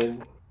try, move.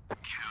 dude.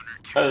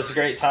 That was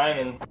great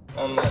timing.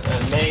 And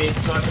nade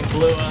fucking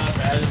blew up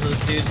as those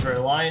dudes were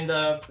lined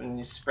up, and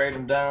you sprayed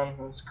them down. That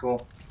was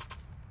cool.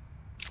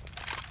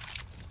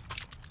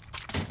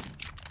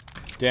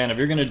 Dan, if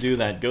you're gonna do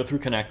that, go through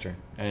connector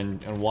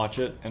and watch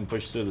it and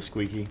push through the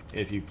squeaky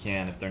if you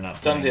can, if they're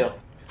not Done playing. deal.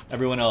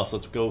 Everyone else,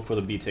 let's go for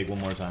the B take one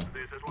more time.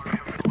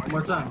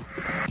 What's up?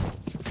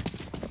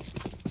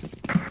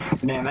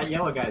 Man, that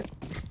yellow guy's.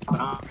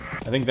 I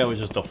think that was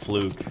just a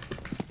fluke.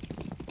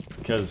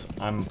 Because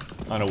I'm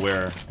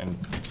unaware and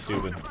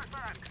stupid.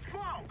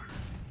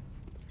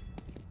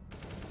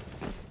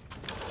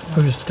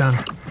 Who's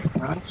stunned?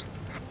 Alright.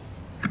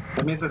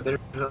 That means that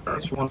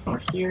there's one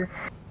more here.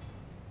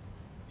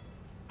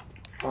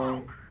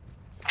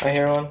 I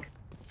hear one.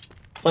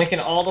 Flanking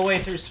all the way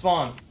through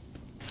spawn.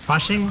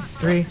 Flashing.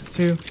 3,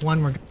 2,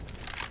 1. We're good.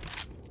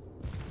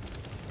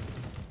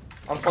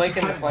 I'm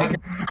flanking the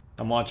flanker.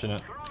 I'm watching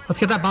it. Let's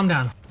get that bomb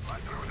down.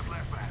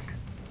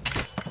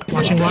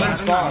 Watching water.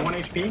 Spawn. 1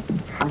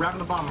 HP. I'm grabbing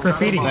the bomb. I'm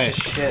Graffiti. grabbing the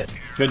bomb. Nice. Shit.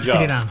 Good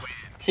Get it job. down.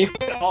 He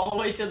went all the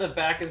way to the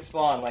back of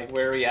spawn, like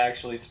where we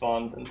actually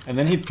spawned. And And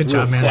then he Good threw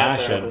job, a man. flash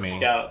there, at the me.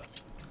 scout.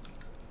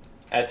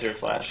 I threw a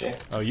flash, yeah.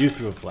 Oh, you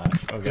threw a flash.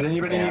 Does Okay.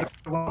 anybody Yeah. need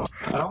a wall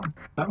at all?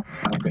 No?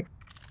 Okay.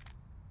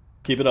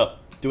 Keep it up.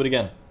 Do it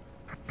again.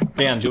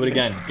 Dan, do it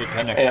again. Get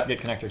Yeah.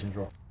 connector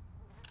control.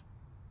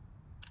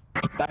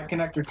 That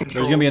connector control.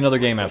 There's gonna be another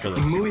game after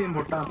this. Muy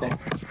importante.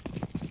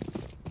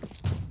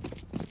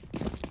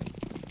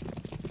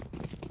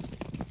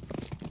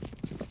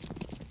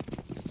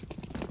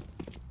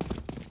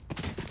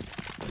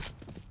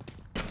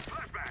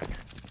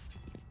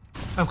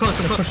 I'm close.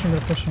 I'm They're close. pushing,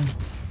 they're pushing.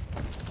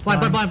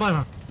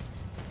 Blind.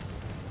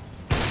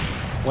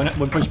 When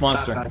push That's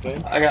monster. not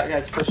good. I got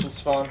guys pushing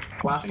spawn.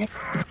 Flashing it.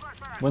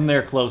 When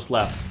they're close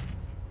left.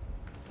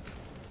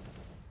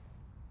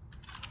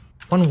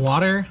 One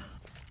water.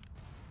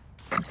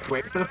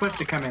 Wait for the push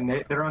to come in.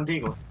 They're on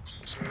deagles.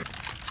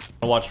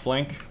 I'll watch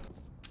flank.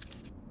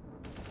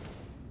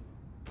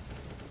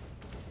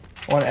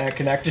 One at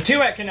connector.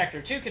 2 at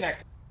connector. 2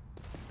 connector.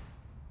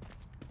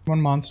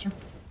 1 monster.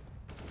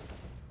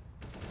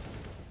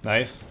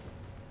 Nice.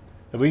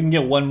 If we can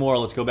get one more,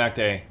 let's go back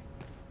to A.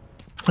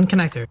 One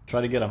connector.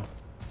 Try to get him.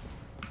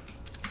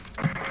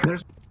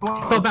 There's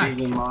one Go back.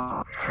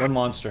 One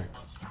monster.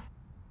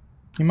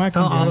 You might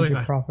Fell come all the behind way you,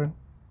 back. Prophet.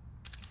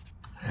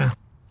 Yeah.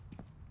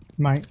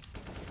 Might.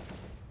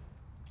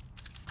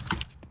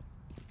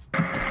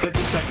 50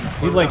 seconds.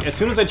 He's like, as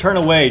soon as I turn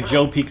away,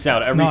 Joe peeks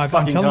out every No, I'm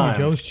fucking telling time.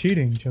 you, Joe's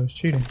cheating. Joe's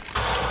cheating.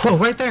 Whoa,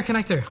 right there,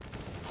 connector.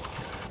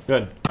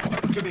 Good.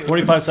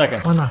 45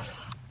 seconds. One left.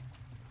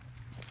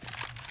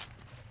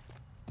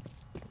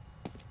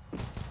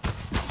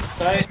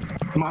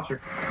 Right? Monster.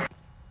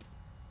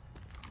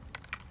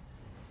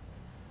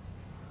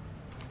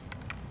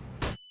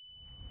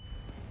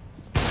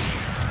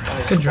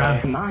 Good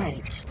job.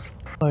 Nice.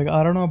 Like,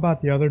 I don't know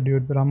about the other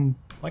dude, but I'm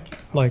Like,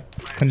 like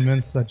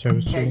convinced that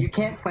Joe's Yeah, cheating. you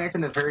can't plant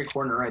in the very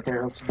corner right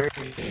there. That's very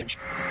huge.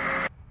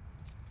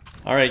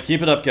 all right,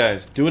 keep it up,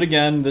 guys. Do it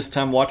again. This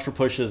time, watch for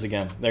pushes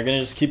again. They're gonna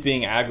just keep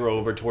being aggro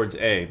over towards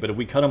A. But if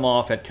we cut them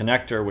off at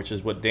connector, which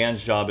is what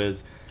Dan's job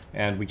is,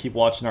 and we keep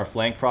watching our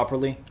flank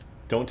properly,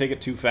 don't take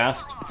it too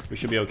fast. We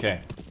should be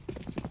okay.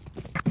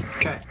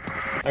 Okay.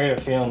 I got a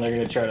feeling they're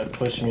gonna try to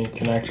push me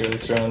connector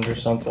this round or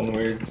something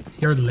weird.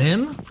 Your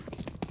limb?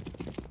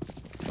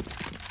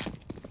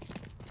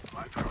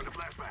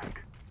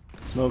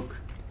 Smoke.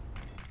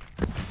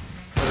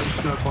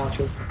 Smoke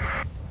monster.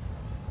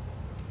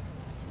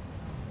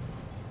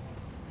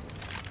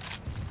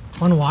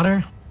 One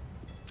water?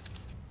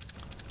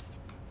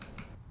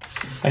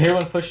 I hear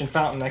one pushing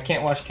fountain. I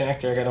can't watch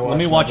connector. I gotta watch. Let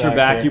me my watch your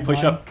back. here. You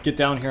push up, get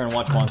down here, and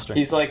watch monster.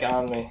 He's like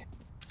on me.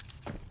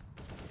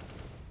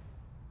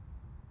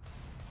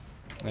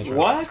 Nice shot.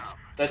 What?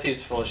 That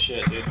dude's full of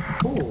shit, dude.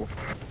 Ooh.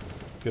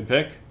 Good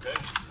pick.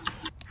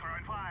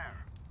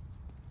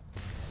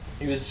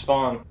 He was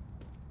spawn.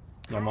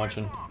 I'm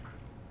watching.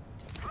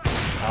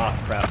 Ah,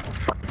 crap.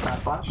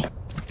 Fast flash.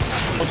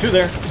 Oh, two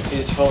there.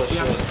 He's full of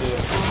shit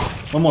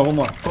too. One more, one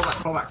more.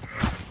 Pull back.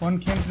 One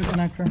came to the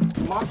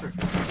connector. Monster.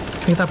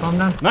 Can you get that bomb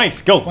down?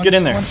 Nice, go, One, get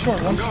in there. One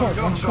short, one short,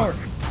 go, one go. short.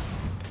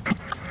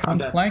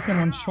 One's dead. flanking,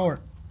 one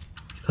short.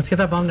 Let's get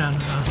that bomb down.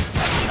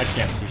 I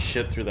can't see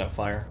shit through that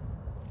fire.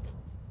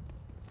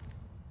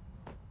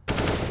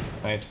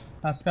 Nice.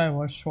 That guy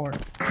was short.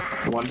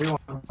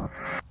 1v1.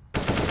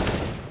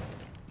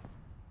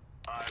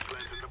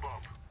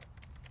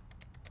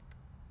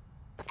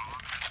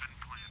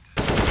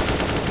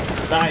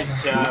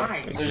 Nice job.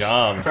 Nice. There's Good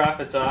job.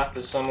 Profits off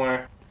is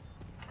somewhere.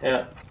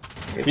 Yeah.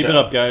 Good Keep job. it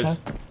up, guys.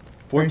 Okay.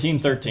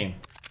 14-13.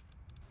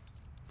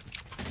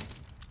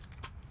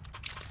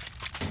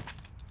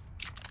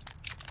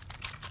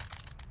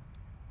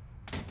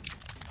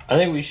 I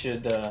think we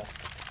should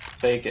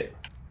fake it.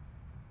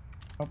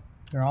 Oh,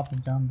 your op is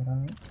down, but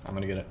alright. I'm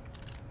gonna get it.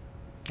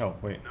 Oh,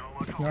 wait.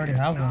 You already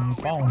have one. You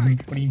follow me.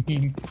 What do you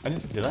mean?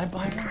 Did I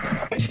buy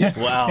one? Yes.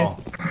 Wow.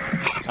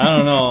 I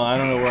don't know. I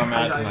don't know where I'm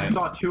at I tonight.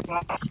 saw two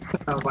ops.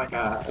 I was like,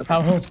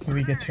 How else do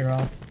we get your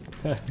op?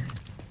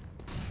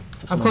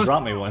 Someone close.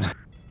 brought me one.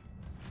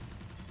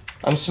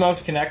 I'm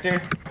smoked connector.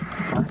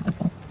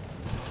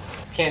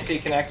 Can't see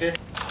connector.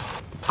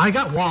 I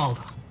got walled.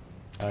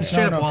 Alright.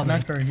 Straight No, up no, walled me.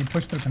 connector. You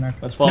pushed the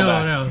connector. Let's fall No,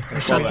 back. no. I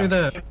Let's fall shot through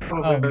back. the...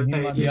 Oh,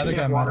 the other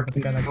guy might have put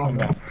together. water.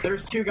 Come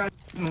There's two guys.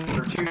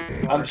 Or two.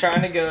 I'm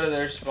trying to go to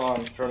their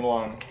spawn from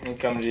long and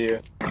come to you.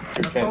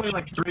 There's probably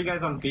like 3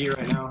 guys on B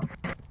right now.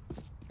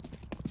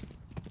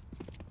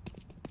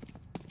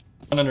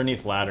 One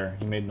underneath ladder.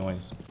 He made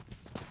noise.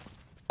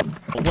 Oh,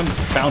 one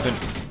fountain.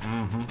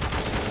 Mm-hmm.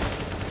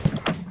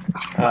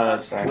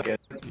 That's not good.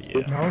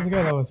 Yeah. That was the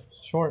guy that was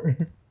short.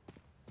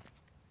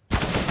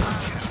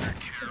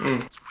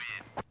 It's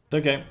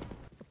okay.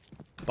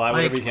 Buy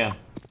whatever you can.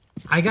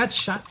 I got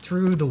shot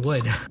through the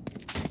wood.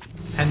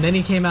 And then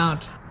he came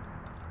out.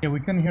 Yeah, we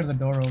couldn't hear the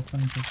door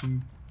open because he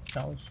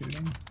was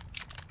shooting.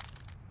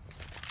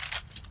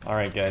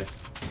 Alright, guys.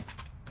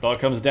 It all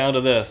comes down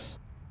to this.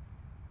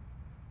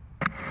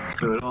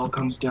 So it all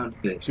comes down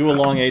to this. Do a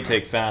long A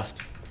take fast.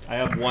 I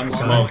have one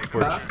smoke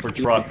for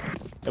truck.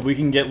 If we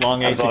can get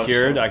long A I bought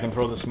secured, some. I can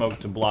throw the smoke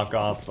to block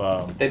off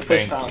They push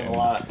bank fountain a and-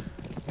 lot.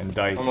 and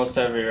dice. Almost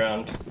every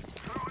round.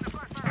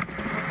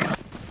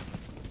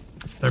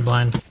 They're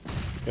blind.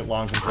 Get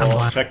long I'm control.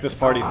 blind. Check this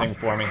party thing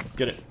for me.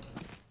 Get it.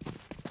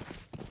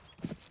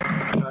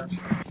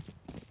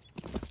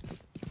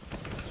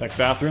 Check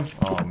bathroom.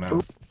 Oh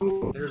man.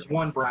 Ooh, there's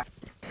one bracket.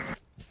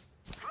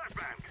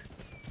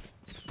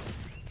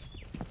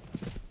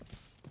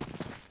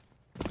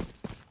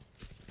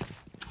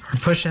 We're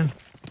pushing.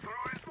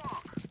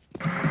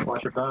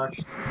 Watch your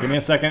backs. Give me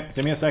a second.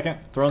 Give me a second.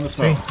 Throw in the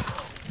smoke.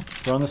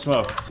 Throw in the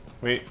smoke.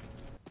 Wait.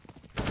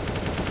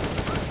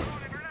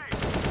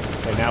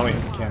 Okay, now we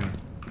can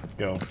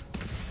go.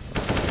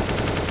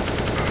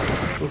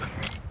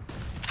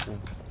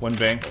 One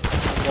bang.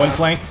 One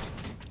flank.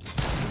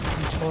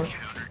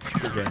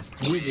 Good game.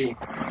 GG.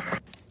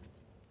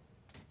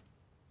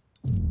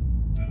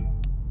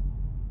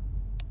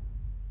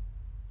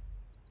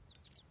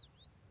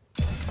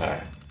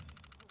 Alright.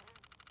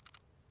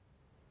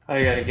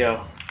 I gotta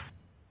go.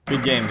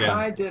 Good game, Dan.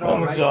 I did I'm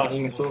alright exhausted.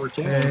 getting a silver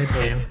too. Good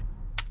game.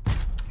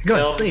 Go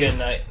to Well, sleep. good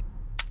night.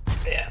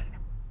 Yeah.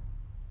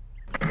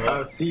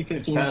 C15.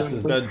 It's past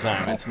his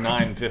bedtime. It's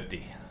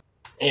 9:50.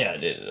 Yeah,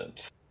 dude.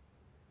 It's,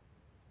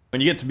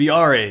 When you get to be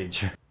our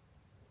age.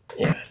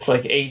 yeah, it's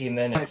like 80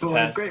 minutes Well, it's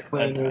past great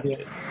playing bedtime, with you.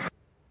 dude.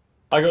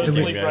 I go to Good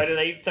night, sleep guys. right at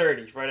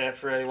 8:30, right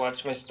after I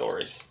watch my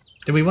stories.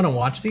 Do we want to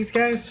watch these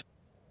guys?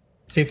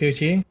 See if they're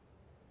cheating?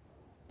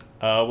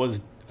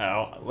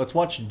 Let's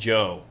watch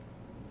Joe.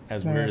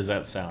 As weird as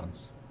that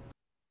sounds.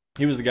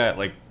 He was the guy that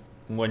like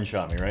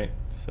one-shot me, right?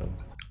 So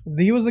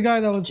He was the guy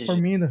that was, for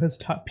me, that his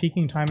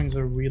peaking timings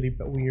are really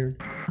weird.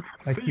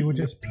 Like, he would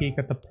just peak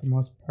at the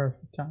most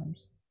perfect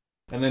times.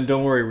 and then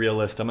don't worry,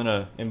 realist. I'm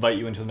gonna invite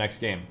you into the next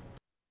game.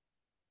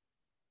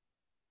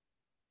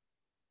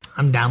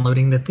 I'm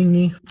downloading the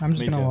thingy. I'm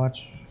just Me gonna too.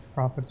 watch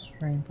Prophet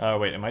stream. Oh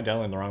wait, am I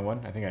downloading the wrong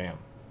one? I think I am.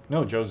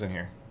 No, Joe's in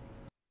here.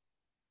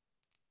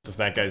 Just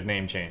that guy's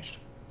name changed.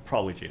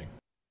 Probably cheating.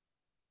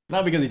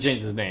 Not because he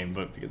changed his name,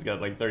 but because he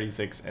got like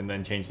 36 and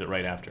then changed it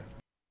right after.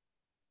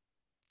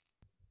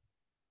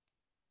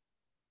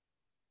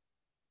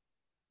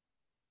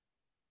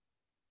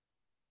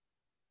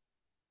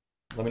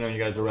 Let me know when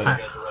you guys are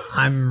ready.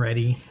 I'm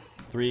ready.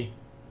 3,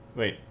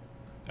 wait.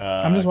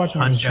 I'm just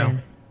watching on your Joe.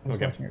 stream. I'm just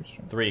Okay. watching your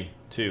stream. 3,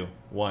 2,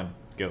 1,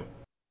 go.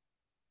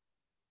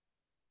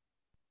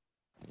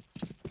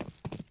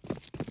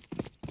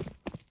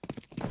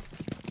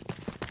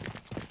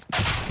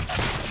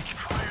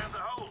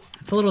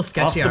 It's a little Off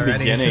sketchy the already.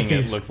 beginning, 'cause it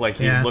he's- looked like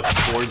he yeah. looked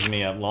towards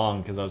me at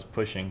long because I was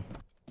pushing.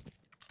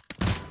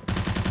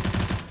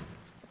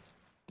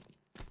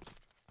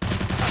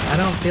 I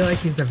don't feel like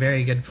he's a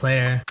very good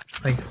player.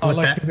 Like, Oh, with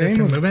like, that his this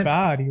aim was movement.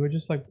 bad. He was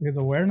just like, his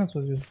awareness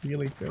was just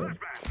really good.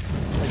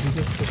 Like, he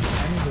just, his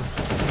timing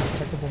was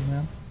impeccable,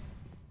 man.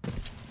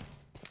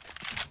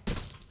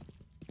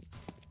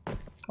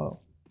 Oh.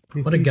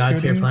 You What a see god tier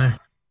shooting? player.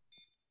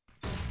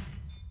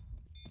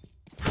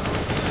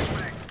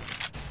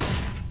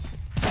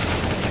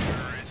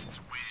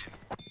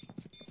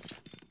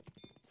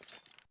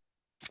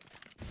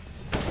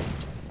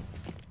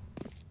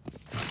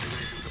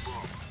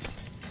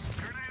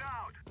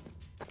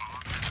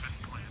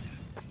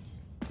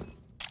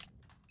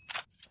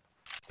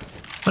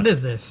 What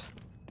is this?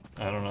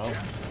 I don't know.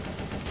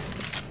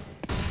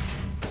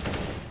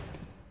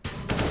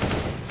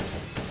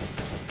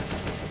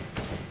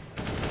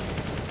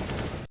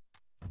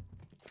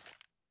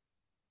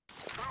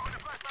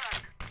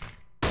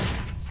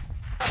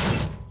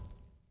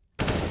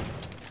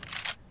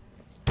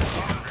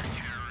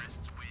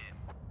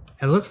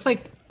 It looks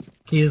like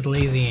he has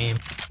lazy aim.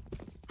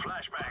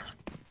 Flashbangs.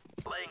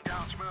 Laying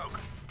down smoke.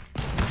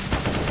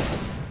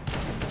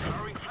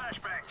 Throwing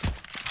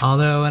flashbangs.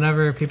 Although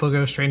whenever people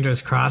go straight into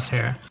his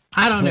crosshair,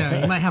 I don't know.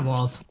 He might have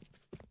walls.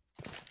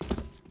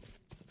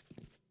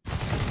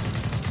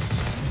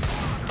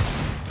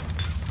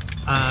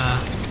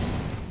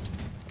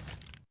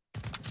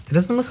 It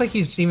doesn't look like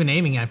he's even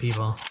aiming at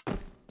people.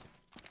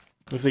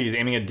 Looks like he's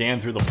aiming at Dan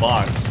through the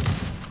box.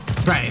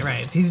 Right,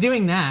 right. He's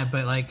doing that,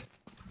 but like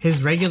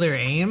his regular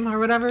aim or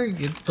whatever,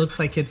 it looks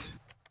like it's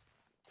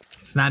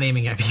not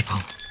aiming at people.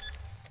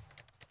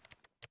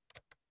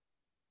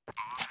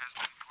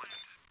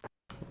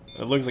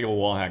 It looks like a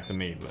wall hack to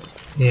me, but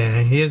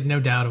Yeah, he has no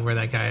doubt of where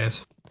that guy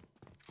is.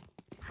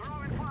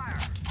 Throwing fire.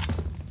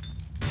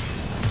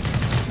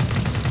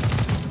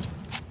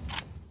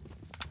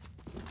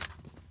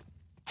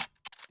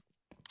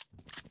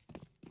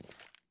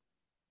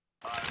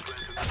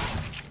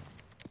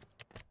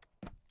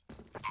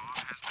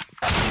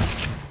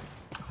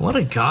 What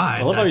a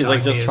god. I love how that he's like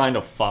dog just is. trying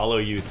to follow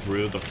you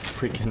through the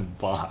freaking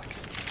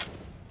box.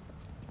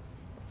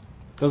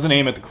 Doesn't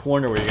aim at the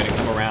corner where you're gonna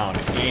come around.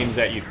 He aims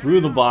at you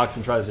through the box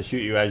and tries to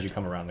shoot you as you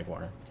come around the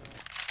corner.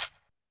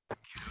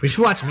 We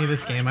should watch me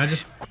this game. I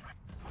just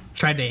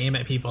tried to aim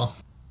at people.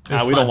 It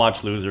was We fun. don't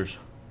watch losers.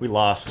 We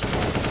lost.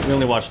 We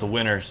only watch the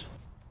winners.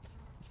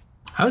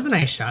 That was a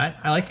nice shot.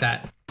 I like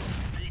that.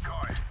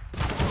 Decoy.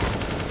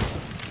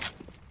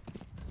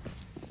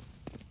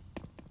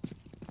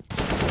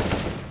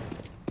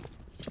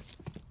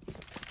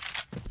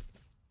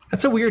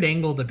 That's a weird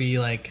angle to be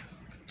like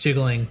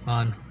jiggling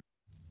on.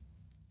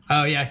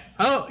 Oh yeah.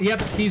 Oh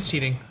yep. He's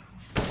cheating.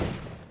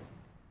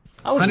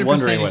 I was 100%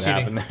 wondering what he's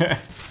cheating. happened there.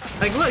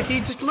 Like look, he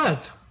just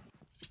looked.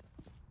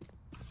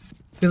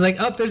 He's like,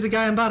 oh, there's a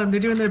guy on bottom. They're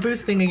doing their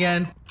boost thing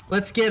again.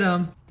 Let's get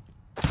him.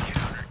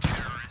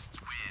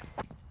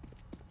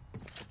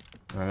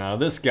 Now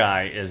this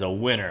guy is a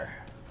winner.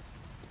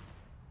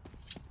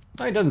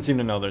 Oh, he doesn't seem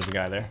to know there's a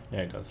guy there.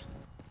 Yeah, he does.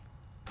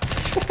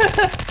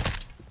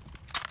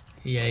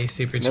 Yeah, he's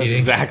super Knows cheating.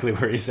 exactly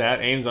where he's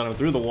at. Aims on him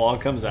through the wall,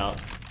 comes out.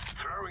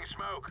 Throwing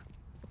smoke.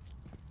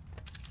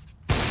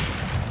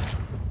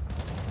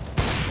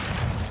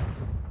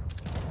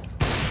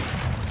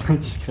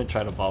 Just gonna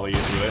try to follow you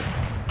through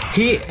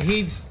it.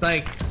 He's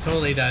like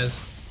totally does.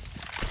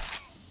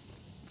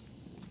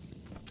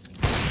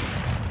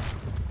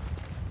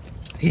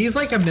 He's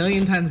like a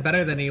million times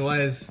better than he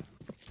was.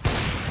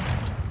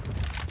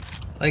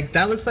 Like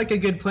that looks like a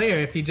good player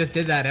if he just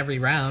did that every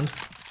round.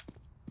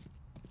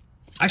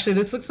 Actually,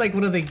 this looks like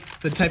one of the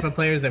type of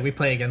players that we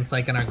play against,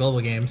 like in our global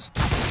games.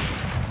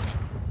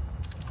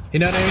 You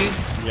know what I mean?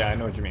 Yeah, I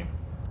know what you mean.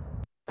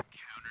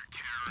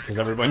 Because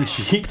everyone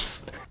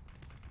cheats.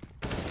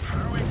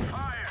 Throwing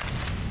fire.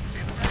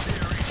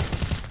 Incendiary.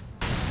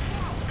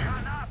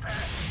 Canopy.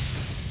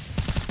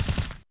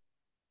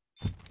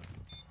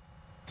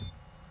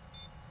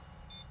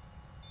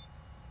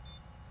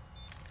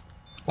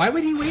 Why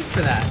would he wait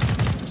for that?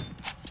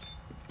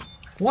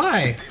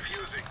 Why?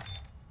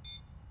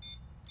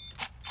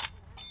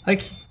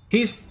 Like,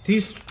 he's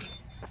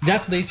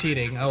definitely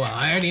cheating. Oh well,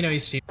 I already know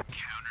he's cheating.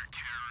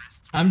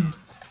 I'm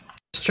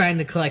just trying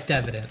to collect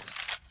evidence.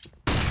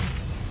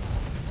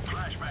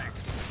 Flashbang.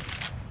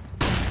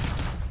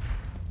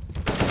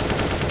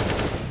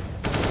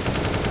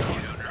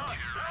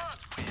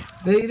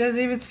 He doesn't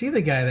even see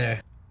the guy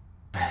there.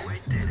 We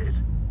did it.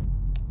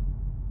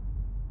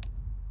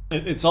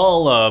 It's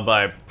all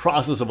by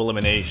process of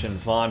elimination,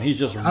 FON. He's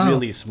just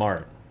really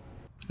smart.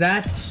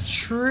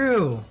 That's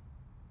true.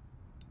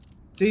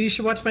 Dude, you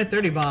should watch my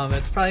 30 bomb.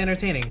 It's probably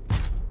entertaining.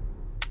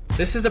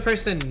 This is the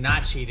person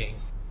not cheating.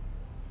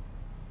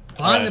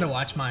 Well, I'm gonna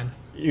watch mine.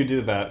 You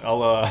do that.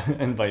 I'll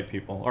invite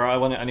people. Or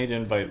I need to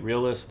invite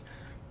Realist.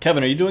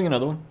 Kevin, are you doing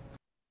another one?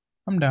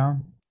 I'm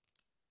down.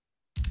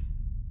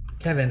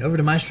 Kevin, over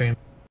to my stream.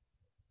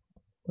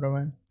 What do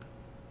I?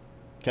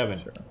 Kevin.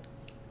 Sure.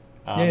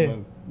 Yeah.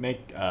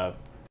 Make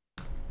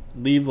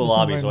leave the Just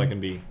lobby invite so I me.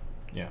 can be.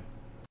 Yeah.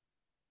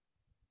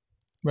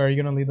 Where are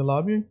you gonna lead the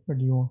lobby, or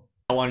do you want?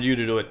 I wanted you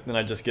to do it, then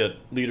I just get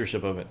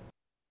leadership of it.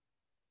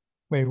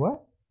 Wait,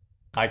 what?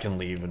 I can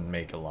leave and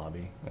make a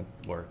lobby. That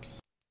works.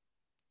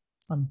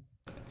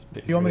 It's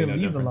You want me to basically no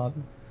leave the difference.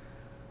 lobby?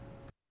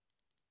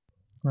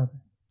 Okay.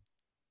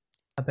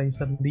 I thought you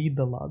said lead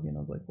the lobby, and I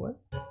was like, what?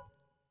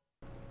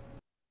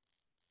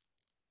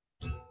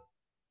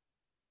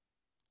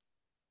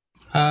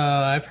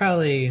 I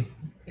probably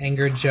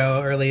angered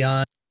Joe early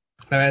on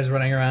when I was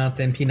running around with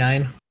the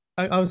MP9.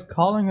 I was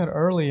calling it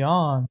early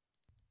on.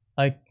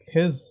 Like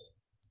his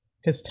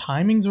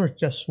timings were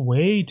just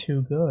way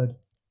too good.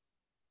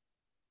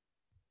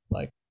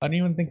 Like I didn't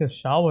even think his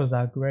shot was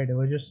that great. It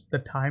was just the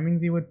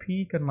timings he would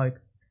peak and like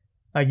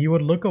you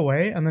would look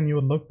away and then you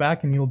would look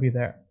back and you'll be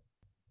there.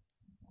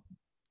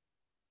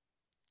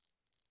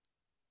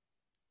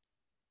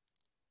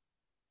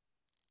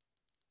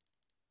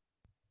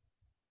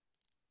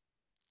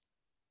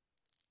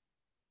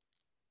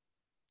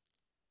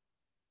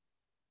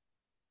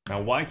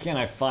 Now, why can't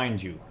I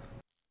find you?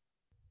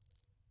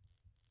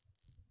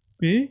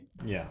 B?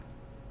 Yeah.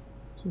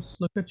 Just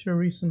look at your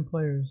recent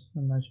players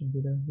and that should be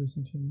their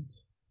recent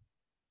teammates.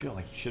 I feel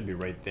like you should be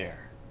right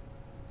there.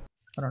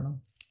 I don't know.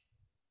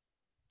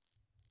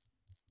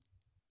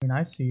 I mean,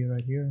 I see you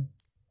right here.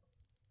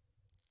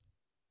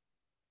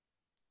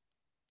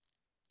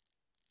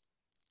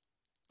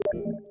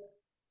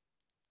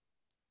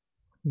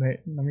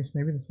 Wait, let me.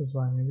 Maybe this is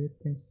why. Maybe it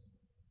thinks.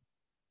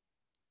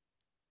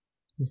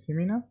 You see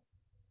me now?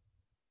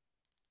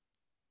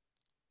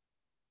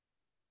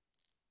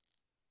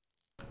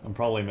 I'm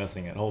probably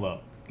missing it. Hold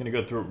up. I'm gonna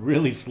go through it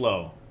really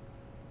slow.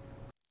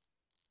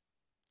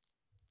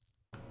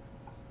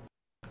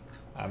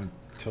 I'm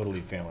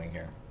totally failing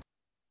here.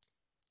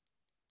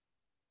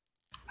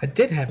 I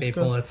did have Let's 8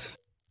 go. bullets.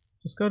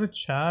 Just go to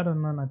chat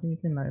and then I think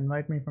you can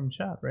invite me from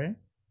chat, right?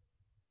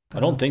 I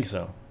don't think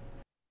so.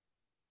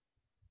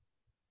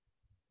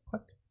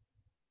 What?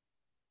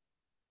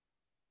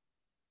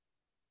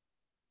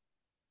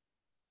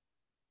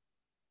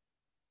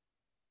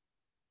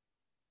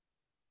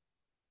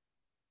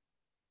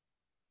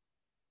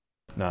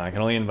 No, I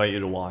can only invite you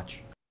to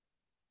watch.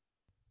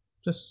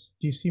 Just,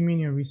 do you see me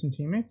and your recent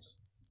teammates?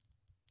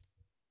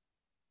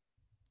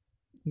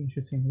 You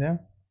should see me there.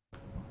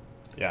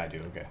 Yeah, I do.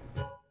 Okay.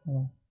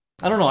 Oh.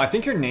 I don't know. I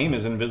think your name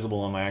is invisible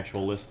on my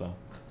actual list, though.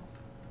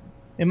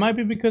 It might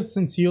be because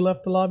since you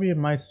left the lobby, it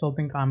might still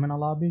think I'm in a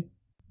lobby.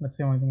 That's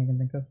the only thing I can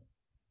think of.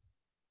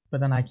 But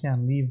then I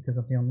can't leave because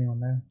I'm the only one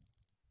there.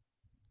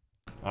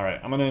 Alright,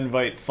 I'm gonna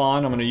invite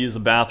FON. I'm gonna use the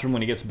bathroom.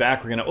 When he gets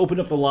back, we're gonna open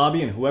up the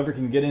lobby, and whoever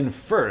can get in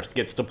first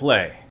gets to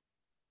play.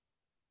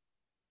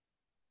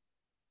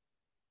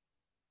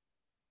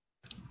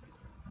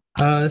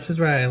 Oh, this is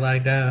where I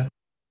lagged out.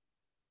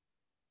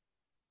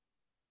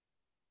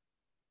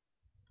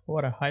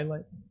 What a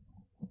highlight.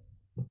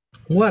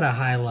 What a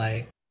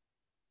highlight.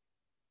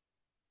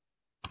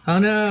 Oh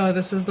no,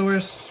 this is the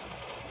worst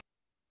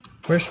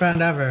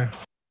round ever.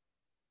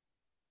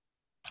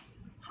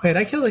 Wait,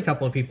 I killed a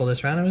couple of people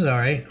this round. It was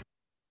alright.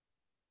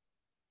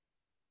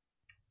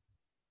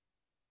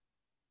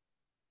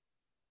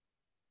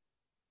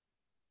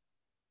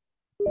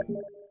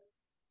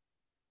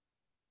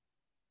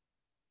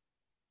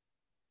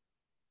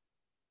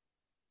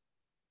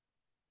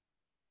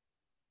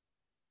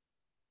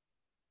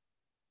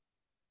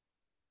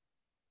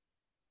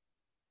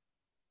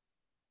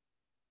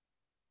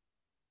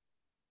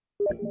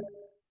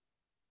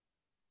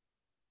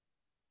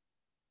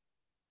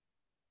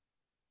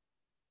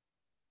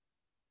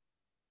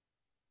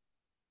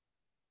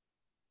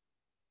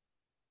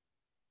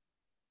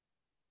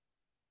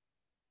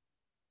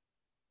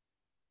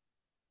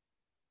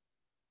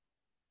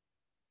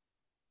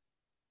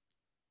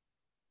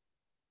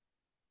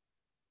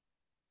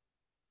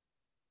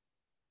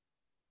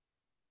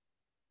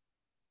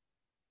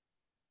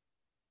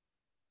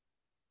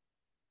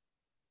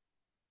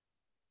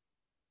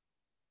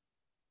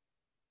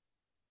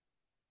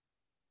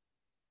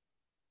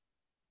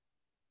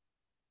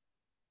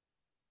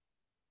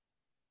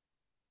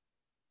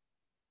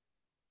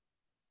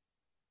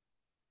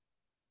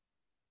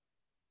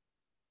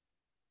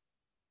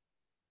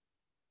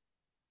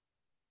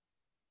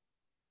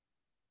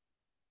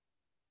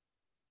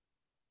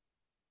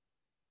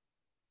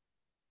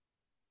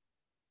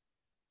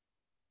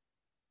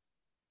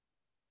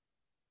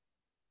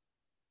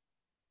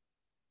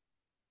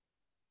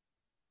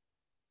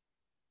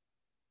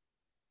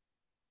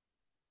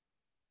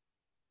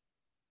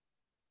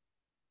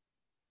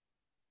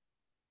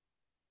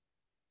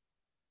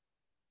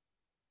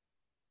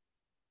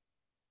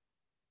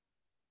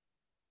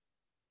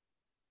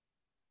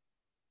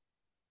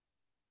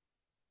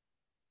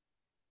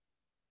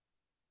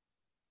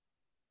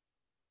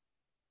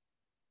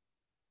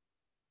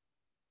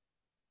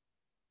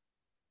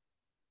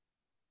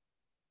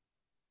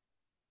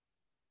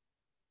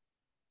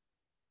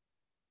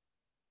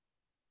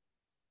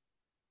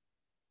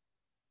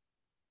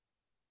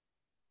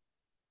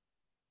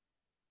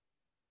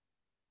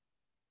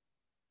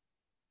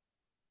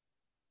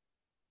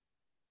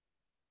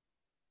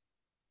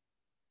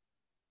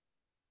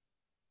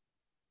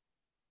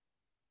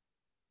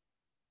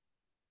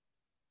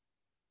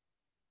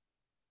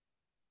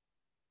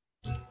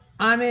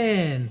 I'm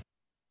in.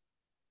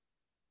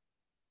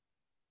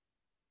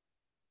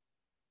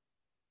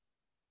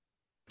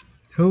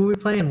 Who are we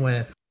playing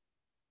with?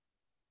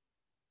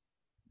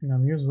 And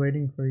I'm just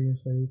waiting for you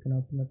so you can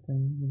open the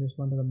thing. You just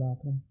went to the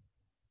bathroom.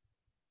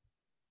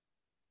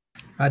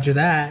 Roger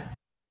that.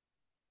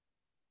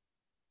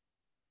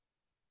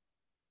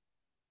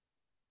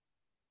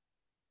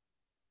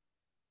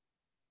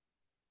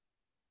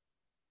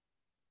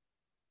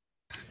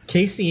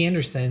 Casey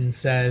Anderson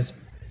says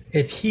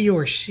if he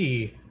or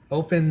she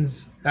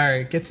opens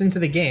or gets into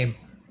the game,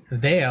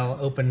 they'll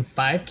open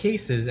 5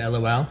 cases,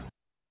 lol.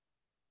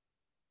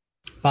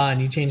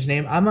 FON, you changed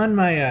name? I'm on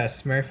my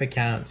Smurf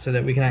account so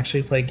that we can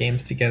actually play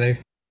games together.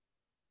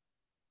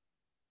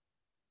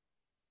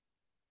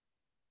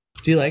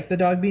 Do you like the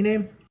dog bee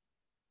name?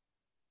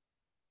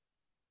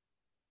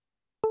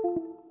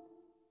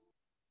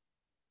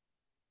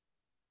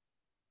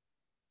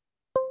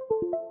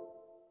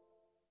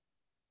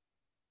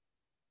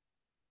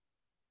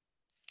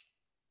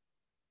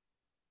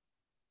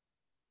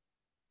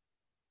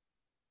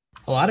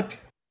 A lot of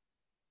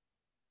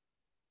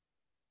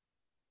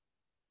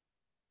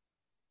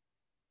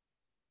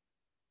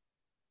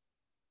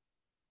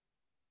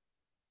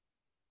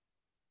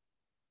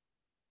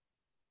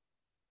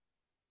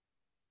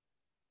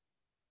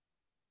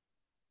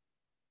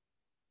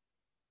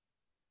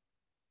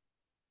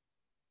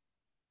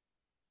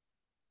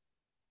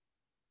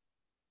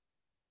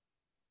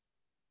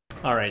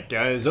Alright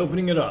guys,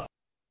 opening it up.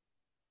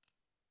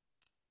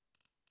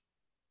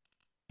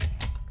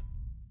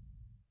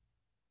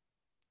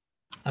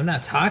 I'm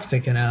not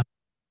toxic enough.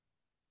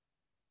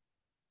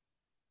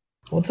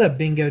 What's up,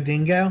 Bingo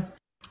Dingo?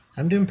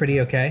 I'm doing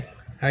pretty okay.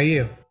 How are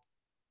you?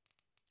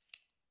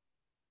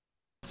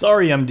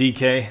 Sorry,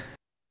 MDK.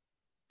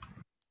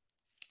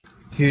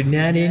 You're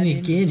not in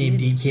again,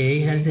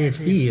 MDK. How does that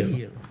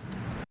feel?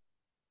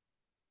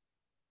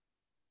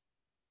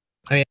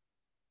 I mean,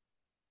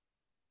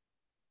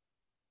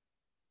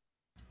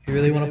 if you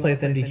really want to play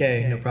with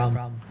MDK, no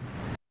problem.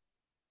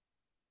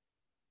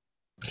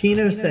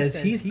 Kino says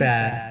he's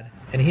bad,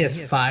 and he has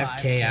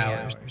 5K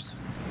hours.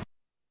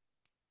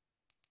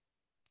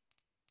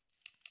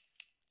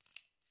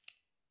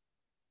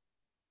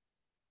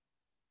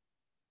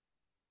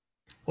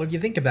 Well, if you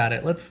think about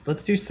it,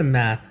 let's do some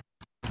math.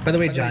 By the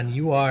way, John,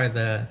 you are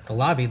the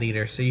lobby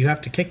leader, so you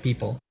have to kick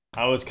people.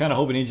 I was kind of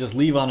hoping he'd just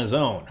leave on his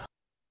own.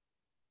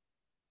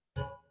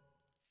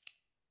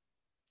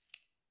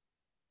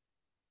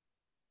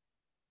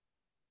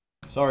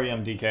 Sorry,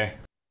 MDK.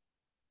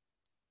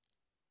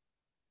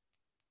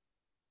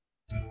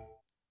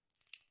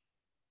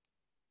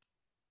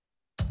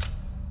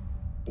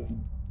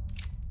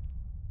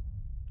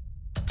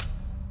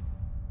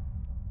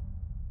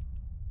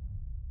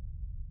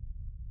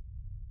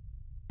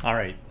 All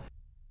right.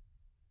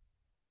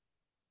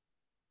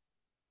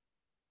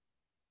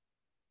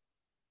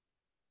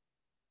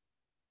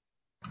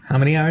 How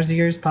many hours a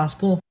year is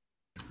possible?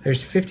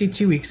 There's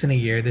 52 weeks in a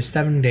year. There's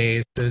 7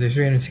 days, so there's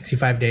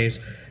 365 days.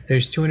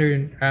 There's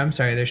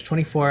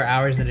 24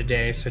 hours in a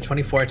day, so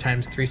 24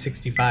 times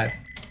 365.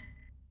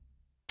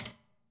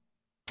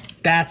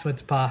 That's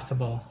what's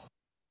possible.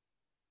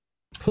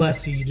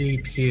 Plus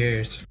leap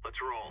years.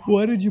 Let's roll.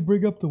 Why did you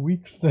bring up the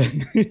weeks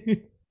then?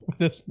 For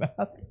this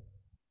math?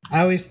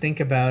 I always think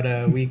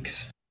about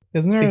weeks.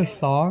 Isn't there a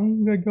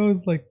song that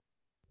goes like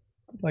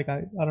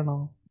I don't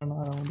know. I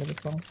don't get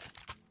the song.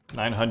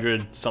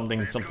 900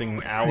 something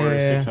something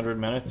hours, Yeah. 600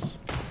 minutes.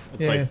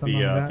 It's Yeah, like something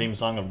the like that. theme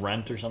song of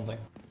Rent or something.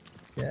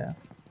 Yeah.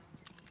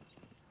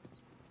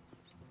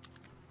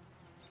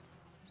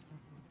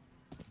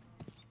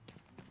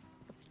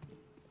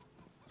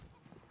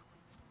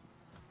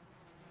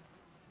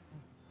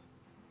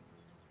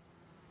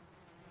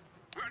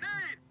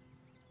 Grenade!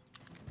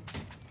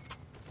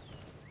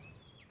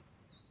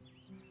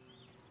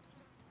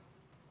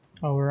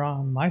 Oh, we're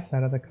on my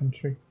side of the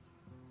country.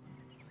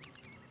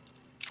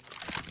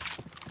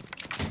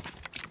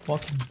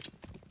 Welcome.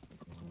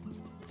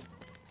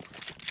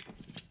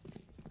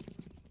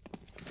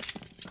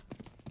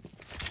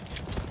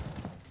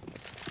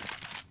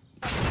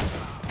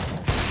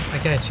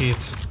 That guy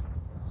cheats.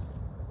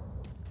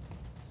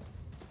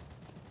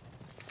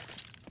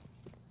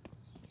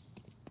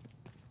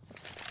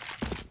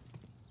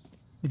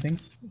 You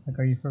think? Like,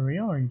 are you for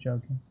real or are you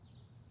joking?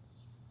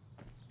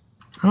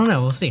 I don't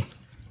know. We'll see.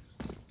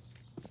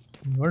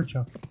 You're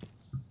joking.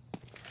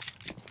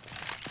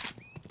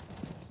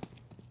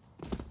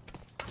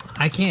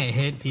 I can't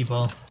hit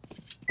people.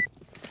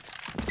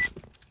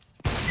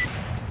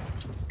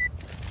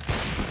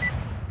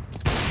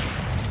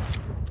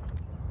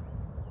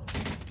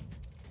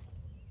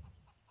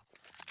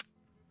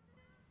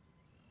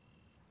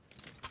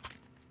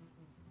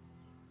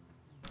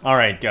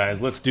 Alright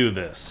guys, let's do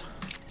this.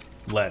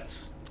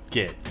 Let's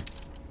get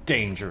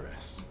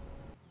dangerous.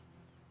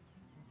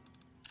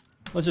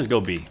 Let's just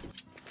go B.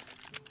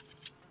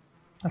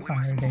 That's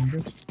not very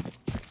dangerous.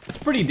 It's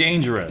pretty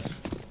dangerous.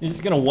 He's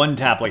just gonna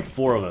one-tap like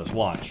 4 of us,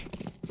 watch.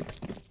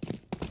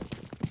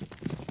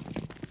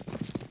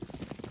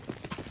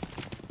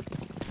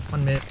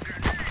 on mid.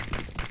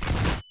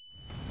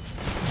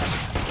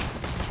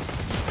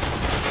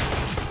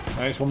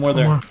 Nice, one more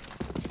there.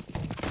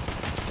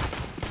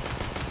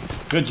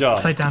 Good job.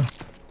 Sight down.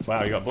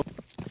 Wow, you got both.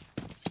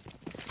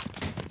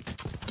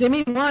 Give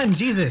me one,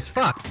 Jesus,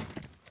 fuck.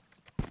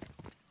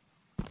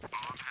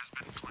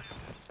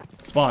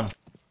 Spawn.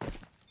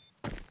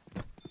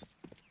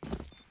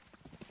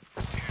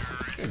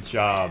 Good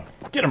job.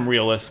 Get him,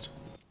 realist.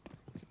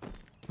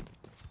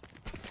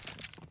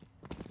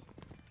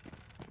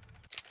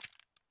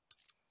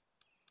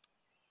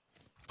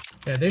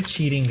 Yeah, they're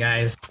cheating,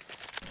 guys.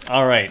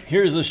 Alright,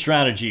 here's the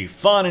strategy.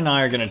 FON and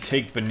I are going to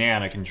take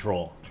banana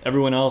control.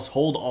 Everyone else,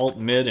 hold alt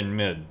mid and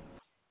mid.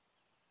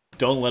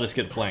 Don't let us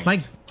get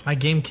flanked. My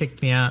game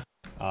kicked me out.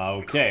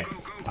 Okay.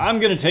 I'm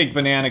going to take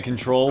banana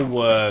control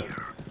with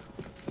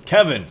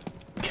Kevin.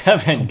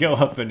 Kevin, go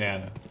up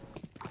banana.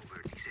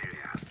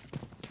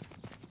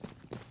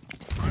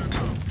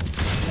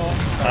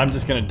 I'm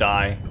just going to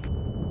die.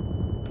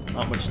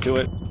 Not much to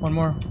it. One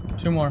more.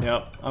 Two more.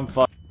 Yep, I'm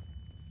fine.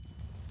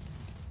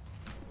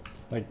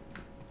 Like,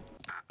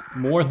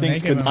 more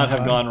things could not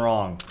have gone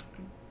wrong.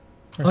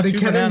 There's did two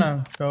Kevin,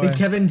 banana. Go did away.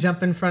 Kevin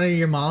jump in front of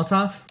your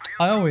Molotov?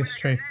 I always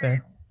strafe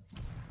there.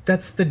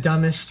 That's the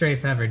dumbest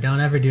strafe ever. Don't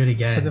ever do it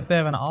Because again. if they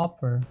have an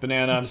offer.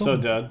 Banana, I'm so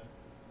dead.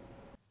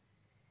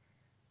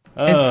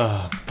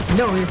 No,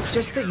 it's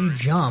just that you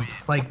jump.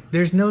 Like,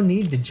 there's no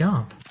need to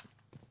jump.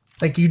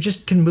 Like, you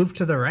just can move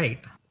to the right.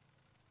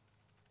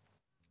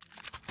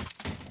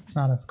 It's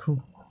not as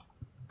cool.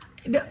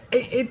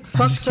 It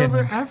fucks kidding.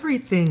 over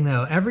everything,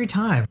 though. Every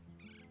time.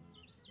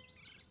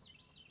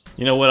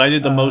 You know what? I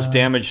did the most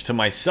damage to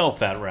myself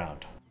that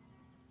round.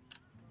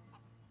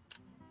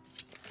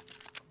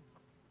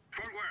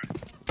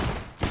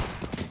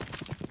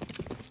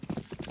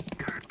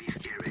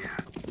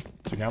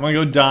 So I'm gonna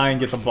go die and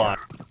get the bot.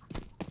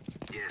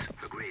 Yes,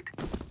 agreed.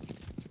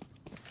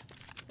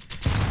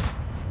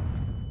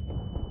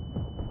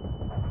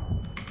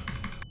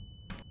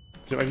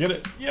 See if I can get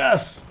it.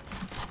 Yes!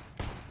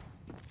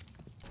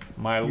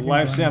 My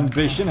life's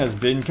ambition has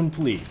been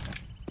complete.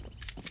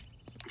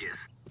 Yes.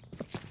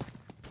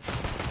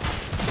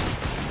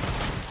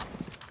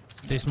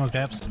 They smoked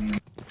apps.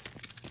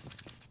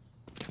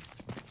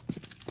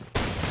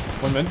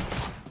 One minute.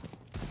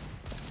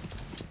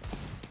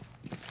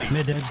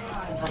 Mid dead.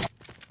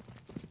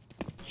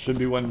 Should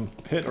be one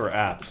pit or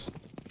apps.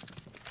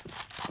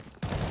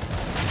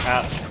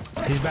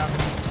 Apps. He's back.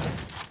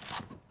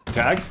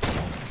 Tag?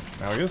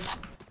 Now he is.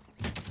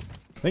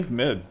 I think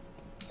mid.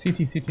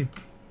 CT, CT.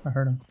 I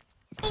heard him.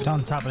 It's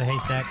on top of the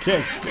haystack.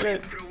 Okay, get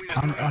it.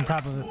 On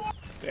top of it.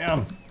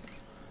 Damn.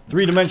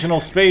 Three-dimensional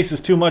space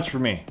is too much for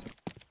me.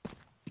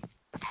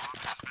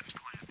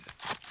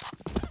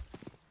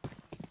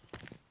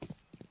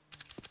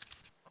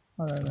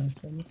 Alright, then.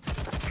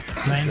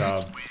 Good Lane.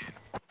 job.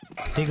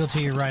 Eagle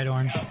to your right,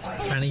 Orange.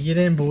 Trying to get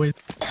in, boys.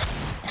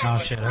 Oh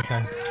shit,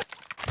 okay.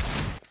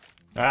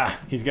 Ah,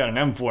 he's got an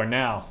M4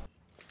 now.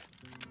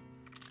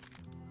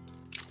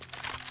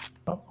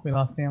 Oh, we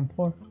lost the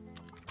M4.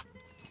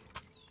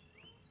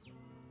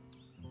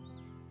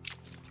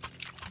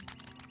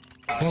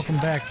 Welcome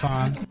back,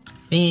 FON.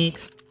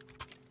 Thanks.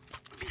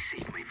 Be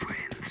safe, my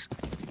friends.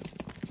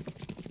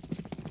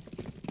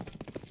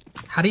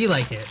 How do you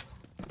like it?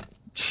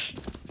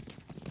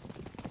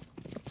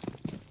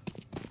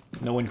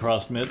 No one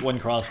crossed mid, one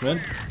crossed mid.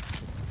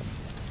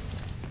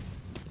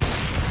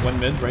 One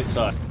mid, right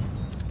side.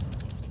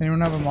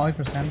 Anyone have a molly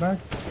for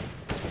sandbags?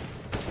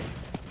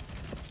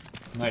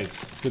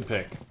 Nice, good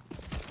pick.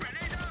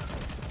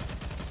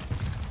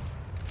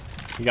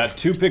 You got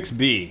two picks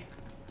B.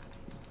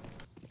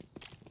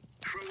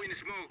 Throw in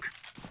smoke.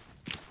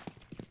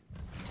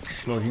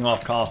 Smoking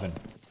off coffin.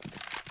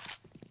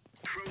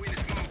 Throw in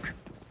smoke.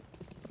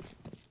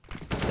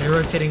 They're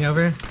rotating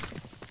over.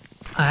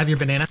 I have your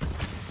banana.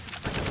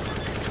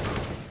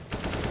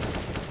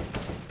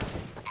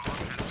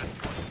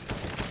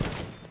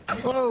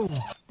 Whoa! Let's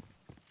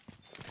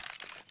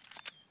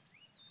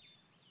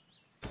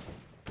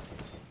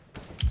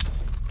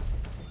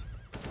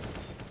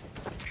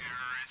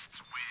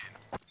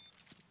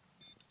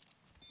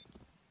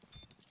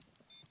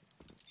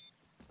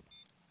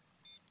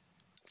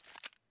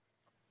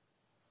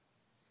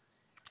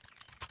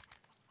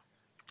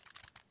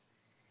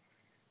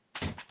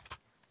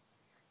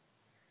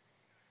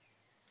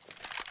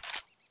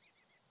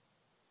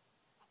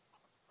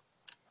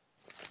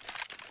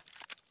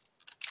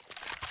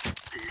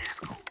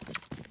go.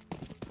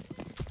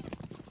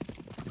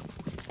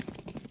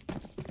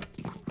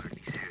 Cover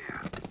this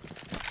area.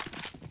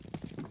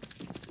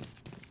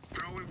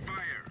 Throwing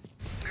fire.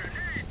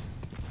 Grenade.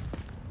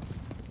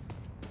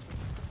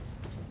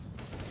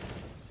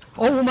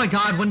 Oh my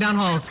god, one down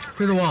halls.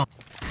 Through the wall.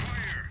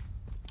 Fire.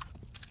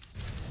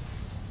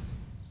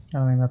 I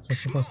don't think that's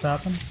what's supposed to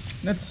happen.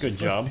 That's Good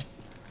job.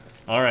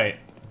 Alright,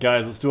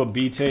 guys, let's do a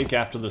B take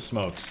after the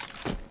smokes.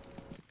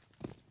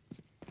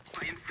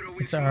 I am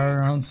throwing It's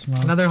our own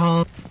smoke. Another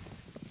hall.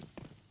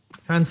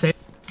 Unsafe.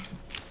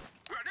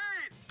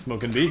 grenade.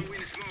 Smoking B. Throw in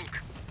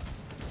smoke.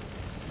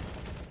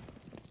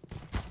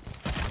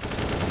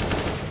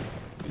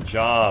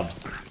 job.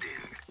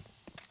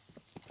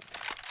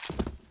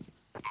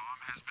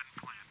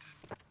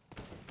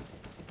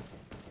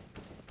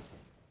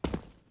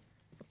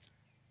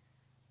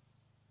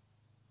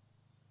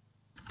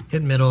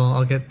 Hit middle,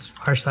 I'll get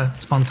our side,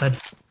 spawn side.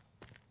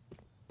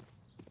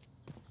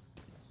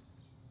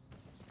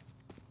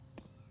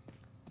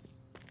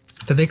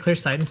 Did they clear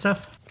side and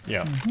stuff?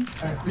 Yeah.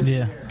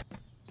 Yeah.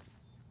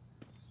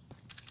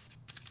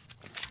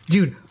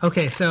 Dude,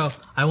 okay, so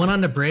I went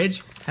on the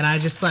bridge and I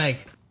just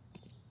like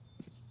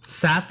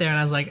sat there and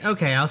I was like,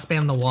 okay, I'll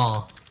spam the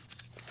wall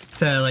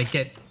to like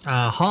get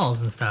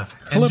hauls and stuff.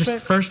 And Clip just it.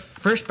 first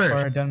Or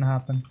burst. it didn't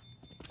happen.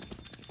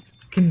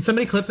 Can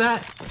somebody clip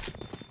that?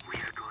 We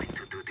are going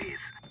to do this.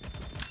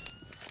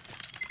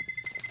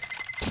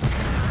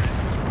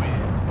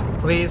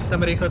 Please,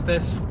 somebody clip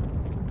this.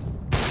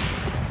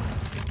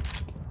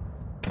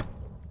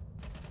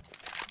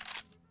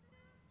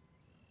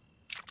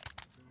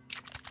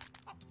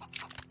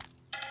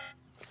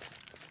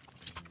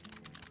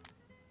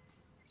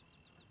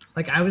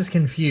 Like, I was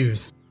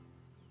confused.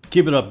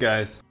 Keep it up,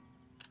 guys.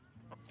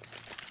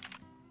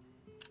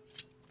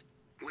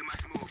 We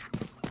must move.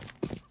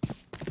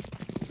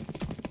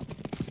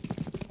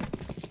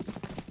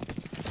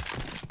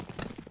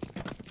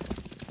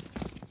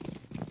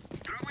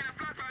 Throw in a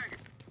flashbang.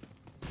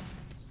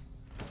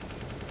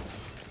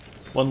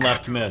 One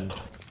left mid.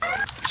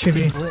 Should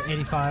be. Split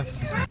 85.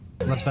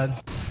 Left side.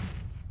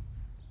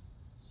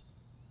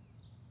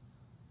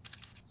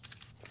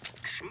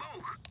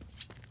 Smoke.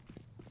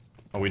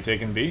 Are we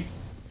taking B?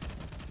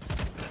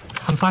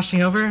 I'm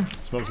flashing over.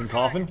 Smoking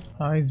coffin?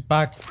 He's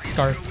back.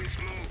 Dark. Throwing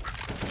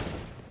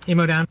smoke.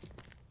 Emo down.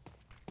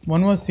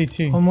 One was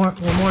CT. One more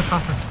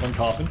coffin. One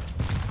coffin.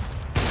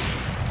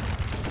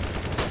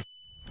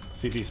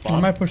 CT One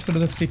spawn. might push through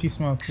the CT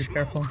smoke. Be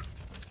careful. I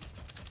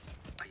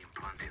am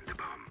planting the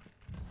bomb.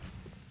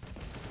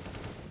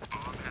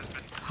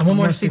 I'm one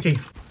more more CT. I am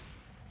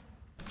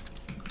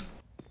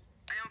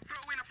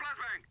throwing a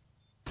flashbang.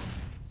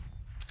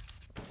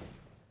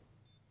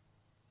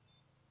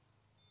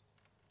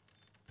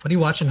 What are you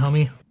watching,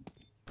 homie? I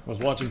was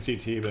watching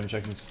CT, but I'm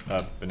checking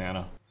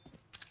banana.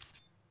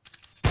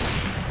 One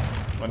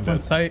One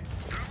dead. sight.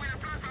 Throwing a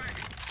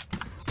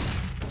flashbang.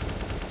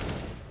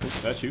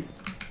 That's you.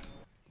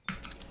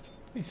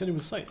 He said it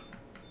was sight.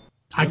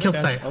 I killed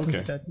Dead. sight. Okay.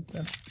 He's dead. He's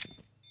dead.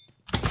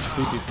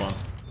 CT spawn.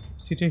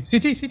 CT.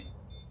 CT. CT.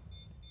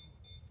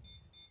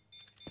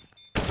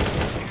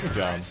 Good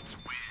job.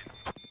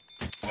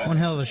 One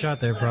hell of a shot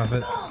there,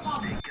 Prophet. They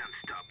can't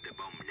stop the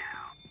bomb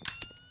now.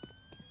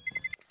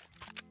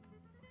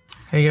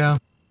 There you go.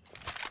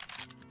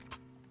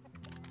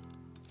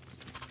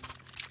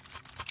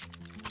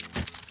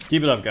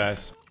 Keep it up,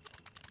 guys.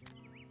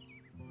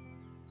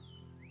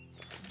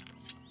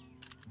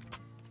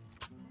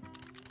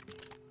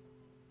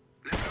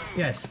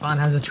 Yes, Fawn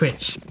has a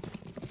Twitch.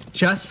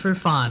 Just for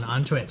fun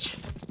on Twitch.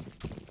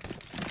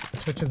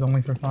 Twitch is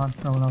only for fun.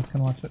 No one else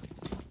can watch it.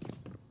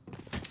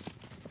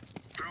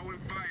 Throwing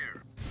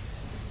fire.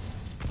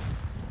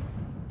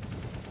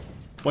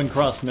 One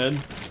cross mid.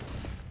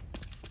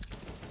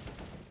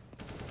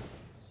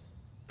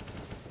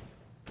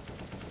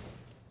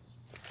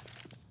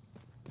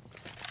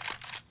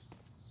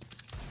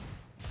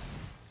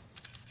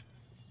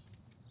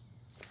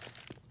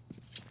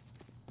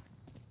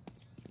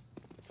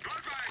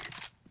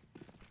 Flashbang.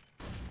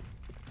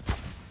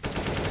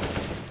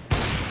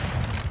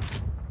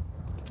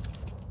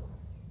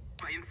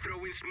 I am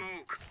throwing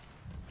smoke.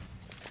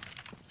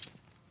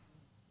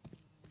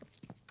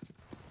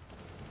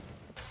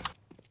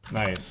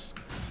 Nice.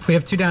 We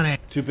have two down A.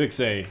 Two picks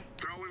A.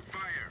 Throwing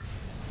fire.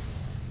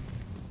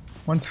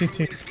 One CT.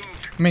 Smoke.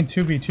 I mean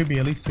 2B. 2B.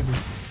 At least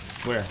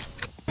 2B. Where?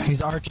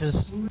 He's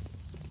arches.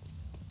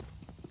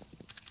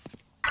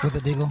 With a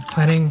deagle.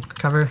 Planning,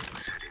 cover.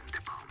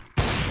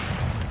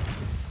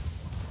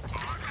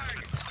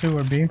 It's 2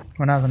 or B.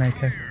 One has an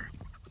AK. I am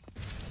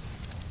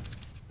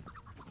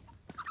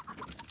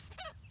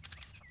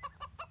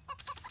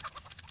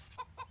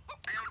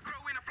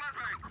throwing a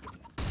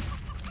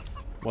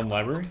flashbang. One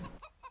library?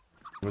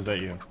 Or was that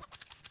you?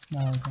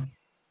 No, okay.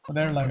 Well,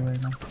 they're library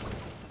now.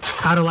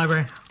 Out of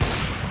library.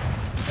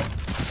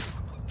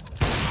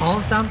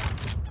 Hall's down.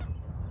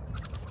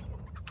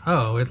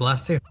 Oh, we're the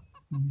last two.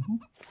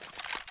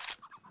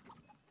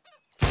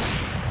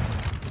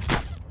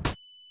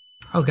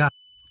 Oh god.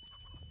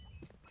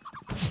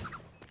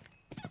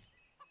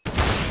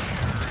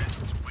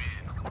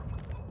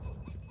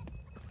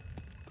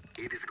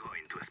 It is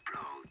going to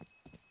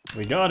explode.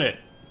 We got it.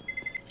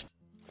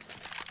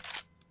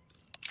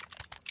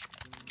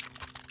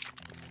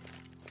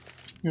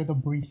 You're the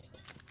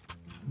beast.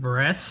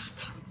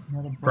 Breast.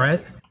 You're the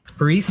Brett.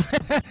 Breast.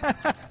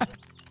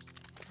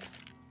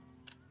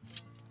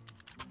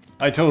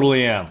 I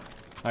totally am.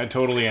 I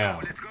totally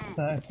am. Let's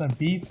go. It's a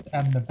beast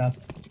and the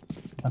best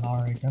an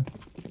R, I guess.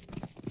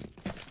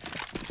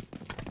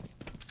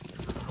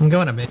 I'm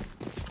going to mid.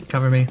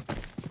 Cover me.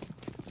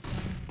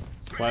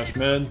 Flash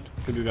mid.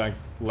 Could be like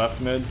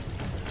left mid.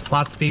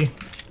 Lots B.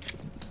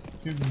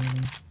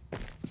 2B.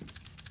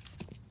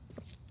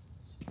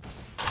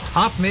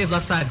 Off mid,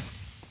 left side.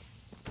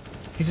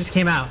 He just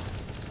came out.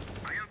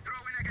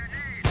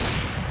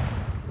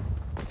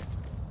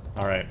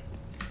 Alright.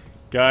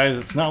 Guys,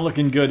 it's not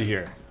looking good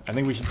here. I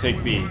think we should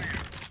take B.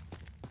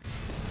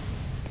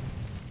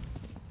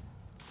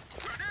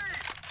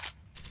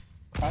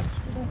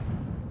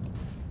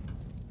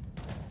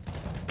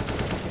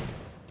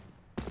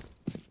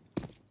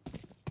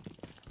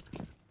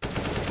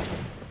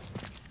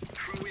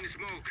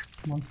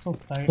 One's still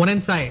sight. One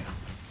in sight.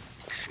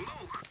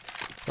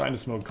 Trying to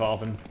smoke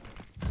coffin.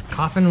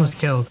 Coffin was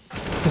killed.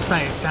 The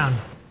sight, down.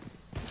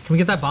 Can we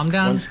get that bomb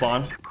down? One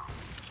spawn.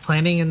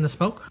 Planting in the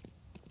smoke.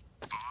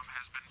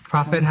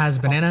 Prophet has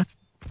banana.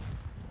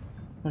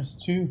 There's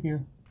two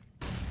here.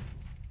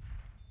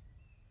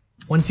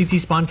 One CT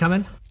spawn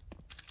coming.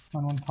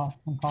 One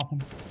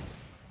coffins.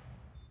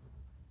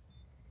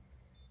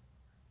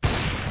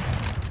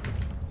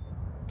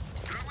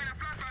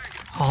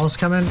 Hall's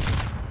coming.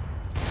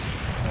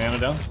 Banana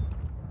down.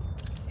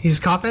 He's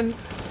coughing.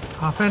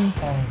 Coffin.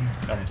 Coming.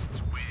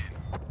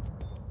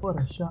 What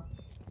a shot.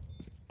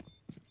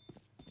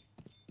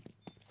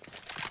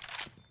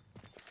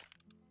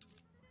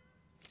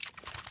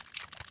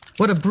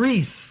 What a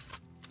breeze.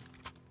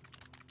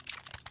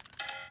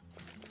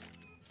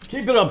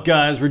 Keep it up,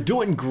 guys. We're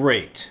doing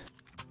great.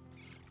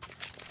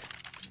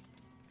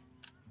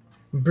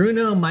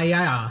 Bruno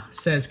Maya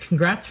says,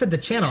 congrats for the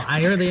channel.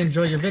 I really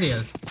enjoy your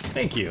videos.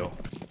 Thank you.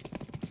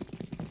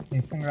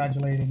 He's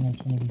congratulating and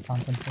making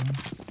content for him.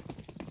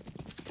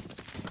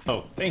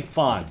 Oh, thank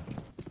FON.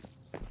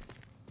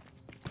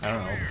 I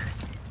don't know.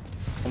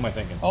 What am I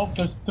thinking? Oh,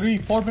 there's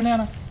 4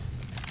 banana.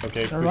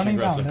 Okay, They're running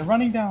down. They're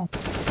running down.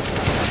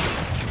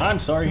 I'm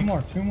sorry.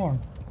 Two more.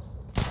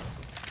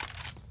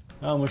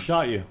 I almost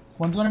shot you.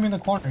 One's gonna be in the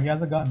corner. He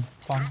has a gun.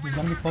 Fine. He's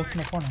gonna be close in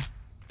the corner.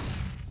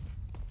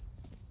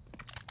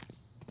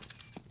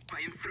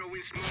 I am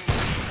throwing smoke.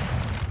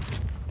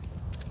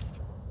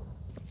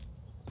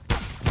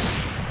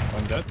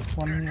 One dead.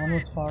 One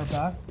was far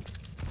back.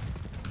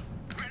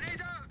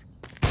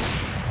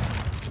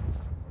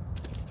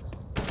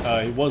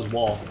 He was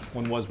wall.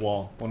 One was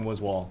wall. One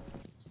was wall.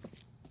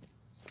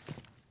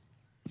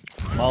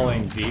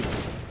 Mollying deep.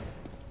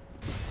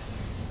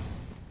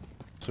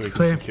 So we can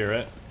clear. secure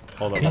it.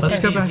 Hold up. Let's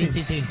go back.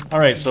 DCT.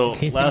 Alright, so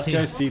He's last CT.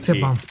 guy Let's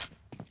get bomb. CT.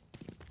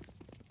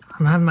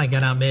 I'm having my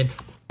gun out mid.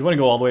 You want to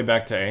go all the way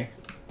back to A?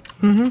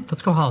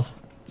 Let's go Halls.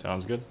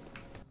 Sounds good.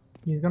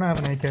 He's gonna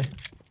have an AK.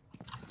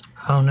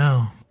 Oh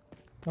no.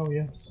 Oh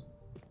yes.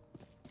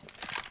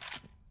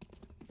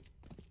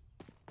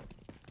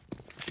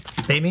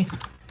 Bait me.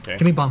 Okay.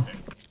 Give me bomb.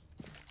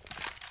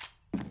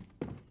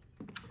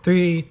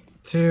 3,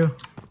 2,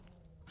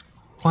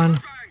 1.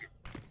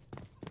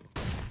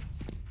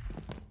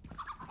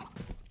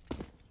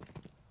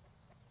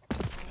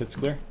 Hits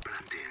clear.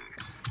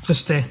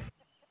 Just stay.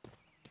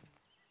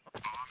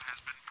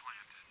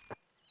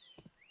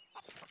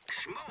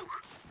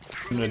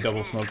 I'm gonna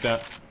double smoke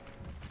that.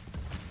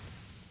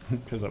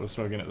 Because I was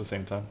smoking at the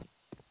same time.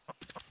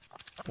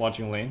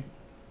 Watching lane.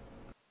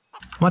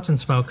 Watching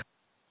smoke.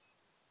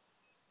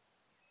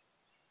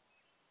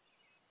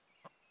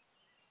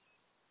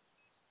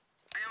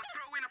 I am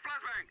throwing a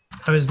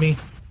flashbang. That was me.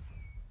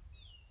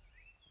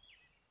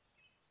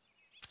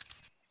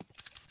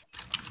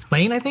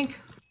 Lane, I think?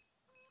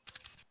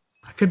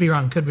 I could be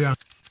wrong,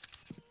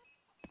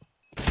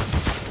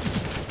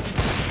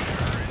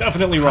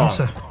 Definitely wrong.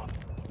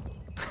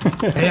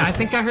 Hey, I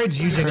think I heard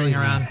you jiggling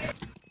around.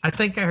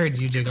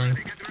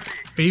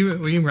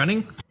 Were you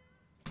running?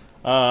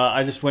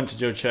 I just went to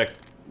go check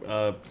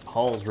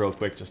halls real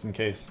quick just in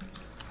case.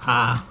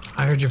 Ah,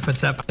 I heard your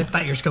footstep. I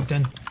thought you were scoped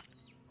in.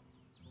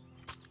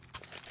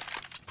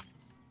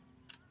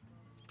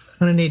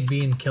 I'm gonna need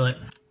B and kill it.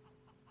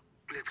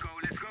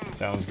 Let's go.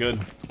 Sounds good.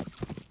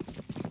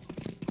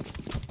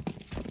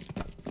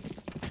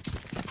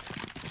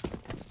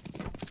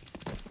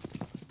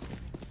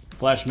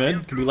 Flash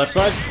mid, could be left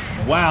side.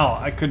 Wow,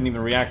 I couldn't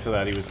even react to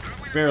that. He was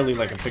barely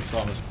like a pixel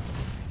on this.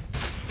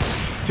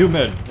 2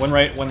 mid, 1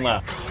 right, 1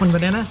 left. 1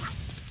 banana.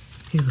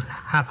 He's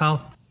half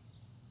health.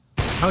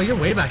 Oh, you're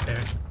way back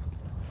there.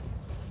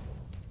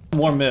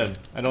 More mid.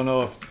 I don't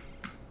know if...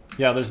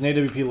 Yeah, there's an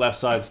AWP left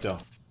side still.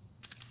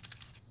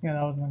 Yeah,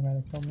 that was the guy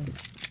that killed me.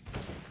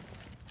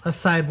 Left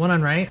side, 1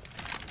 on right.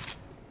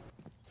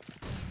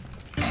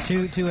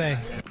 2A.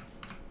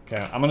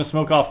 Okay, I'm gonna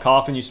smoke off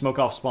coffin, you smoke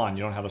off spawn.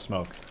 You don't have a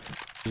smoke.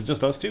 Is it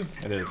just us two?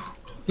 It is.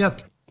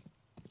 Yep.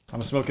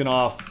 I'm smoking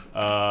off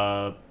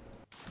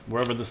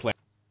wherever this lands.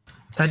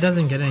 That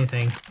doesn't get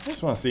anything. I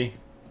just want to see.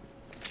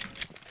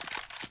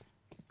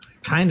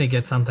 Kinda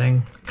get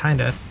something.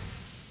 Kinda.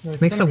 There's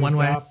Makes a gonna be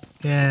one-way. gap.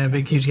 Yeah,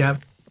 big huge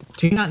gap.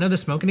 Do you not know the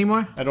smoke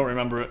anymore? I don't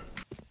remember it.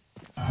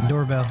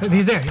 Doorbell.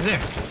 He's there, he's there.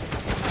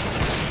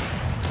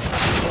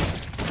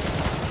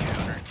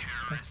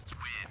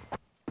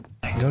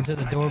 Go to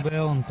the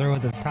doorbell and throw it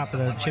at the top of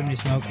the chimney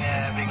smoke.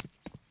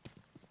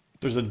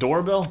 There's a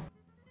doorbell?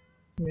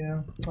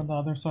 Yeah, on the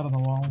other side of the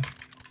wall.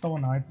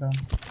 Someone hide them.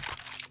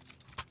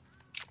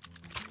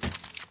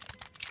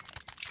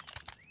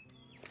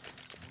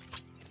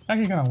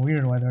 actually kind of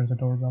weird why there's a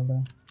doorbell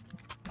there.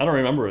 I don't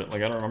remember it.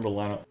 Like, I don't remember the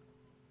lineup.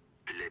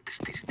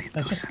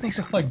 It's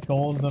just like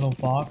gold little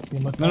box. You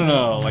look.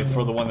 No. Like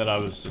for the one that I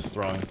was just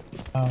throwing.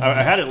 Oh. I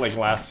had it like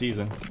last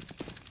season.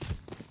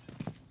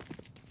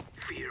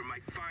 Fear my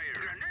fire.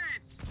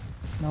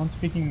 Grenade. No one's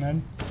speaking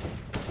mid.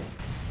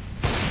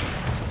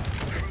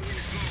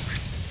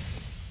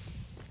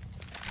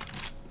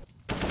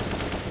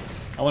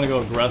 I want to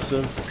go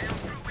aggressive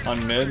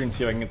on mid and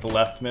see if I can get the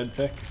left mid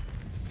pick.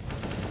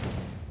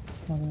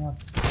 Nothing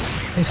up.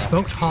 They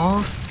smoked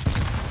hall.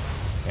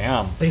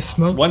 Damn. They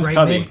smoked One's right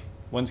cubby. mid.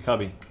 One's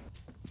cubby.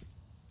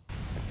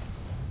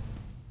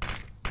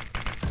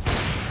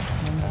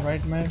 One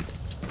right mid.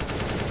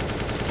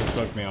 They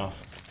smoked me off.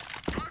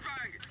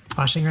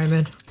 Flashing right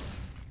mid.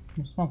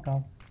 I'm smoked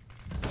off.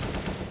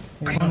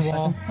 One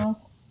wall. Smoke?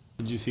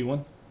 Did you see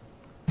one?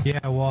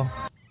 Yeah, wall.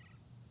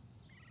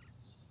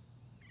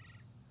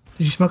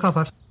 Did you smoke off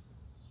left?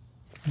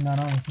 No,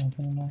 no one's smoke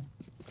anymore.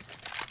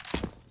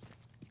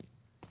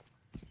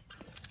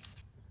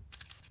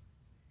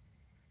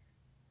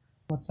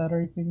 What side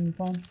are you picking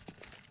from?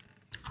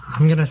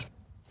 I'm gonna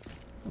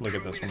Look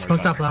at this one.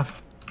 smoked off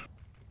left.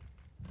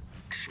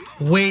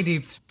 Way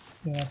deep.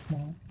 Yeah, that's not.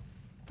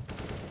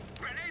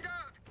 Grenade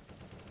out.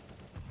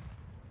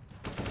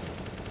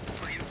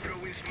 I am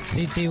throwing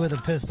smoke. CT with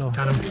a pistol.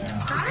 Got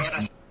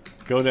him.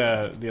 Go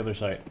to the other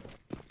side.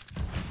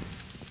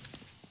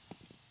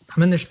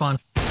 I'm in their spawn.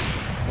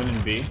 One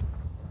in B.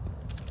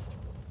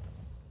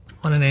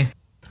 One in A.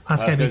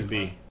 Last guy Guy's B.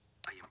 B.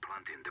 I am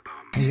planting the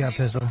bomb. He's got a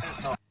pistol.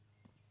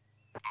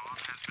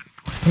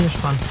 In their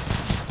spawn.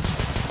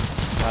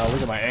 Wow,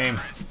 look at my aim.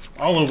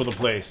 All over the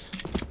place.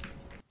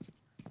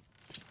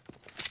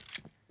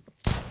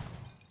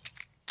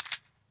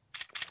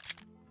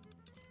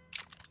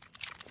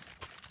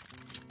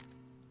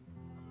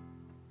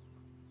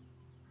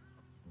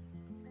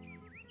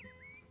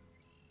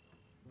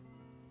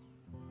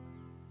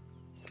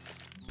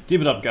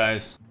 Keep it up,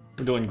 guys.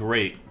 We're doing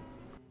great.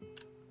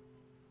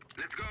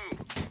 Let's go.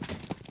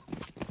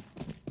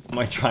 Am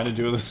I trying to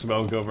do the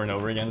smoke over and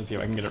over again to see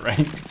if I can get it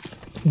right?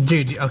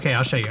 Dude, okay,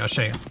 I'll show you. I'll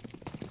show you.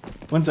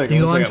 1 second,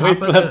 You 1 on second. Wait top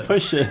for of that the-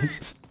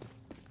 pushes.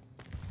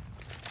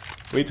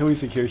 Wait till we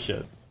secure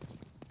shit.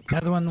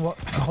 Another one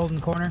holding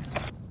corner.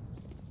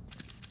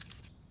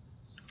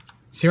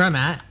 See where I'm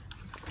at?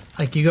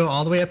 Like, you go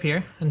all the way up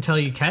here until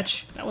you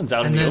catch. That one's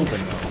out in And the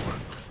then- open though.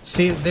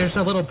 See, there's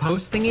a little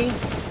post thingy,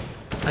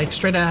 like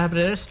straight out of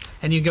this,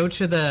 and you go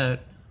to the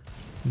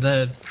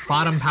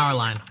bottom power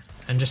line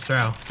and just throw.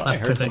 I Left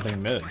heard click.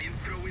 something mid. I am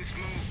throwing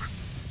smoke.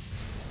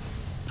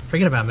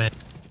 Forget about mid.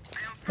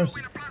 There's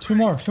two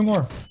more.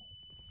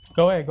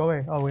 Go away, go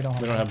away. Oh, we don't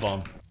have. We don't have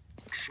bomb.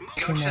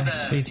 Two more.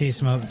 CT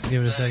smoke.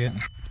 Give it a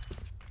second.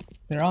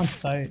 They're on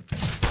site.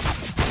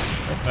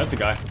 Oh, that's a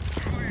guy.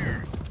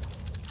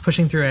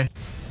 Pushing through A.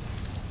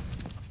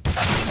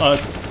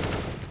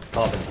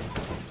 Popping.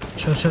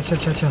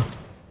 Chill.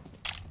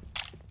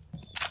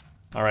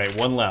 Alright,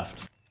 one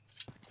left.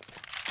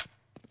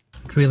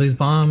 Did we lose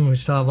bomb? We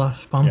still have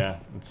lost bomb. Yeah,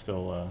 it's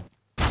still,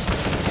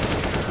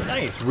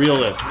 Nice,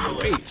 realist.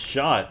 Great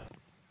shot.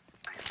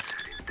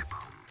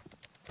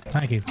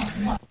 Thank you.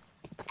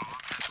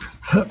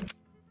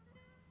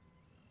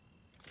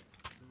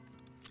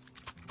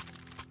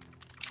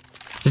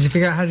 Did you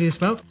figure out how to do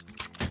smoke?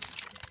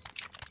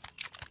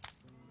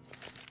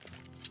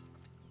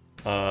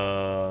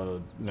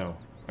 No.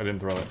 I didn't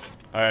throw it.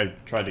 I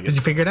tried to get Did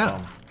you figure it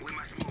out? bomb.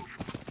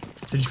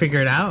 Did you figure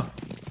it out?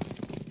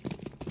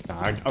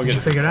 I'll Did get you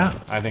it. figure it out?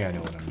 I think I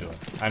know what I'm doing.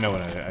 I know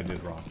what I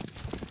did wrong.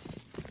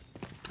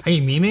 Are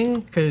you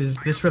memeing? Because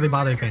this really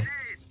bothered me.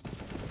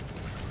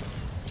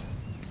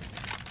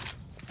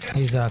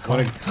 He's One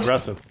corner.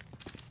 aggressive.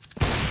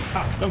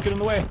 Ah, don't get in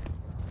the way.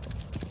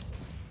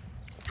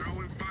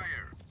 Throwing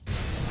fire.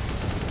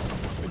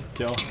 Good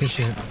kill. Good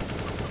shit.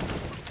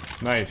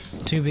 Nice.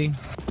 2B.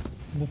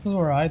 This is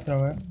where I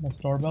throw it. This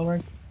doorbell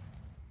right.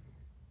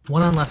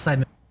 One on left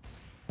side.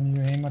 And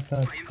you aim at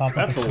the top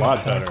That's of a the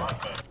lot stack. better.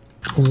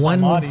 One.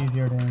 A lot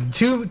easier to aim.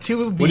 Two B.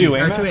 What do you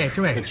aim or at? 2A.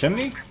 2A. The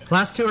chimney?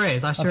 Last two are A.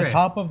 Last At two are the A.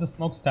 top of the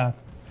smokestack.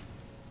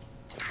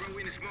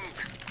 Throwing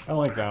smoke. I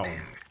like that one.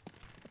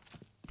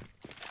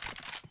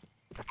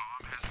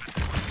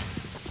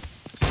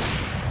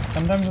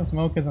 Sometimes the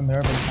smoke isn't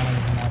there, but you kind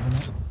of just imagine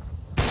it.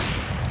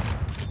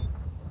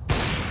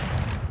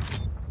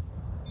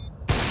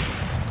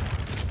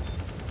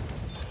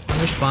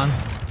 Under spawn.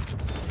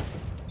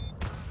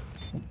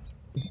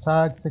 It's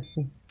tag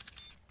 60.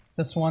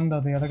 Just one though,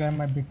 the other guy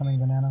might be coming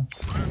banana.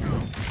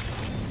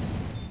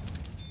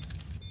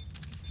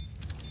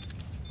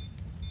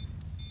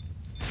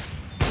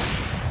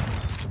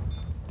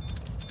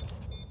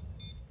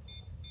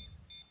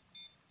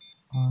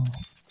 Oh.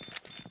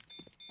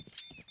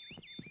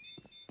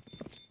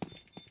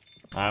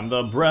 I'm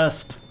the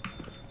breast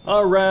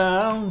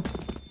around.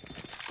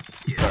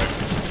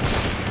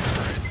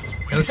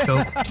 No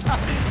scope.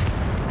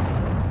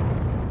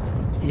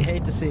 You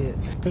hate to see it.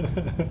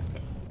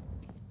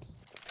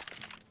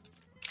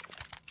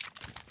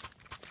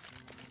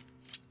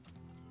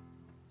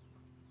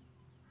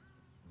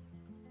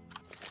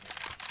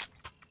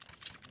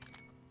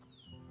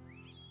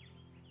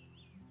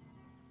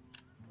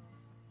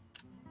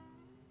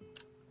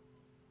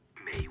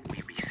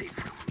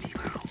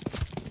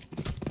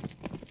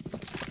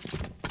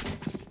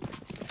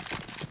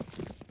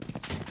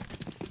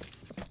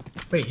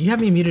 Wait, you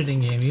have me muted in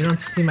game. You don't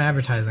see my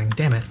advertising.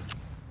 Damn it.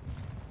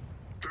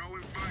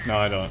 No,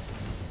 I don't.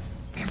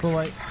 Full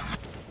light.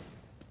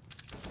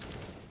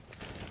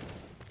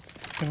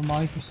 Give a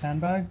molly for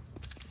sandbags.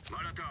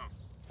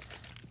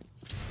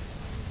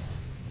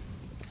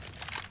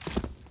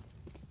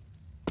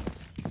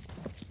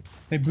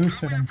 They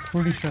boosted, I'm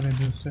pretty sure they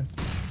boosted.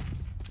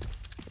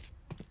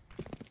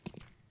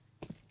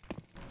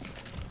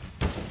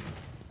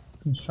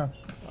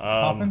 Construction.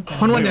 Coffins?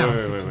 One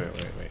down.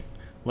 Wait.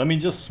 Let me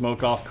just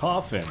smoke off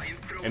coffin.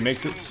 It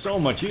makes it so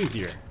much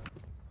easier.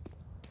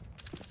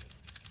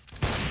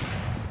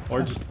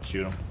 Or just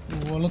shoot him.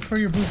 Well, look for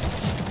your boost.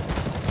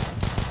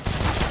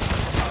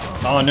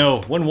 Oh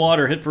no, one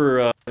water hit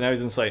for, now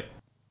he's in sight.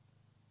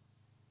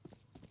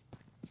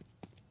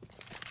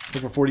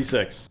 Hit for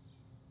 46.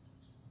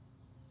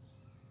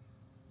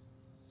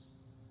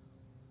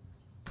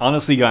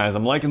 Honestly guys,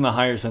 I'm liking the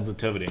higher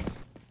sensitivity.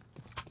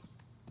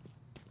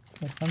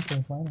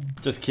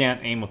 Just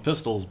can't aim with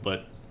pistols,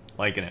 but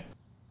liking it.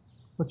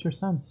 What's your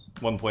sense?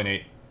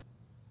 1.8.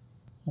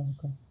 Oh,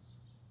 okay.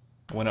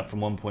 I went up from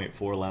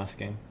 1.4 last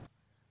game.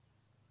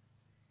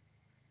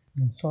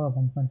 I saw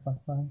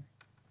 1.55.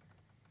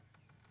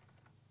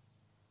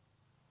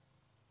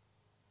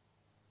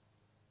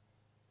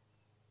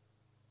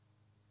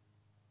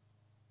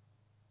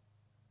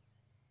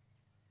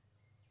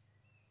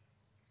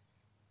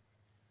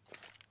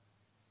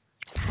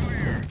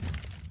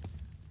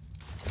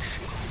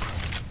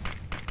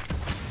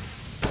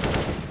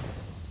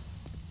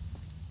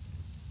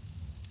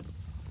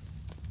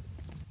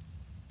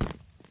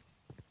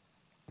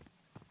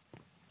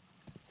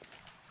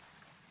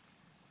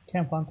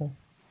 Can't plant there.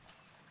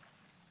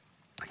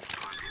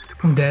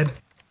 I'm dead.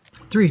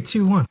 3,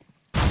 2, 1.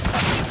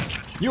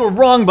 You were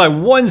wrong by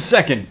 1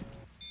 second!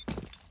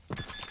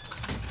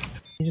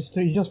 You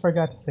just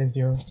forgot to say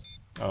 0.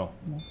 Oh.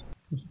 No,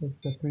 you're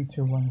supposed to go 3,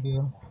 2, 1,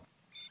 0.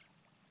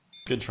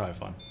 Good try,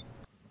 Fun.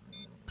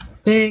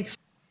 Thanks.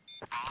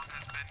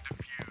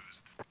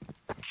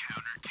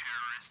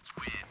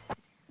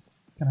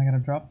 Can I get a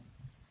drop?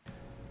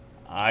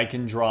 I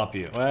can drop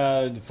you.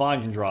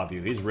 Fon can drop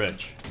you. He's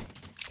rich.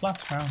 It's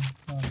last round.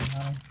 So it doesn't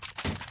matter.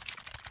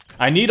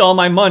 I need all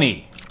my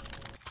money.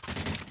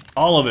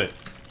 All of it.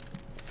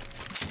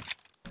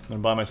 I'm gonna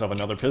buy myself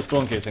another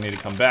pistol in case I need to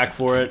come back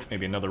for it.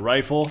 Maybe another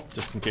rifle,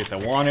 just in case I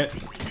want it.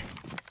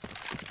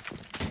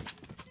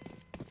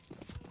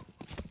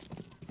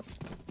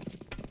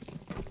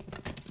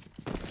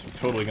 It's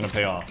totally gonna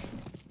pay off.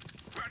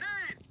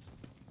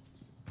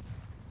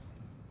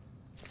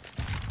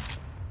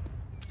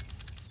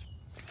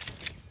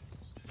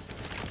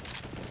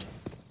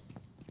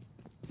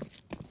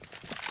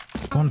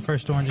 One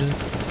first oranges.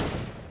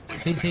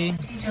 CT.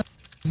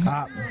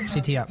 Up.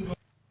 CT up.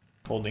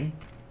 Holding.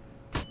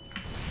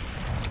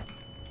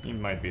 He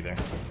might be there.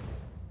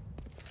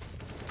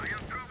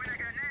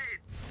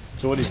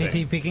 So what do you CT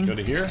think? peeking. Go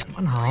to here?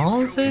 One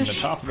halls In the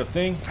ish? top of the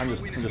thing? I'm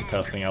just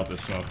testing out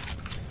this smoke.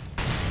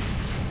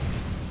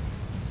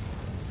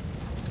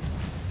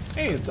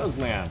 Hey, it does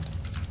land.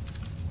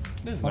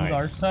 This is On the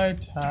dark nice.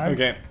 side, tag.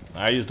 Okay,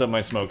 I used up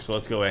my smoke, so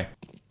let's go A.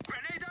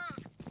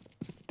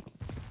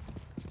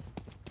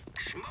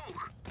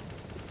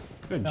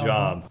 Good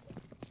job.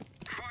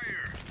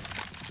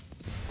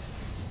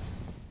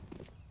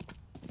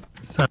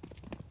 So,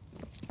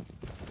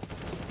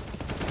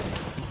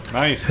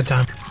 Nice. good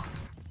time.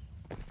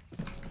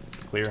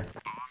 Clear.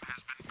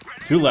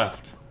 2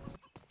 left.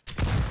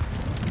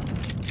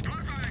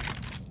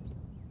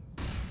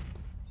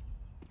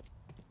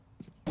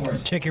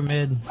 Check your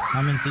mid.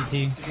 I'm in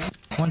CT.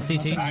 One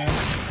CT.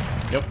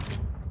 Yep.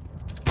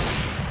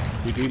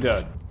 CT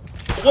dead.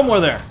 One more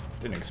there.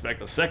 Didn't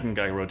expect the second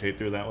guy to rotate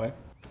through that way.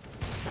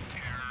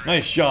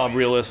 Nice job,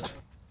 realist.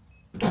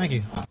 Thank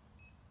you.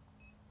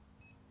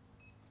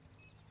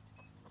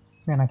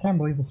 Man, I can't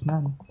believe this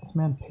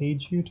man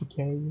paid you to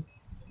carry you.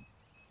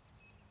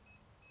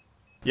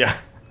 Yeah.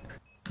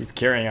 He's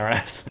carrying our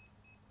ass.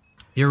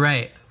 You're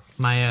right.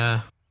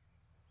 My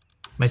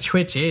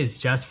Twitch is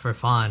just for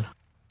fun.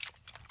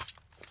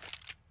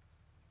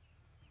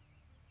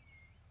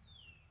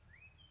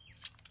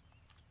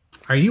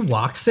 Are you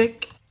walk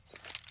sick?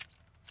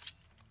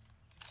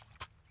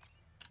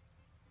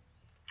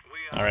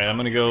 Alright, I'm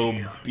gonna go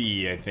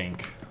B, I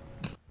think.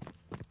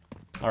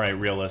 Alright,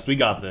 realist, we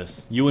got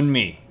this. You and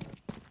me.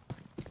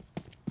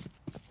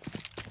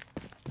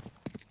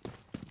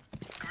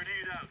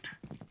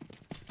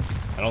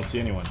 I don't see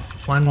anyone.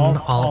 One alt.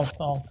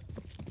 Alt.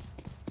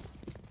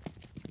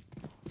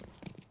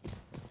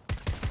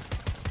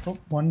 Oh,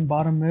 one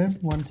bottom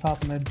mid, one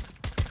top mid,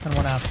 and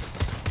one apps.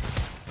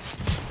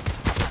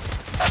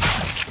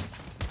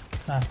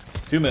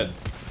 Nice. 2 mid.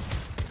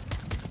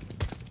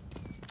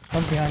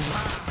 One behind you.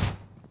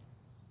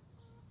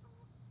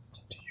 It's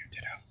up to you,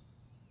 Ditto.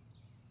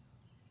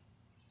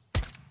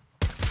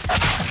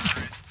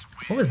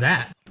 What was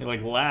that? He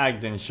like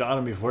lagged and shot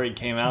him before he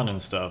came out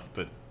and stuff,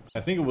 but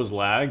I think it was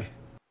lag.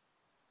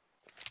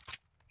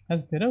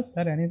 Has Ditto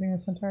said anything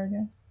this entire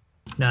game?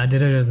 No,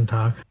 Ditto doesn't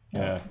talk.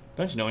 Yeah.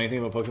 Don't you know anything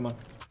about Pokemon?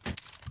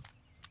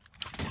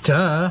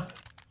 Duh.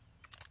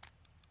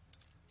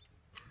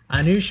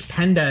 Anush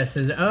Penda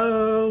says,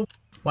 oh,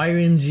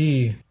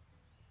 YMG.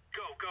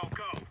 Go, go,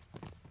 go.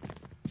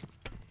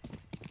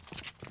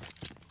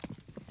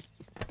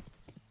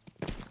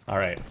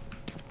 Alright.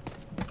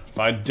 If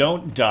I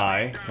don't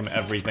die from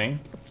everything,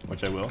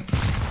 which I will.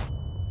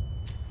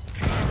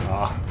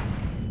 Ah.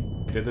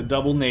 Did the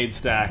double nade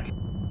stack.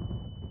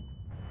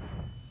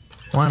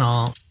 One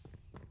all.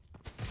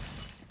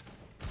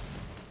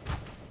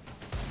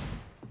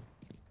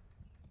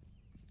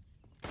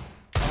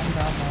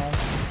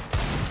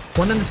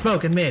 One in the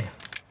smoke in mid.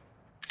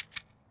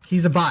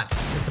 He's a bot.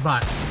 It's a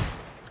bot.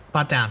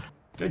 Bot down.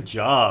 Good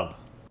job.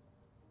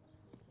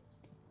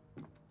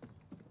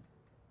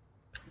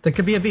 There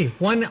could be a B.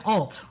 One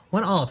alt.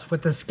 One alt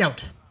with the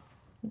scout.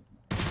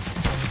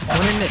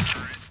 One in mid.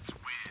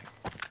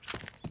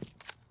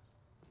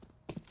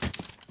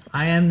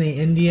 I am the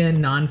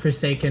Indian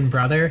non-Forsaken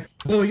brother.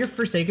 Oh, you're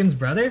Forsaken's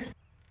brother?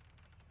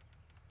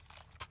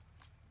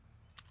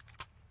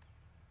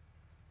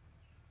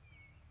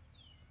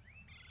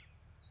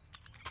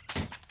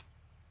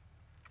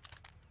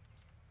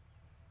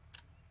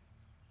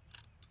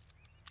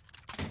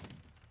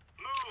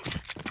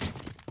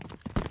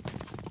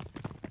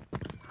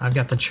 I've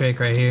got the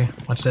trick right here.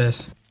 Watch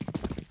this.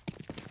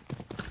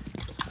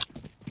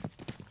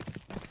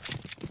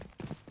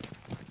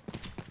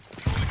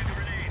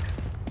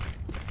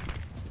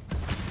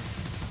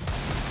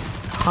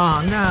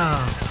 Oh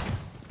no!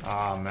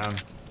 Ah, man.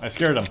 I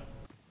scared him.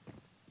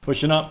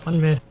 Pushing up.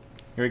 One mid.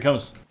 Here he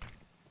comes.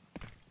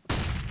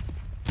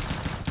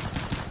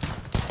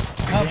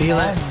 Feel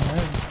it.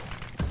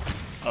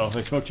 Oh,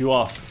 they smoked you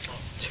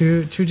off.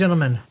 Two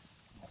gentlemen.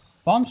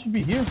 Bomb should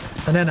be here.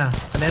 Banana.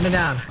 Banana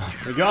down.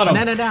 We got him.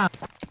 Banana down.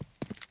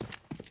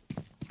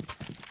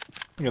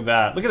 Look at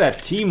that. Look at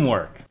that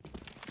teamwork.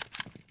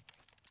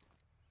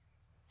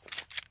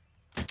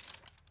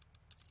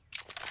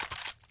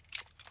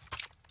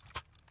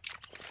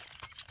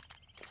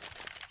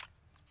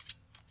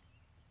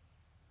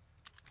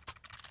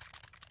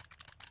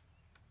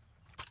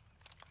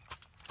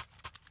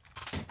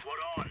 What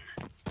on?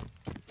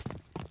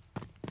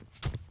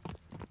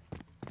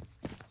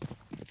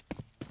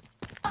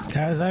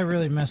 Guys, I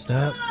really messed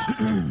up.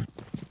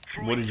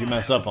 What did you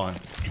mess up on?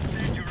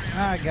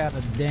 I got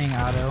a dang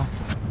auto.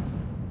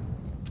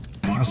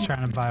 I was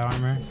trying to buy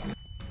armor.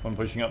 One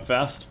pushing up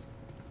fast.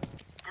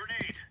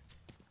 Grenade.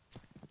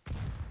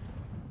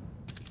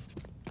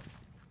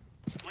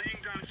 Laying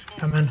down smoke.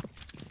 Come in.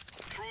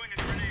 Throwing a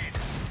grenade.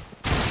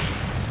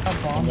 Top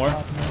bomb. One more.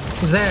 top mid.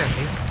 Who's there?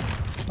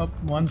 Oh,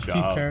 one's Good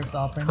job. T-stairs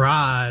open.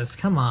 Raz,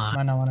 come on.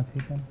 Might not want to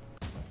peek him.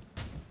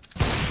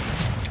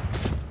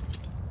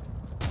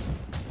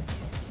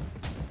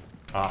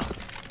 Ah.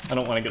 I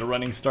don't want to get a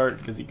running start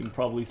because he can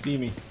probably see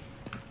me.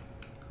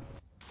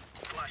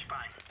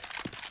 Flashbang.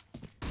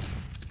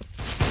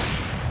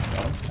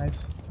 Got him.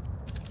 Nice.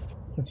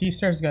 The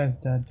T-stairs guy's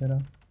dead, ditto.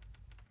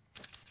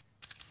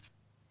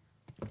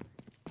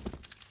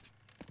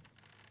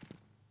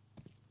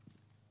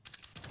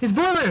 He's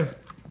boiler!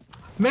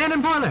 Man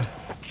in boiler!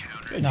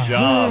 Good No.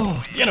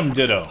 job. Get him,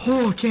 Ditto.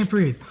 Oh, can't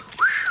breathe.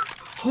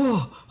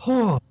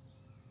 Oh.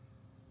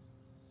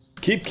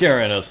 Keep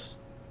carrying us.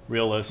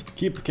 Realist.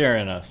 Keep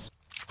carrying us.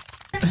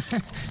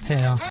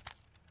 Hell.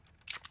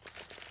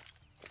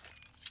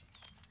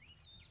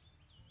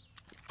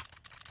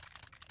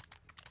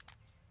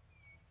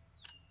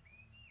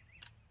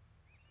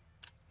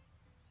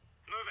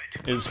 Move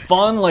it. Is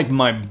FON like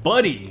my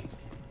buddy?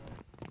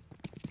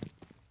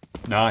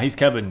 Nah, he's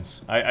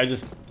Kevin's. I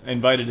just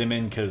invited him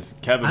in because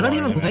Kevin I don't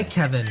wanted even him like in.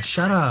 Kevin.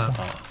 Shut up.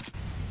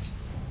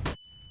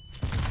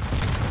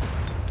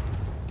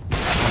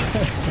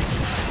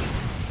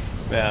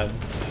 Bad.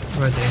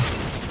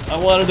 Rotate. I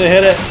wanted to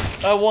hit it.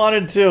 I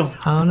wanted to.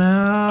 Oh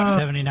no.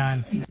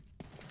 79.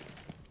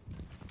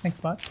 Thanks,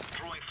 bot.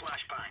 Throwing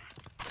flashbang.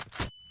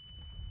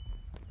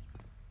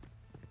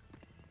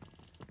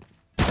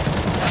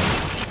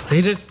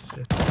 He just...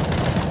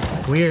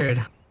 It's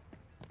weird.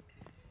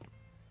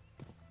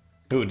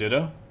 Who,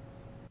 Ditto?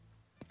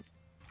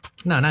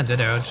 No, not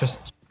Ditto.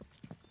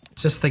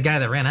 Just the guy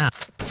that ran out.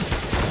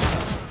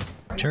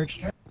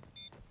 Church.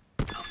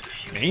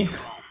 Me?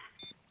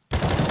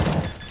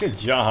 Good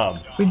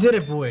job. We did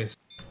it, boys.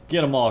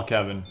 Get them all,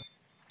 Kevin.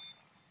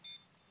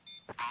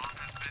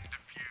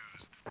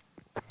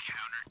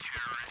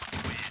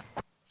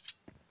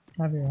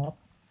 Have your help.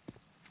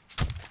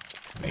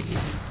 Thank you.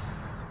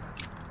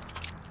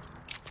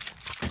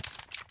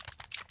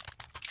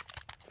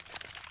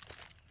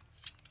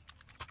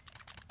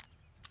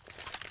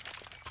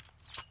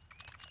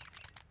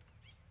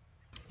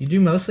 You do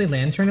mostly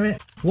LAN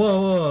tournament?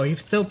 Whoa, he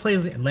still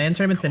plays LAN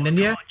tournaments in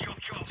India?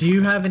 Do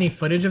you have any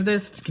footage of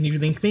this? Can you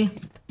link me?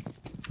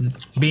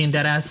 Being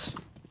dead ass.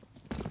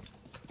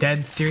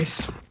 Dead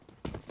serious.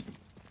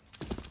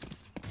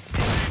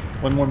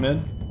 One more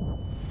mid.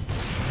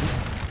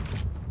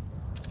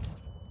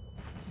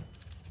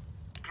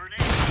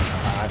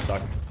 Ah, I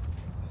suck.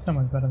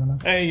 Someone's better than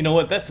us. Hey, you know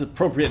what? That's the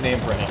appropriate name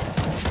for him.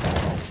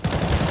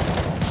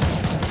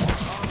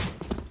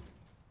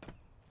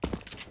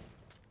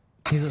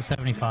 He's at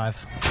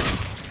 75.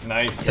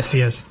 Nice. Yes,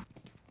 he is.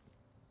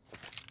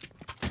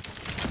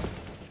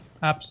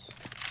 Apps.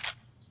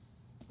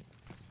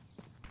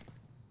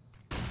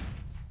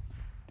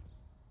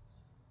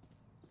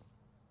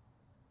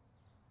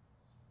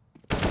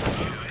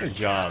 Good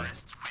job.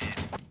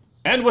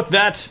 And with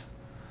that,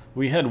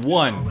 we had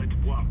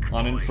one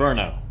on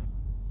Inferno.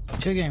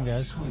 Good game,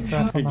 guys. Good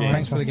game.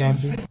 Thanks for the game.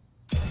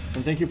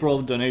 And thank you for all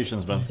the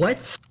donations, man.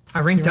 What? I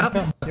ranked up?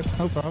 Yep,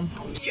 no problem.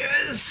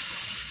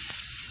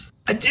 Yes!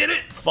 I did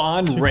it!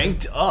 FON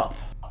ranked up.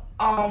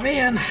 Oh,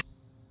 man.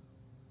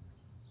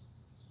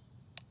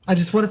 I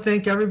just want to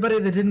thank everybody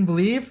that didn't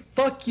believe.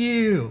 Fuck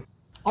you.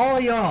 All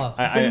y'all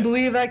didn't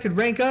believe I could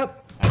rank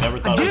up. I never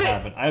thought it would did it!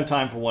 happen. I have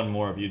time for one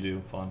more if you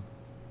do, FON.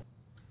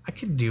 I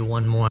could do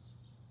one more.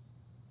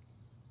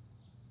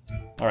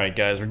 Alright,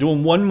 guys, we're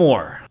doing one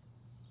more.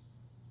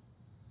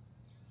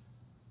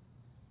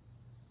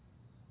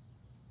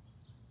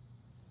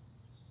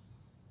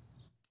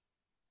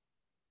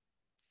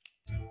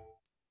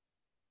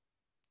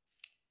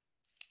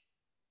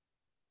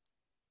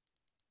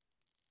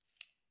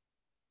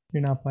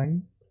 You're not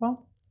playing, Phone?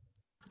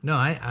 No,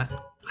 I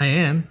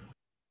am.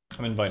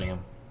 I'm inviting him.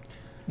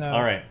 No.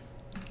 Alright.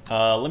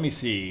 Let me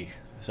see.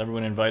 Is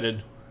everyone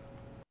invited?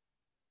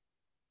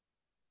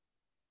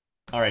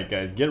 Alright,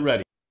 guys, get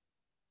ready.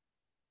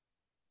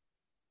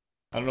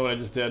 I don't know what I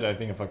just did. I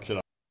think I fucked shit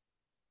up.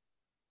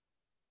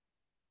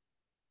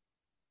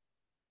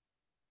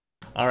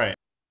 Alright.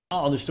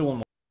 Oh, there's still one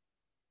more.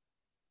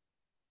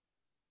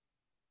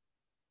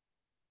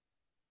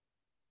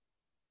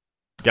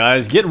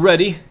 Guys, get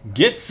ready,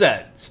 get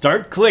set,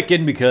 start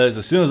clicking, because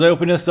as soon as I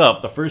open this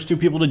up, the first 2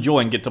 people to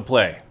join get to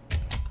play.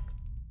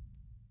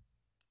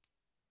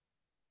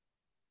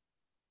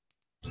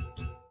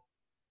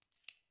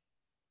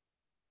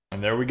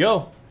 And there we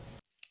go.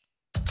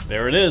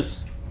 There it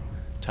is.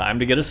 Time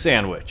to get a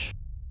sandwich.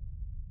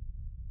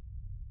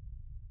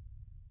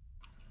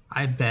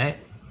 I bet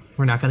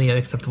we're not going to get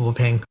acceptable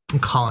ping. I'm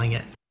calling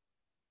it.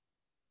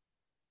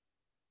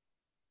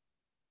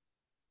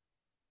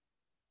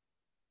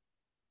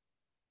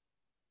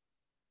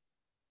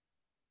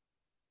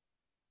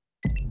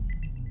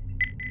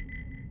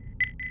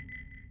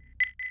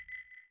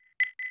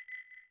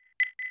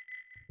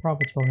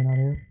 Prophet's probably not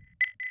here.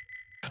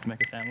 To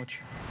make a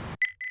sandwich.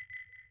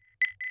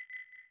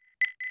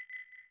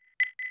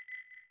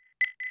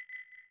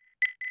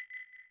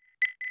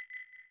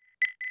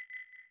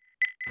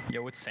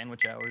 Yo, it's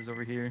sandwich hours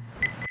over here.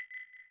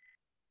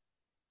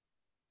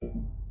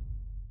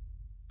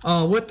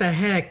 Oh, what the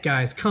heck,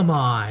 guys? Come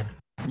on.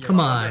 Yo, Come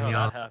I on, wonder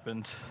how y'all. that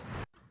happened.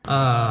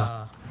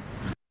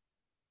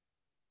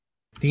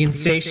 The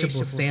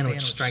insatiable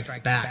sandwich strikes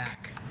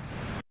back.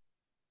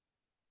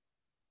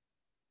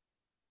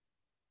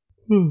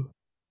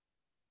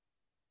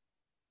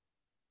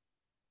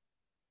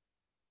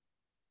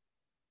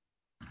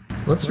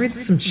 Let's read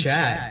some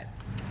chat.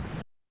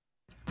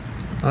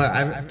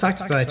 I've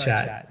talked about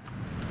chat.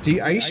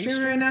 Are you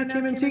streaming right now,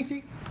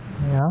 KMT?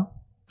 Yeah.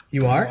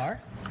 You are?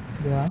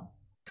 Yeah.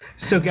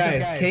 So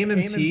guys,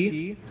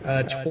 KMT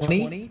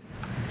 20,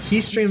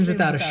 he streams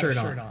without a shirt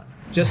on.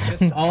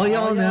 Just all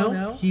y'all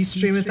know, he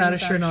streams without a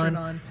shirt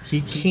on. He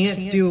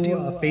can't do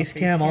a face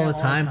cam all the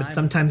time, but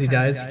sometimes he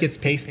does. He gets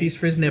pasties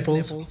for his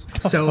nipples,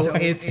 so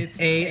it's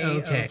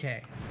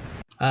a-okay.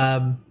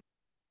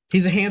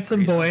 He's a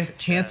handsome boy,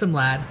 handsome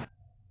lad.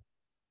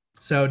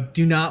 So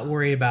do not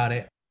worry about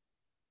it.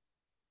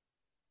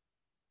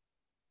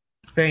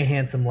 Very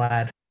handsome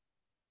lad.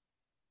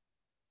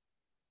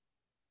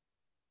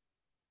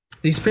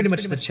 He's pretty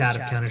much the chat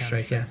of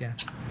Counter-Strike, yeah.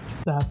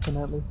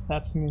 Definitely.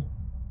 That's me.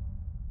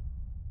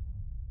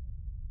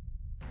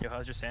 Yo,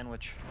 how's your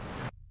sandwich?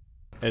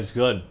 It's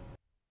good.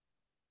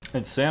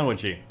 It's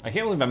sandwichy. I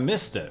can't believe I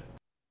missed it.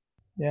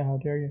 Yeah, how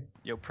dare you?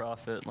 Yo,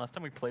 Prophet. Last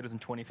time we played was in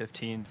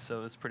 2015,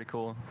 so it's pretty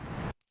cool.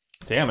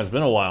 Damn, it's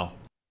been a while.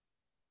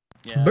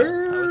 Yeah,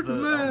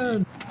 Birdman!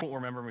 You won't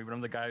remember me, but I'm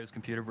the guy whose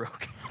computer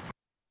broke.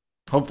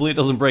 Hopefully it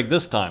doesn't break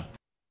this time.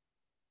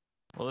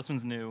 Well, this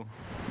one's new,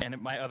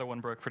 and my other one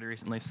broke pretty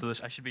recently, so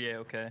I should be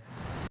a-okay.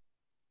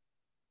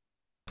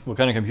 What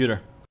kind of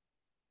computer?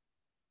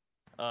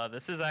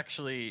 This is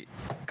actually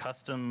a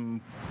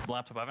custom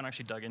laptop I haven't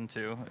actually dug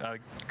into. I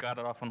got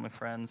it off one of my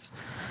friends.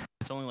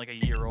 It's only like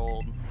a year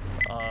old.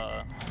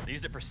 I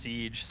used it for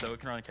Siege, so it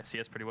can run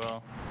CS pretty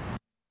well.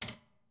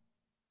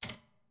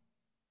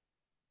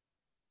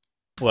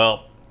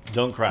 Well,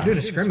 don't crash. We're doing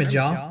a scrimmage,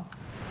 y'all.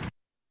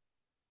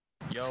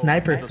 Yo,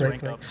 Sniper those flick.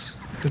 rank ups.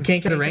 We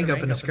can't get a rank up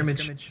in a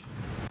scrimmage.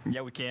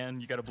 Yeah, we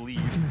can. You gotta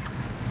believe.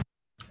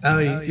 Oh,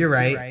 you're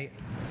right.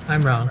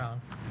 I'm wrong.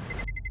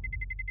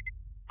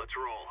 Let's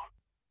roll.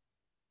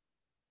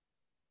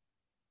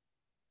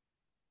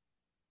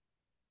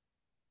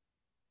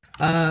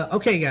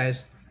 Okay,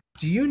 guys.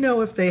 Do you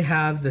know if they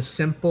have the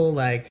simple,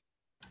 like,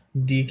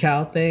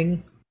 decal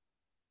thing?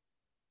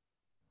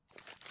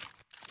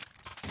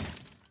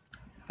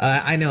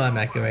 I know I'm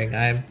echoing.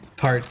 I'm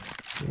part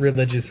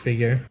religious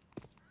figure.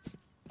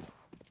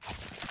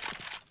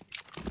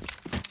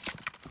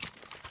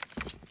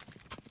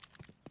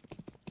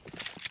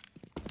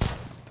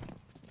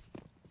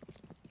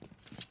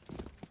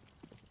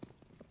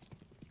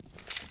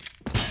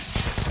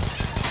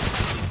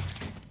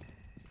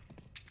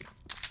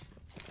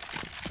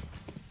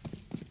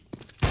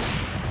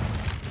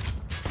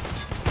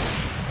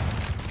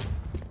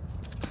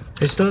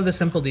 They still have the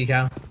simple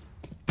decal.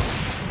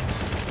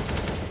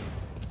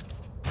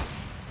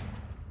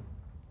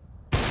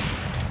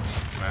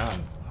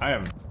 Man, I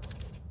am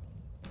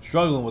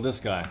struggling with this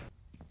guy.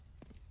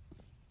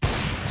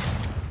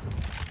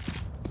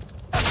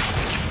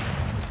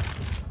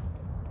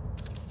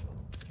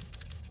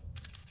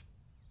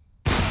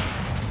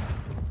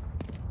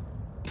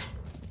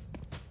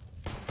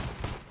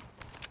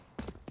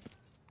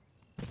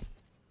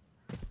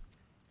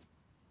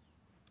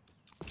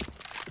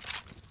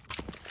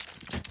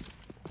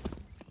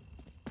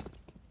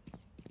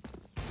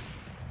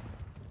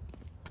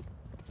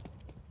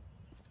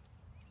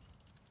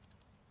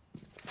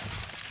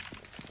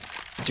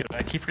 Dude,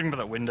 I keep forgetting about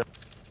that window.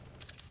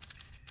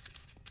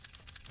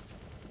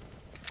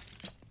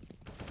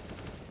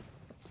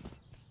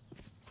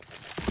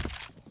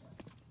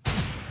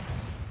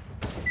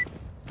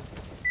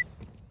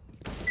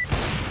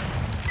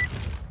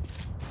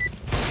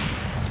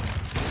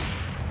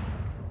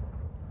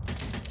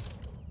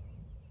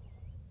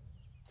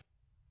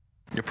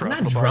 You're pro.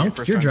 not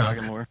drunk, you're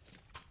drunk.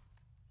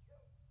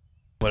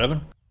 What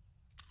happened?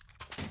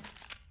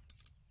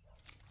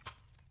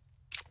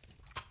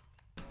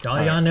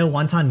 Y'all y'all know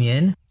Wonton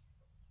Yin?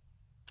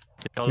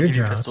 You're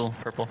drunk. Pistol,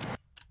 purple.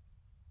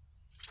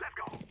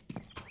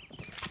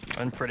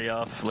 I'm pretty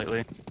off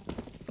lately.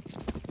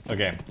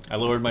 Okay, I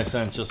lowered my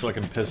sense just so I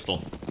can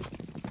pistol.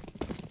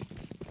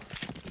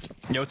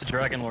 Yo, it's a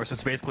dragon lore, so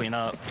it's basically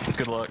not. It's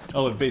good luck.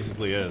 Oh, it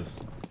basically is.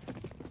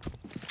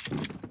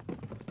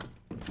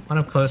 One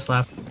up close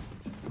left.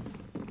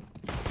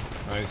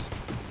 Nice.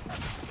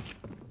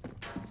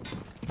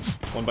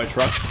 One by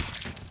truck.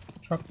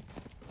 Truck.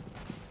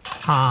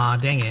 Ah,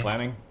 dang it.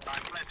 Planning.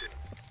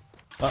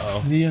 Uh-oh.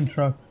 Z and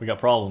truck. We got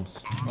problems.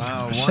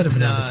 Wow, I should have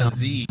been able to tell.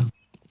 Z.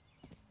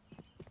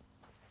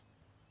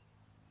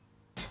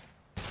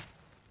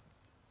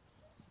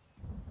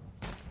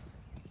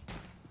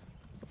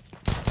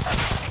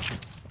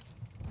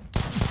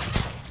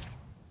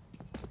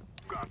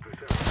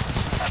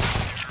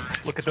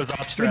 Look at those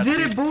ops We strats.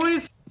 did it,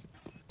 boys!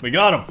 We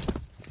got him!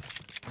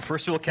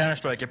 First rule of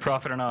Counter-Strike, get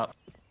profit or not.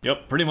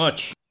 Yep, pretty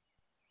much.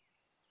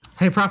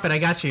 Hey, Prophet, I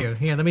got you.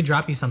 Here, let me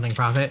drop you something,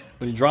 Prophet.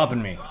 What are you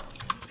dropping me?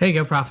 Here you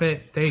go,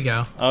 Prophet. There you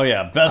go. Oh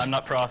yeah, best I'm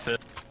not profit.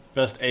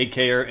 best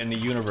AKer in the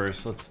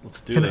universe.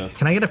 Let's do Can, this.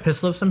 can I get a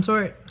pistol of some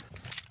sort?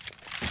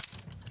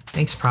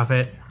 Thanks,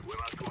 Prophet.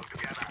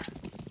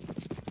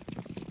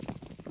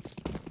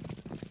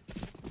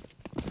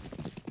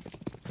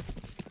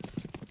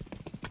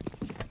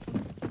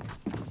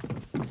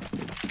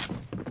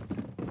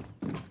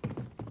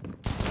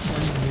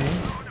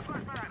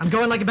 I'm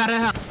going like a bat out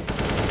of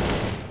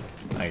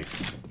hell.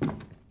 Nice.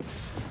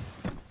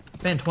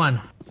 Vent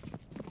one.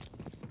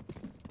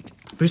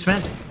 Boost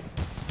vent.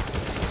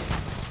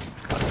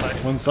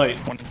 Outside. One sight.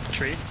 One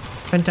tree.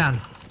 Vent down.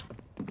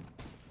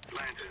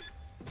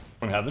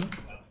 One heaven.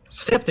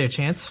 Stay up there,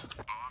 Chance.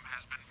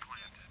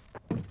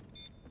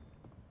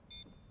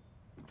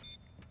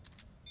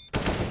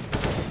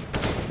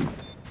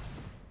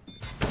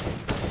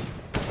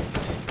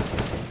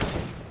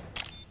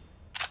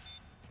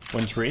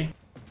 One tree.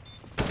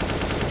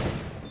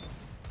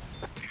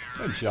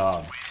 Good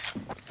job.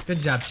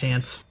 Good job,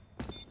 Chance.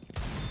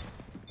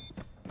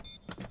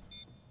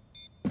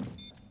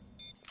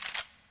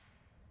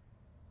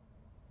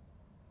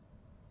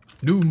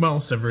 New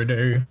mouse every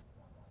day.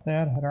 They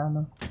had head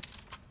armor.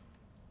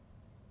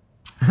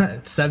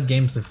 Sub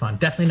games are fun.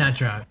 Definitely not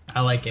drunk.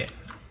 I like it.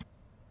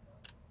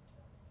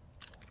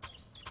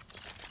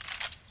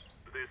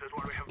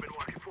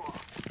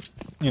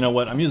 You know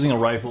what? I'm using a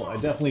rifle. I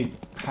definitely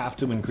have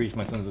to increase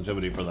my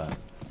sensitivity for that.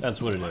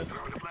 That's what it is.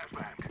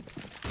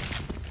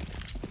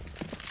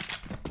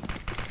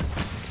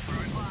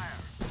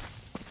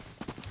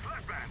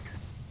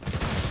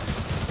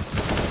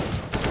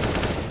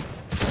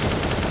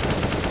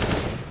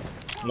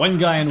 One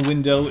guy in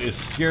window is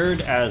scared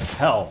as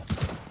hell.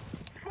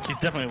 He's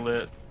definitely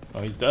lit.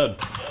 Oh, he's dead.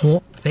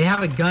 They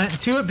have a gun.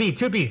 Two at B.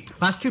 Two at B.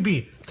 Last two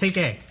B. Take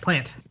A.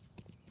 Plant.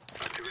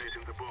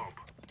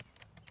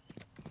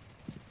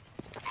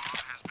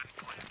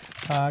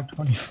 Tag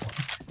 24.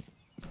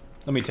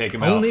 Let me take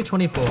him out. Only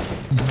 24.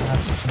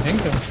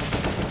 Dinkum.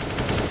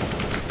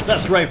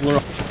 Best rifler.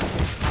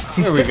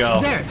 He's There we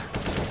go. There.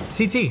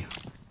 CT.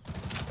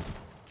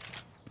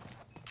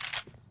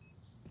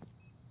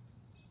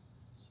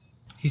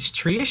 He's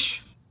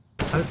tree-ish?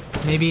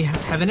 Maybe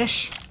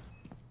heavenish?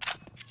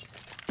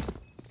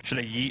 Should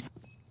I yeet?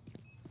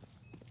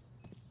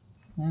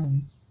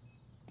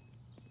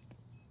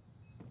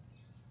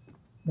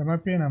 There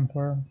might be an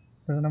M4.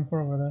 There's an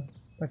M4 over there.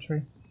 That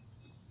tree.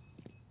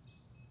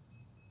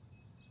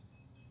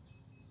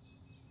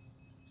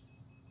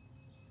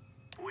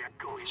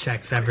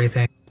 Checks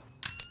everything.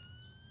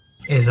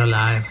 Is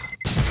alive.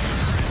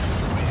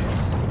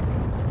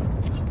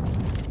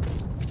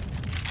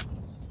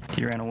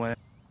 He ran away.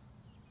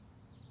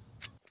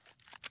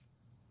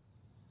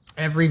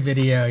 Every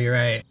video, you're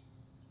right.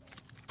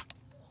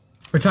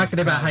 We're talking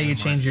about how you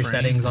change your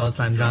settings all the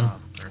time, John.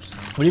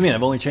 What do you mean?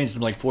 I've only changed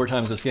them like 4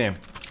 times this game.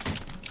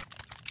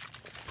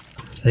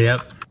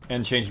 Yep.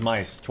 And changed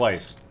mice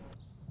twice.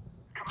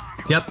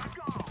 Yep.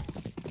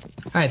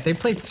 Alright, they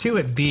played 2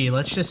 at B.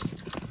 Let's just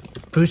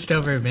boost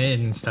over mid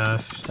and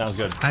stuff. Sounds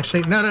good.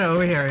 Actually, no,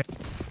 over here.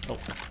 Oh.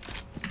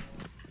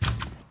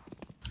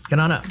 Get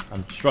on up.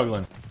 I'm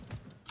struggling.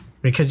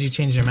 Because you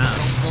changed your mouse.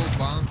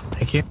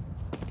 Thank you.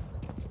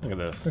 Look at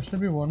this. There should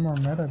be one more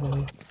mid, I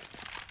believe.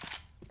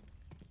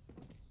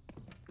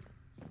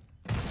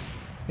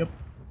 Yep.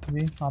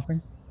 Z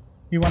hopping.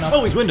 He went up.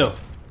 Oh, he's window.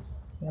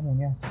 Yeah, I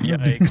mean, yeah.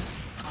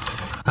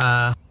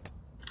 Yikes.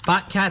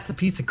 Bot cat's a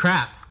piece of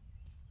crap.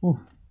 Oof.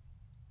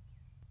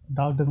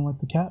 Dog doesn't like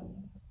the cat.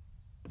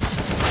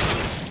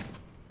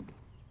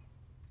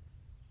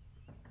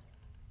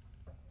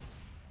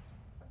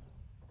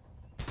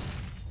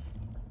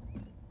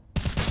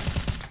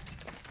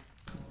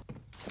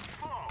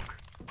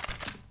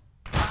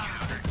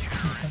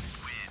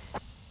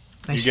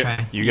 Nice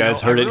try. You guys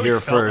heard I it really here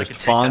felt like first. I could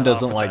take Fawn that off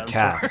doesn't of like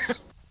that. cats.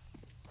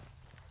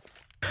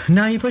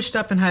 No, you pushed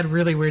up and had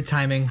really weird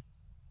timing.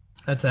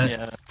 That's it.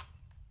 Yeah.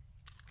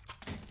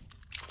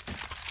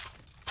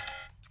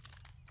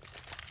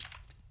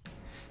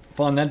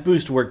 Fawn, that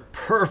boost worked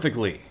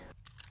perfectly.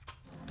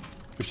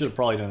 We should have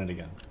probably done it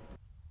again.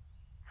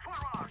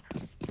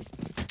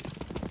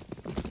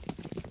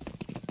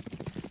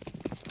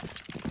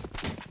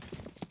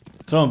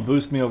 Someone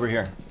boost me over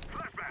here.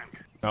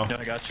 No. No,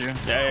 I got you.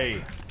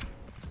 Yay.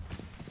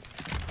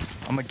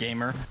 I'm a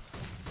gamer.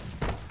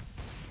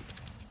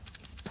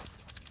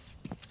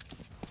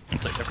 I'll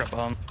take the crap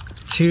on.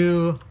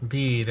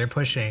 2B, they're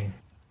pushing.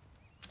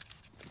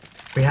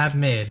 We have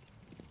mid.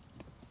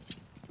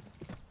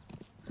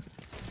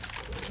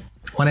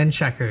 One in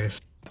checkers.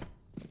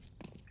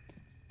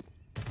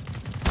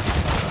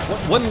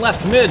 One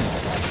left mid.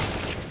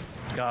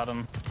 Got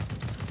him.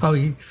 Oh,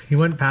 he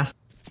went past.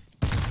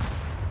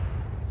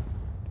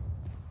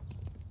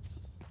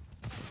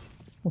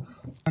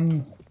 Oof.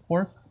 And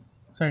fork?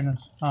 Sorry, no.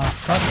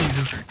 Cross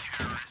easy.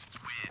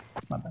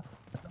 My bad.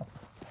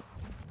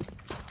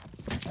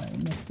 I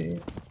missed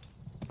it.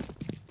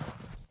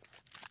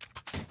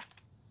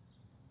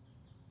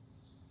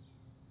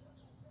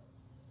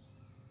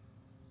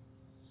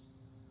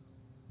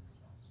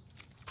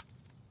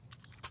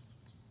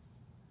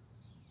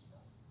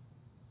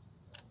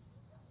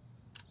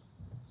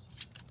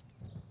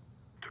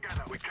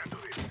 Together we can do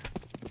this.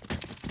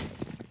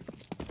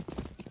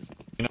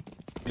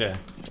 Yeah.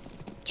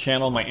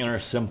 Channel my inner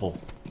simple.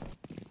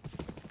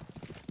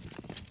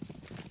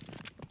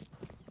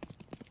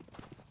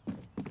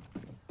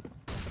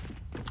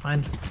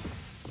 Fine.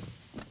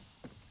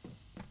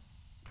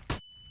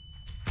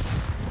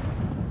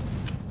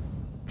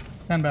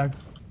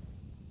 Sandbags.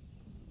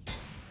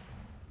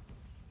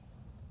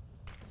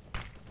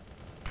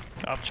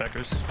 Off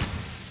checkers.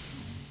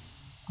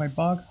 White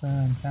box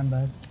and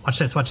sandbags. Watch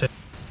this, watch it.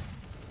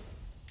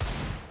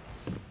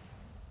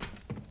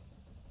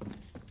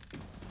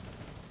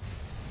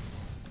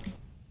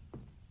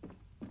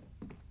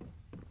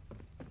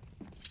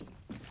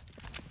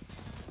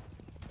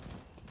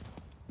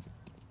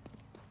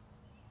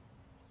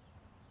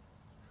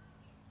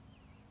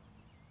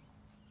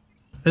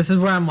 This is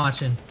where I'm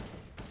watching.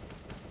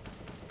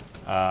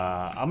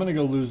 I'm gonna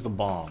go lose the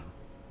bomb.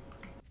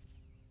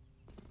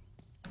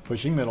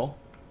 Pushing middle.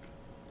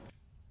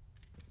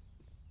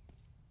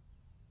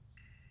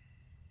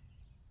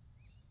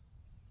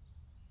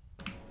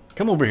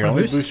 Come over here, let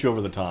me boost you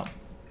over the top.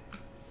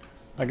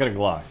 I got a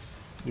Glock.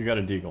 You got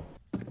a Deagle.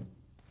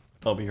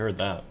 Oh, we heard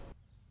that.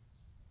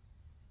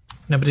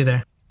 Nobody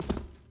there.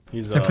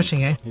 He's They're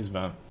pushing A. He's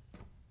vent.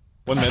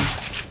 One mid.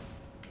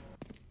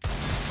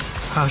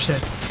 Oh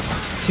shit.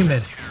 2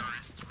 mid.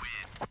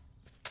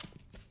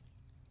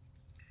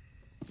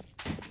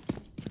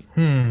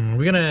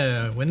 We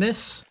gonna win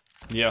this?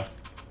 Yeah.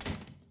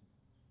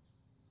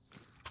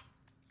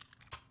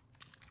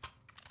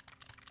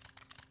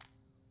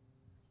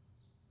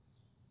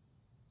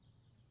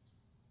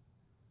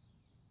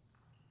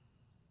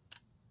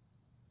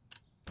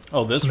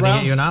 Oh, this Somebody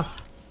round? get you an op?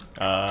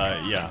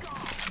 Yeah.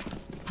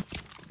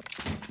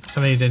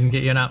 Somebody didn't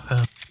get you an op.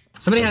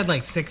 Somebody had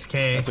like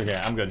 6k. That's okay.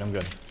 I'm good. I'm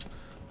good.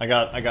 I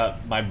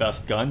got my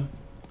best gun,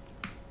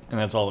 and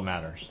that's all that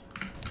matters.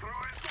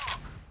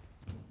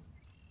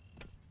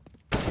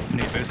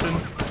 Need boosted?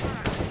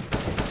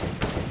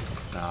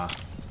 Nah.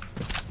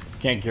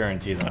 Can't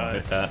guarantee that I'll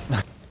hit that.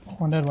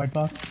 One dead white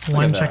box.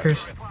 One that.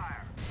 checkers.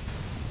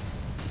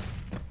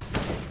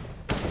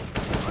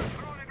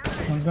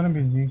 One's gonna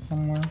be Z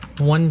somewhere.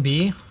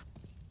 1B.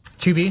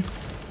 2B.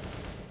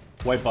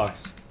 White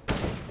box.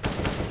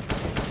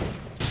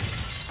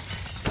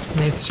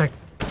 Need to check.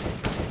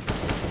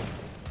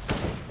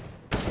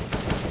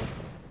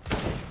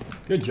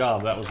 Good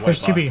job. That was white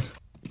There's box. 2B.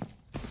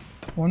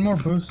 One more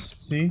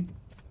boost Z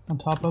on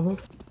top of it.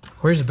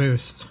 Where's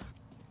boost?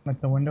 Like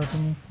the window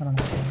thingy. I don't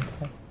know.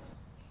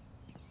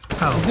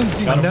 Oh, It's in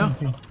Z. window?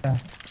 It's in Z. Yeah.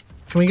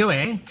 Can we go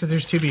A? Because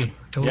there's 2B.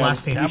 The Yeah,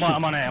 last team. Yeah,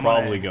 I'm on A. I'm on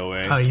Probably A. go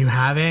A. Oh, you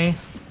have A?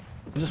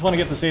 I just want to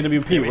get this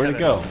AWP. Yeah, we Where'd have it it.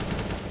 go?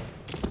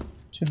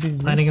 Should be Z.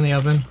 Landing in the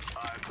open.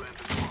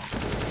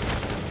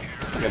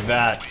 Look at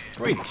that.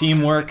 Great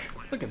teamwork.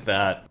 Look at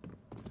that.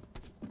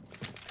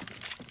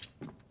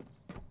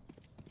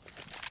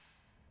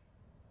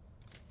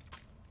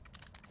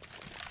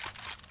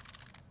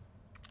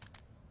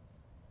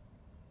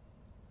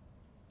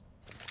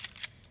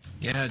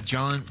 Yeah,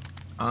 John,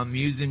 I'm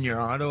using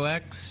your Auto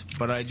X,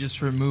 but I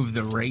just removed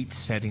the rate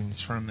settings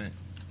from it,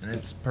 and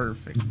it's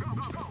perfect.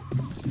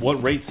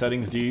 What rate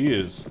settings do you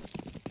use?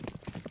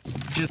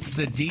 Just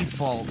the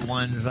default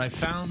ones. I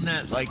found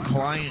that like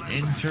client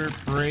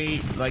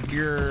interpret, like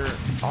your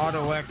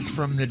Auto X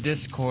from the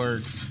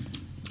Discord,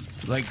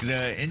 like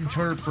the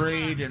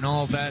interpret and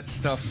all that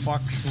stuff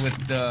fucks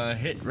with the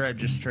hit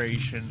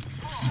registration.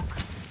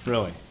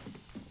 Really?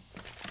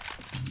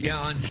 Yeah,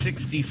 on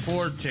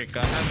 64 tick,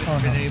 I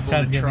haven't been able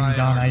to giving try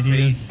John on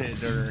ideas.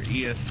 Faceit or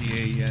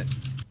ESCA yet.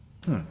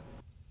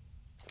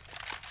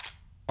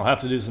 I'll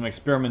have to do some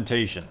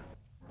experimentation.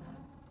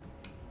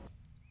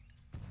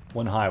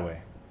 One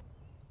highway.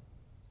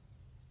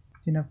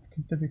 You know,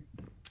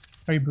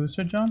 are you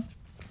boosted, John?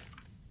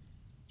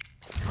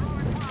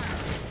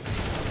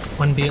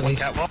 One B at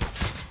least.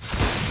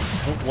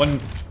 One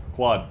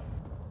quad.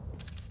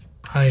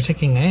 Oh, you're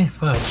taking A?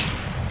 Fudge.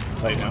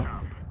 Tight now.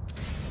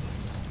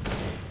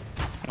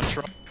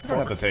 Don't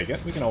have to take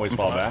it. We can always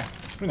fall back.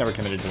 We never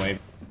committed to anything.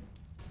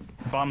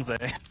 Bombs A.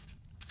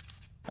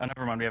 Oh,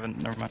 never mind. We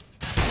haven't. Never mind.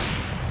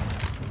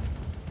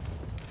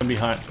 I'm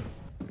behind.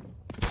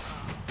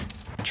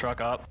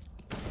 Truck up.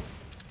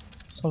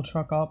 Still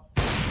truck up.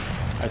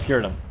 I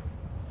scared him.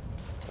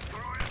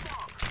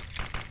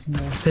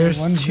 There's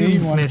one two G,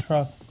 one mid.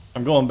 truck.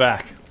 I'm going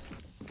back.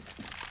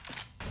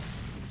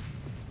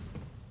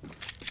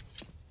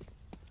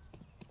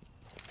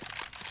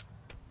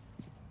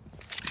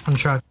 One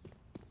truck.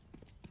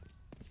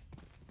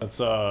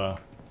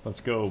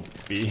 Let's go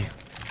B.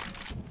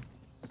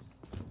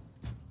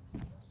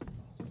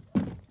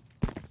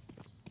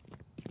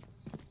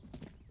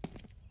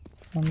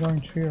 I'm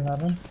going tree or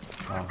heaven.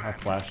 Oh, I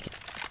flashed.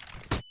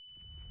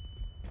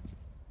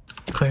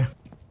 Clear.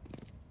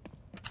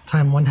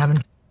 Time one heaven.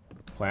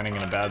 Planning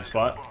in a bad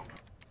spot.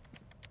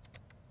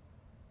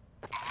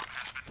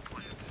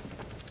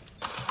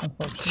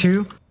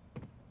 Two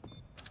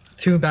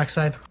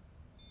backside.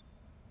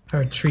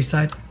 Or tree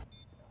side.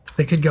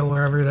 They could go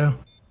wherever though.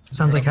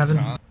 Sounds like heaven.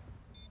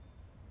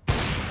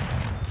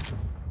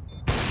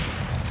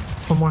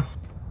 One more.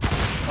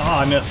 Oh,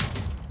 I missed.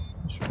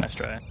 Nice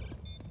try.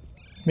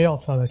 We all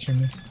saw that you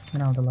missed. You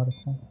know to let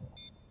us know.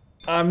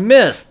 I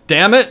missed,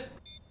 damn it!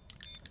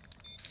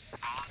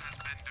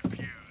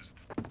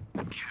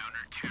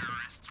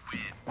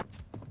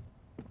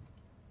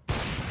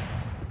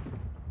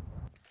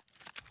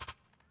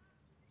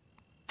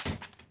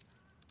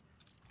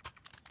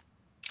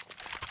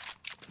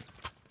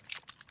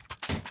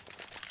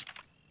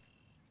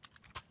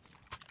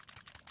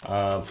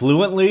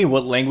 Fluently,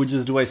 what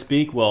languages do I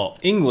speak? Well,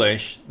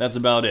 English, that's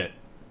about it.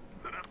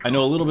 I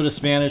know a little bit of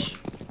Spanish,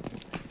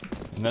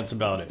 and that's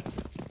about it.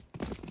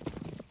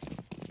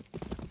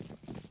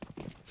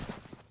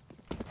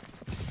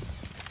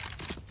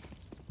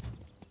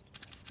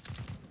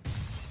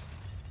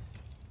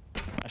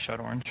 I shot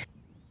orange.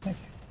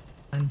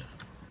 And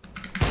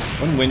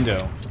One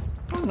window.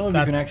 I don't know if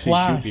you can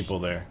actually shoot people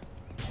there.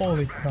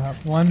 Holy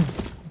crap. One's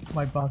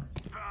white box.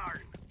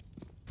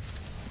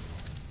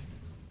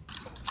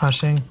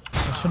 flashing.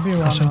 There should be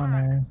one on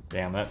there.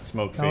 Damn, that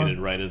smoke faded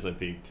right as I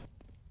peeked.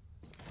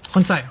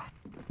 One side.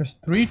 There's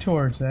three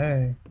towards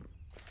A.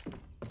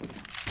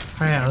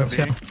 Alright, let's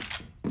go.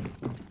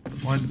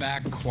 One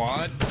back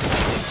quad.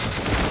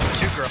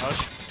 Two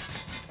garage.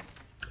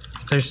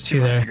 There's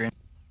two there. Green.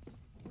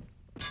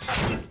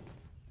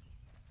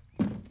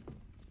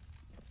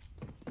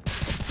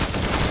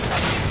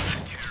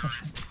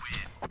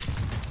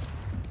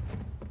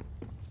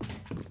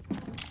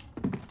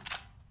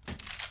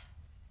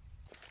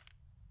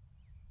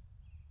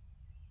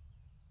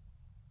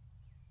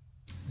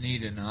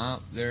 Need an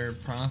op there,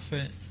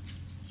 Prophet?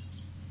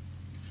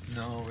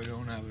 No, we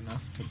don't have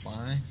enough to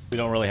buy. We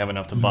don't really have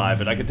enough to buy,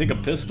 but I could take a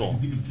pistol.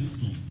 What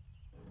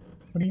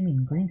do you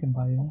mean? Green can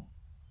buy you.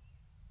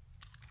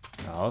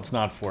 No, let's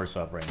not force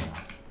up right now.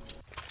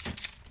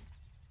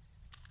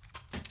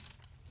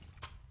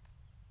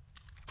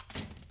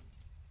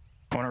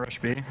 I want to rush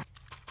B.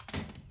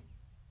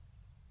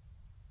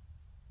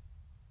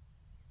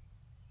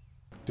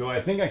 Do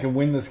I think I can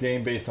win this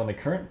game based on the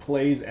current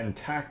plays and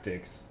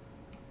tactics?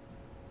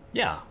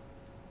 Yeah.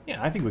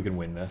 Yeah, I think we can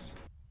win this.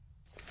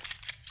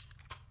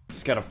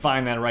 Just gotta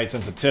find that right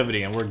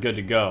sensitivity and we're good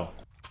to go.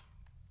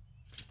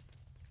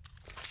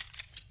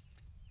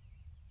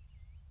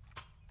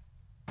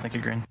 Thank you,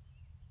 Green.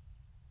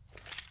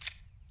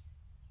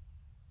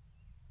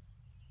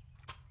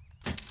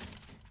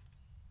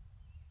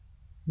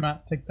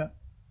 Matt, take that.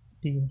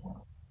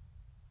 Deal.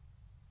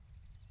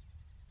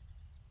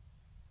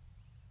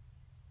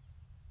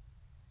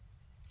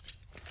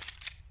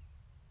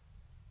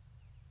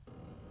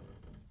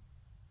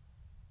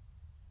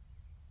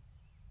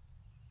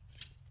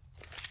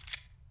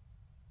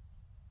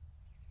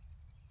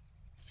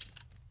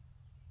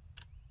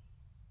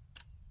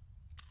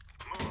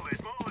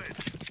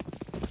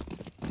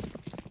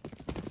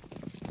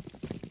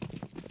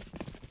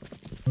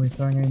 Are we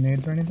throwing any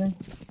nades or anything?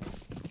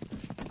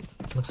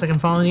 Looks like I'm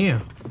following you.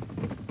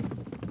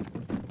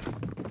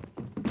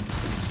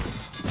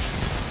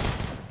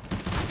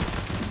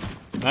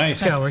 Nice.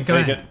 Let's go, we're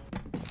going. Take it.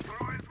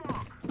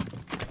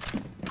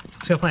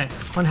 Let's go plant.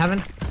 One heaven.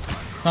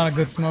 It's not a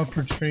good smoke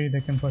for tree.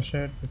 They can push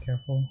it. Be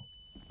careful.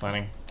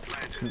 Planning.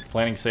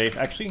 Planning safe.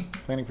 Actually,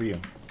 planning for you.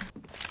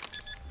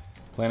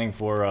 Planning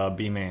for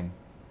B main.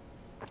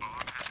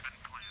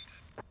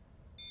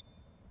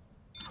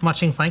 I'm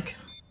watching flank.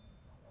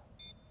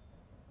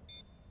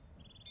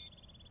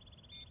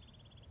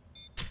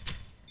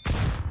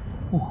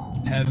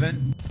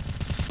 Heaven.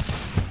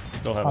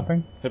 Still have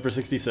Popping. hit for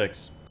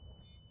 66.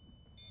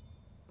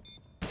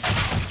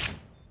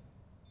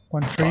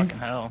 One tree. Fucking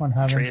hell. One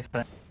heaven. Tree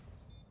thing.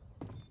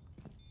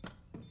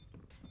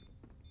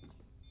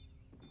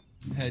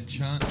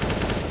 Headshot.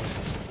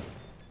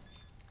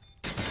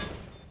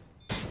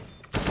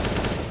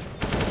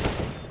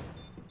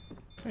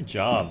 Good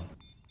job.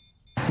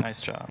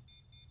 Nice job.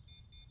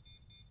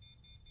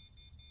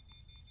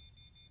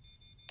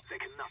 They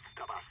cannot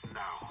stop us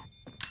now.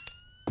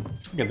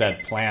 Look at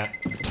that plant.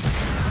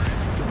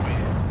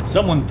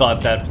 Someone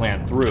thought that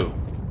plant through.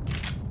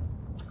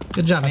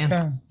 Good job,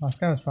 man. Last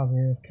guy was probably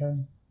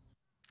AFK.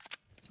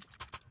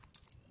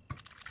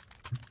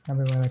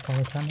 Everywhere they call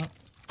the time up.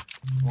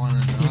 One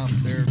and up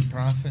there,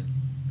 Prophet.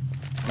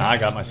 Nah, I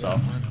got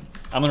myself.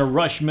 I'm gonna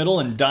rush middle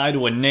and die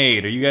to a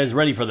nade. Are you guys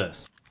ready for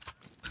this?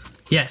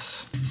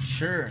 Yes.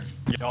 Sure.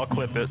 Yeah, I'll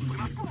clip it.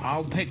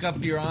 I'll pick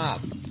up your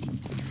op.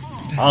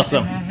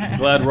 Awesome.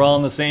 Glad we're all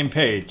on the same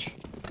page.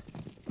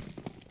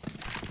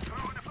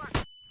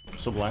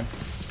 So blind.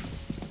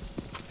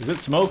 Is it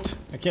smoked?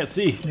 I can't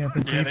see. Yeah,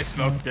 They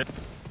smoked it.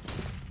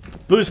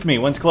 Boost me.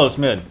 One's close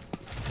mid.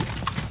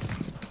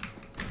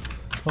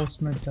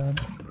 Close mid dead.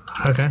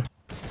 Okay.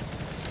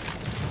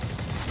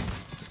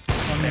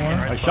 One more.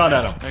 I shot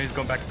at him. No, he's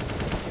going back.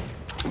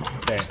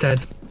 Okay. It's dead.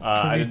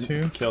 I 2v2.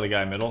 didn't kill the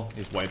guy middle.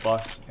 He's white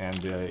box and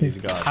he's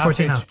a god. half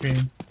 14 health.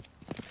 HP.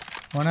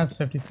 One has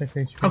 56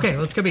 HP. Okay,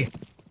 let's go B.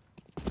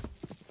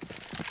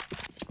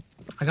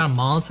 I got a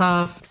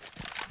Molotov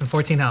and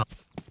 14 health.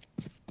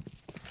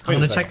 I'm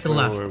gonna check to the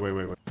left.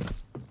 Wait.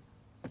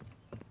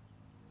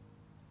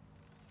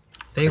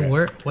 They Okay.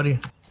 were. What do you?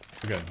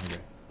 We're good.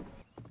 Okay.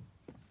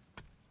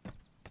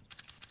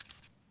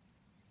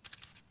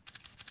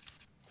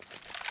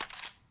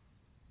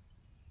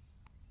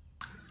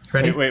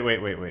 Ready?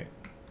 Wait.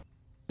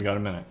 We got a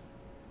minute.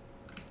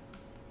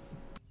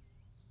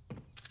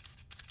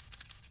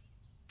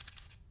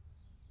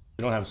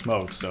 We don't have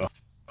smoke, so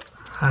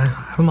I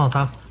have a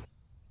Molotov.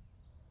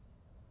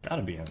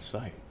 gotta be in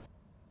sight.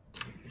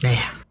 Nah.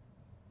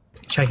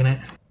 Checking it.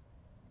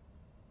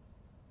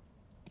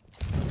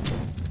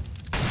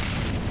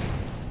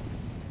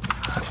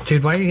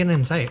 Dude, why are you getting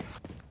in sight?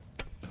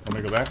 Want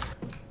me to go back?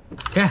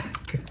 Yeah.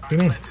 What do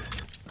you mean?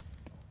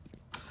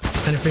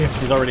 Send it for you.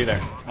 He's already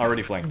there.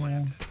 Already flanked.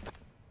 Yeah.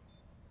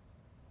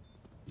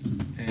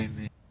 Hey,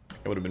 man.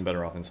 It would have been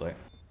better off in sight.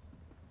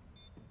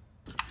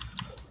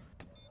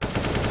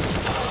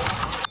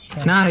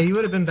 Nah, you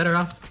would have been better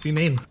off if you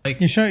made like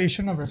You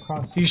shouldn't have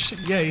recrossed. you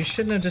should. Yeah, you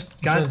shouldn't have just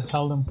You got. just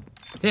held him.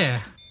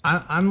 Yeah,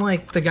 I'm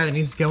like the guy that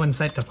needs to go in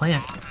sight to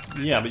plant.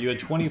 Yeah, but you had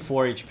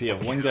 24 HP.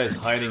 If one guy's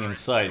hiding in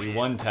sight, he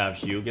one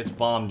taps you, gets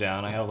bombed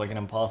down. I have like an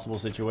impossible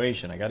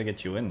situation. I gotta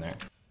get you in there.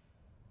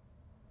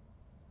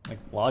 Like,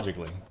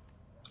 logically.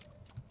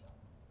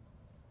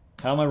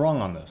 How am I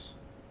wrong on this?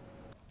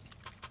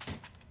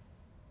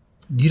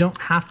 You don't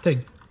have to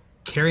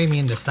carry me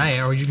into sight,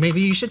 or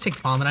maybe you should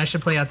take bomb and I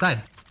should play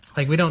outside.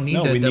 Like we don't need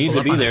No, to. we need double to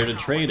up be on there it. to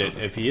trade it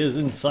if he is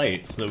in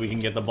sight so that we can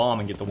get the bomb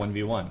and get the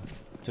 1v1.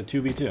 It's a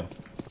 2v2.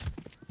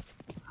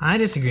 I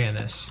disagree on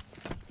this.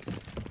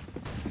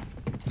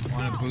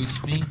 Wanna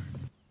boost me?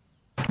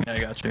 Yeah, I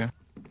got you.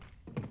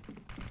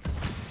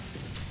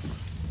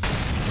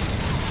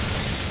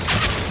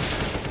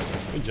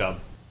 Good job.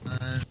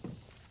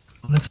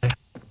 Let's say.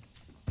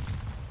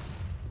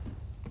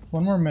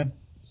 One more mid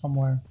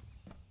somewhere.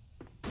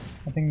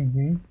 I think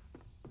Z.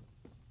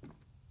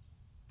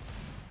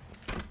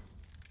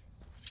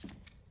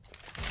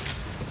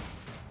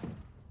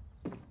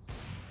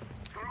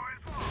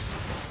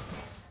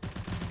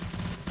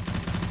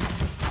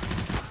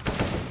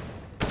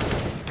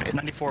 Okay,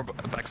 94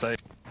 backside.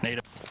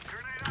 Native.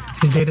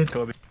 He's dated.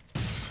 Kobe.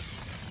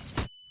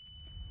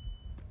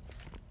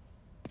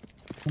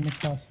 In the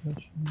cross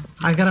bridge.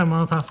 I got a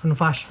Molotov and a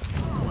flash.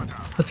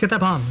 Let's get that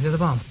bomb. Get the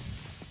bomb.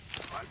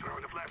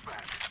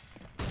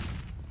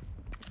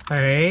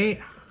 Alright.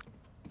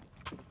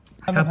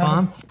 Heaven, Got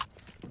bomb.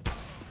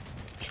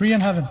 Tree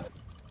and heaven.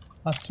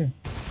 Last two.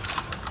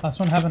 Last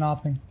one heaven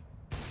hopping.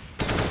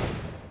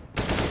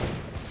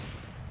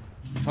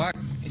 Fuck.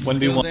 It's 1v1.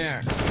 still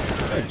there.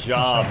 Good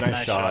job.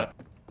 Nice shot.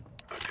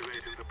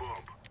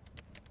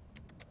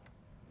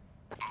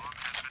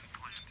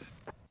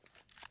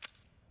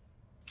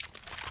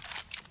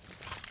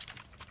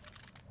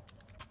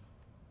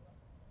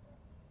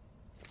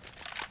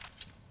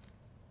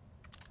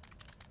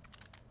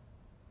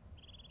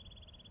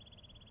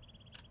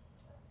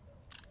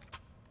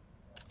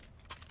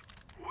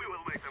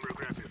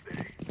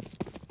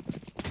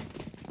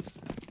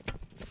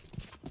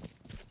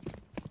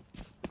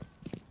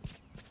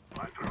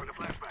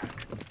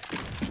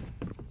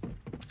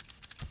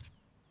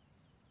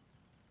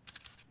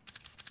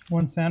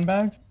 One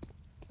sandbags.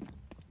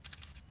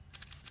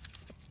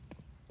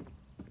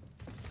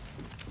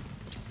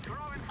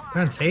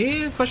 Don't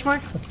say push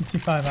mark. That's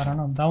 65. I don't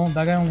know.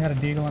 That guy only had a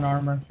deagle and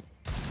armor.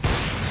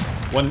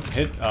 One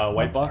hit,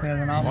 white box. Yeah,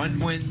 they're not. One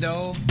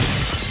window.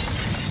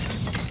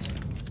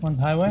 One's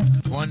highway.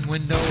 One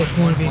window What and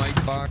one movie?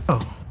 white box.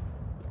 Oh,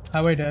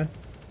 Highway dead.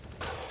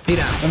 beat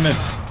out. One mid.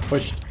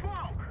 Pushed.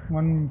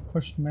 One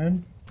pushed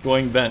mid.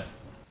 Going vent.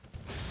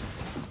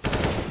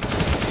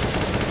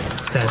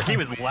 Dead. He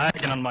was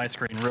lagging on my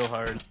screen real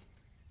hard.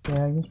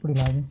 Yeah, he was pretty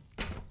laggy.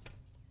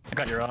 I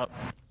got your up.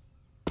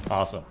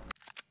 Awesome.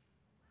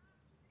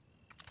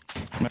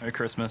 Merry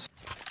Christmas.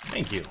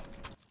 Thank you.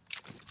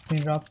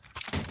 Clean drop.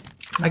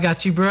 I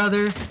got you,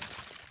 brother.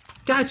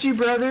 Got you,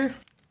 brother.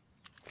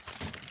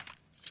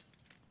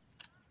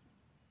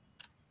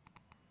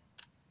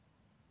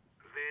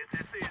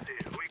 This is easy.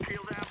 We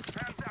kill them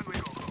and then we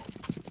go home.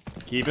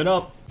 Keep it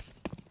up.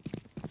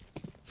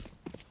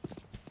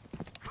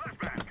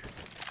 Flashback.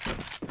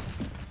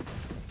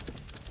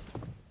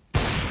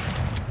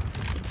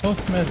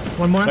 Close mid.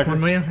 One more. Checker. One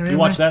more. You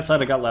watch that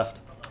side, I got left.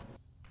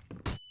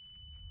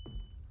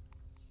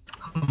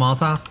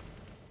 Molotov.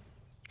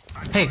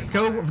 Hey,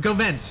 go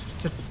vents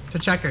to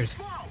checkers.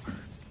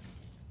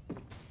 I'm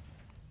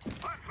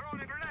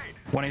throwing a grenade.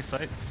 1 A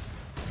site.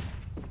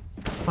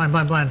 Blind.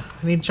 I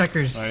need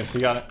checkers. Nice,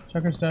 you got it.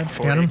 Checker's dead.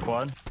 4 him.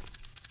 quad.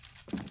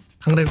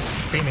 I'm gonna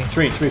beat me.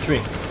 Tree.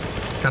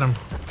 Got him.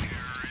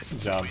 Good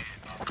job.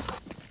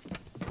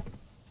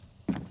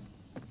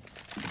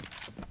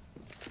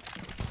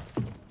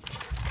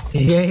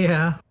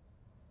 Yeah.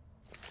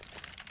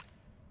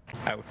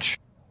 Ouch.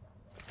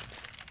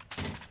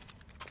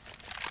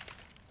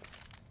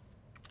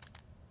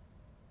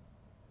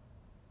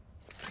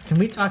 Can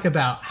we talk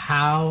about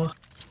how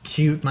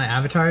cute my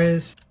avatar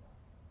is?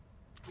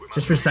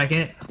 Just for a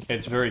second.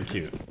 It's very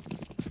cute.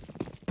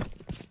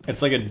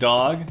 It's like a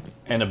dog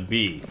and a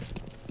bee.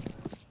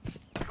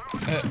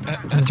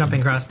 I'm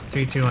jumping across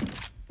 3, 2, 1.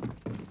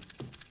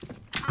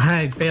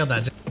 I failed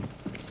that.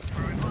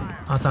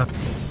 On top.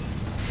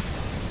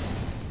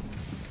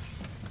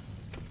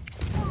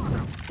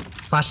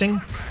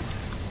 Flashing.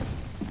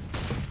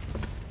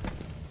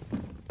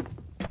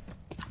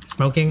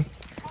 Smoking.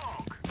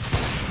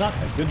 It's not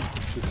a good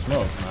to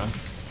smoke, man.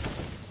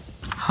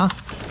 Huh?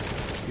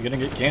 You're gonna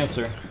get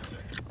cancer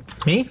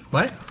Me?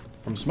 What?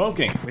 from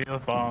smoking. We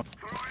have a bomb.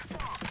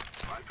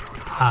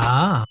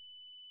 Ah.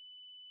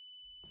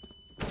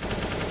 I'm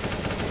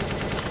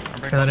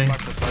bringing Reloading.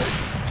 back the site.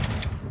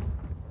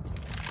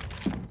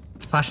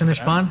 Flashing their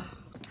spawn.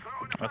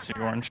 I see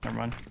orange. Never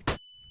mind.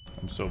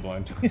 I'm so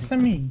blind. It's a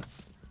me.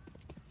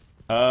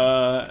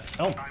 I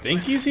don't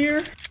think he's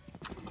here.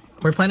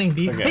 We're planning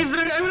B. Okay. Hey,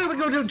 I'm gonna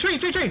go to tree.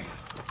 Tree.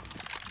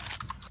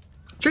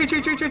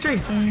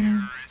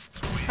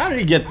 How did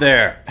he get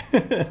there?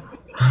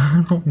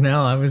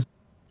 No, He's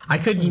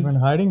couldn't. been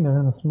hiding there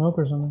in the smoke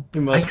or something. He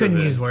I must have couldn't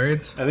been. use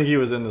words. I think he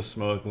was in the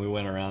smoke and we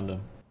went around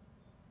him.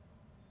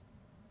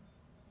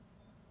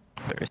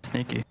 Very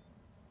sneaky.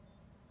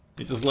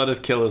 He just let us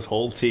kill his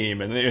whole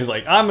team and then he was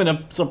like, I'm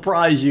gonna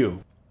surprise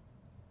you.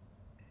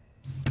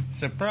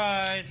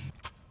 Surprise!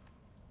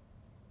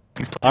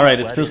 Alright,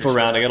 it's pistol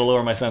round. I gotta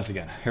lower my sense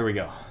again. Here we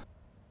go.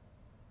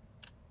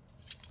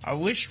 I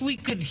wish we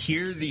could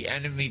hear the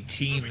enemy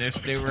team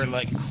if they were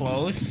like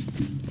close.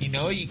 You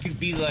know, you could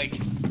be like,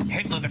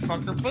 hey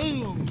motherfucker,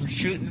 boom!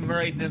 Shooting them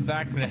right in the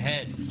back of the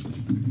head.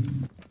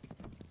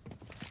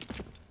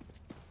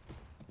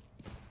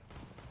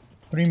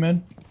 3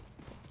 mid.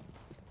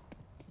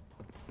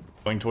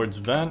 Going towards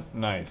vent.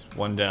 Nice.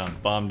 One down.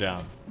 Bomb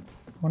down.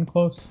 One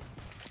close.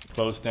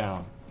 Close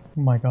down.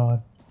 Oh my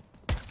god.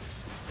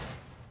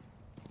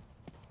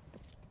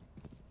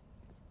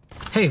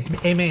 Hey,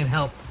 A main,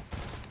 help.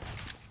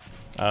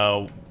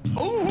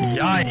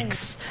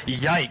 Yikes!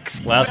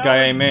 Yikes! Last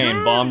guy A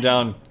main. Bomb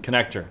down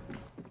connector.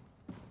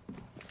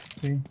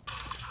 Let's see.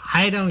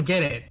 I don't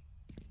get it.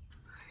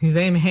 He's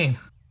A main.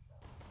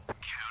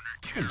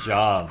 Good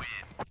job.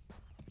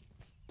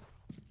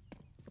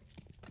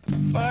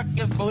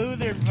 Fucking blew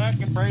their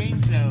fucking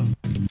brains out.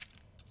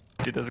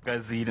 Dude, those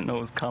guys Z didn't know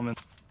it was coming.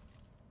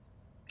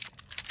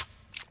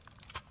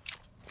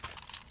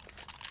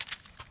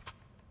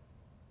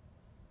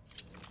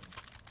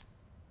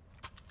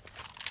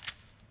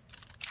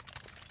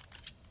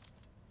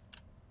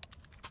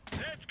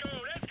 Let's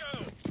go.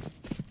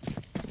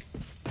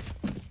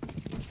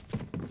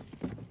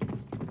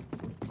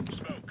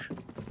 Smoke.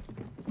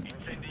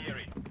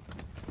 Incendiary.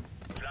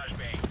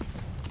 Flashbang.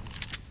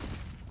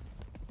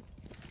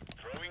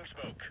 Throwing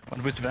smoke.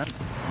 One boost vent.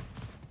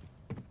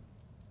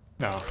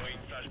 No. Throwing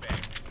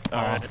flashbang.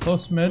 Alright.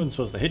 Close I mid. wasn't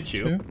supposed to hit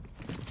you. 2.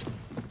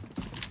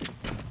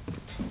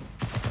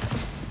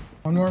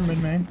 One more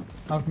mid main.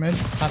 Out mid.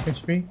 Half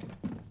HP.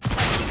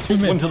 2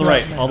 mid. One to the 2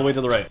 right. out mid. All the way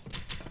to the right.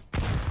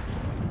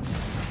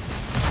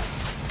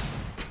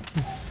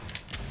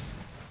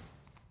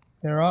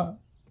 They're up.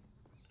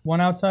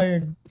 One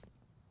outside.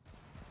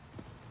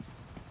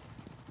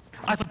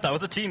 I thought that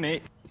was a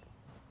teammate.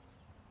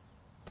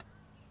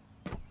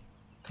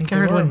 think I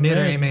heard one mid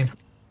or A main.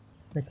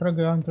 They could have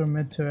gone through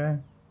mid to A.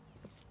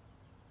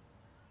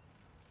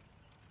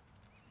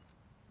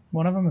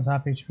 One of them is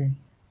half HP.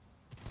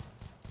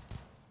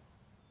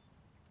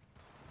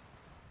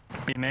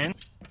 B main.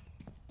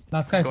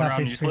 Last guy's Going half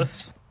around HP.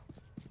 useless.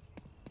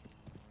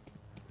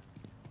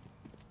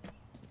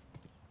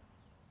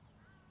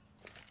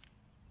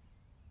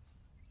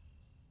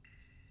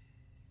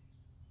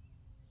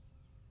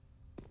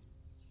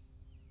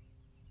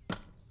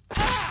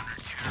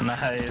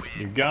 Nice.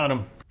 You got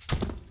him.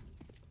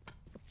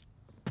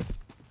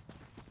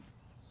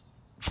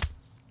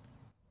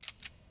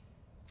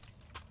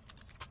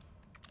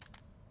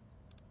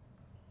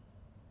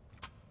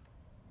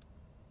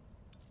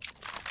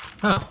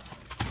 Oh.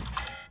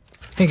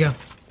 Here you go.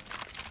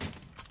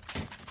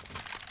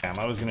 Damn,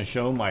 I was gonna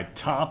show my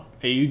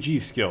top AUG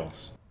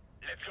skills.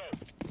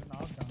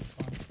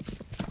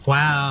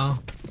 Wow.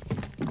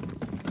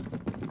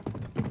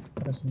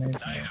 That's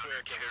amazing.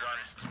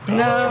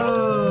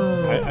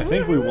 No. I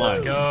think we won. Let's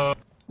go.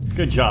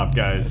 Good job,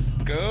 guys.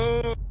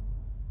 Go.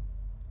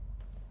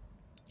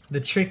 The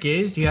trick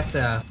is you have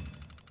to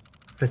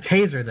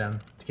taser them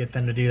to get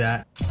them to do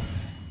that.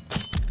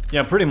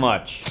 Yeah, pretty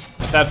much.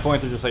 At that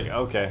point, they're just like,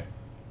 okay.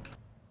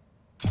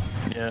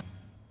 Yeah.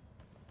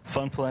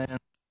 Fun playing.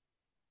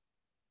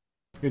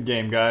 Good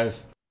game,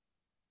 guys.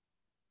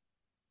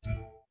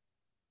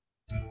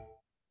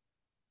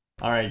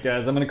 Alright,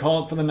 guys, I'm going to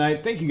call it for the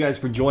night. Thank you guys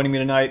for joining me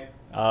tonight.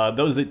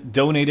 Those that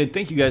donated,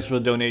 thank you guys for the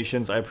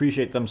donations. I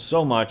appreciate them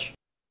so much.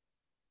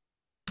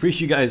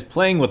 Appreciate you guys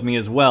playing with me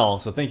as well,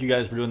 so thank you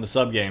guys for doing the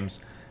sub games.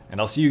 And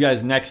I'll see you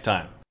guys next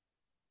time.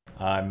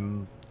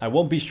 I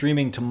won't be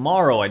streaming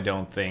tomorrow, I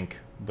don't think,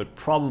 but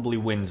probably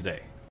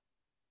Wednesday.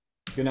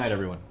 Good night,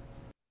 everyone.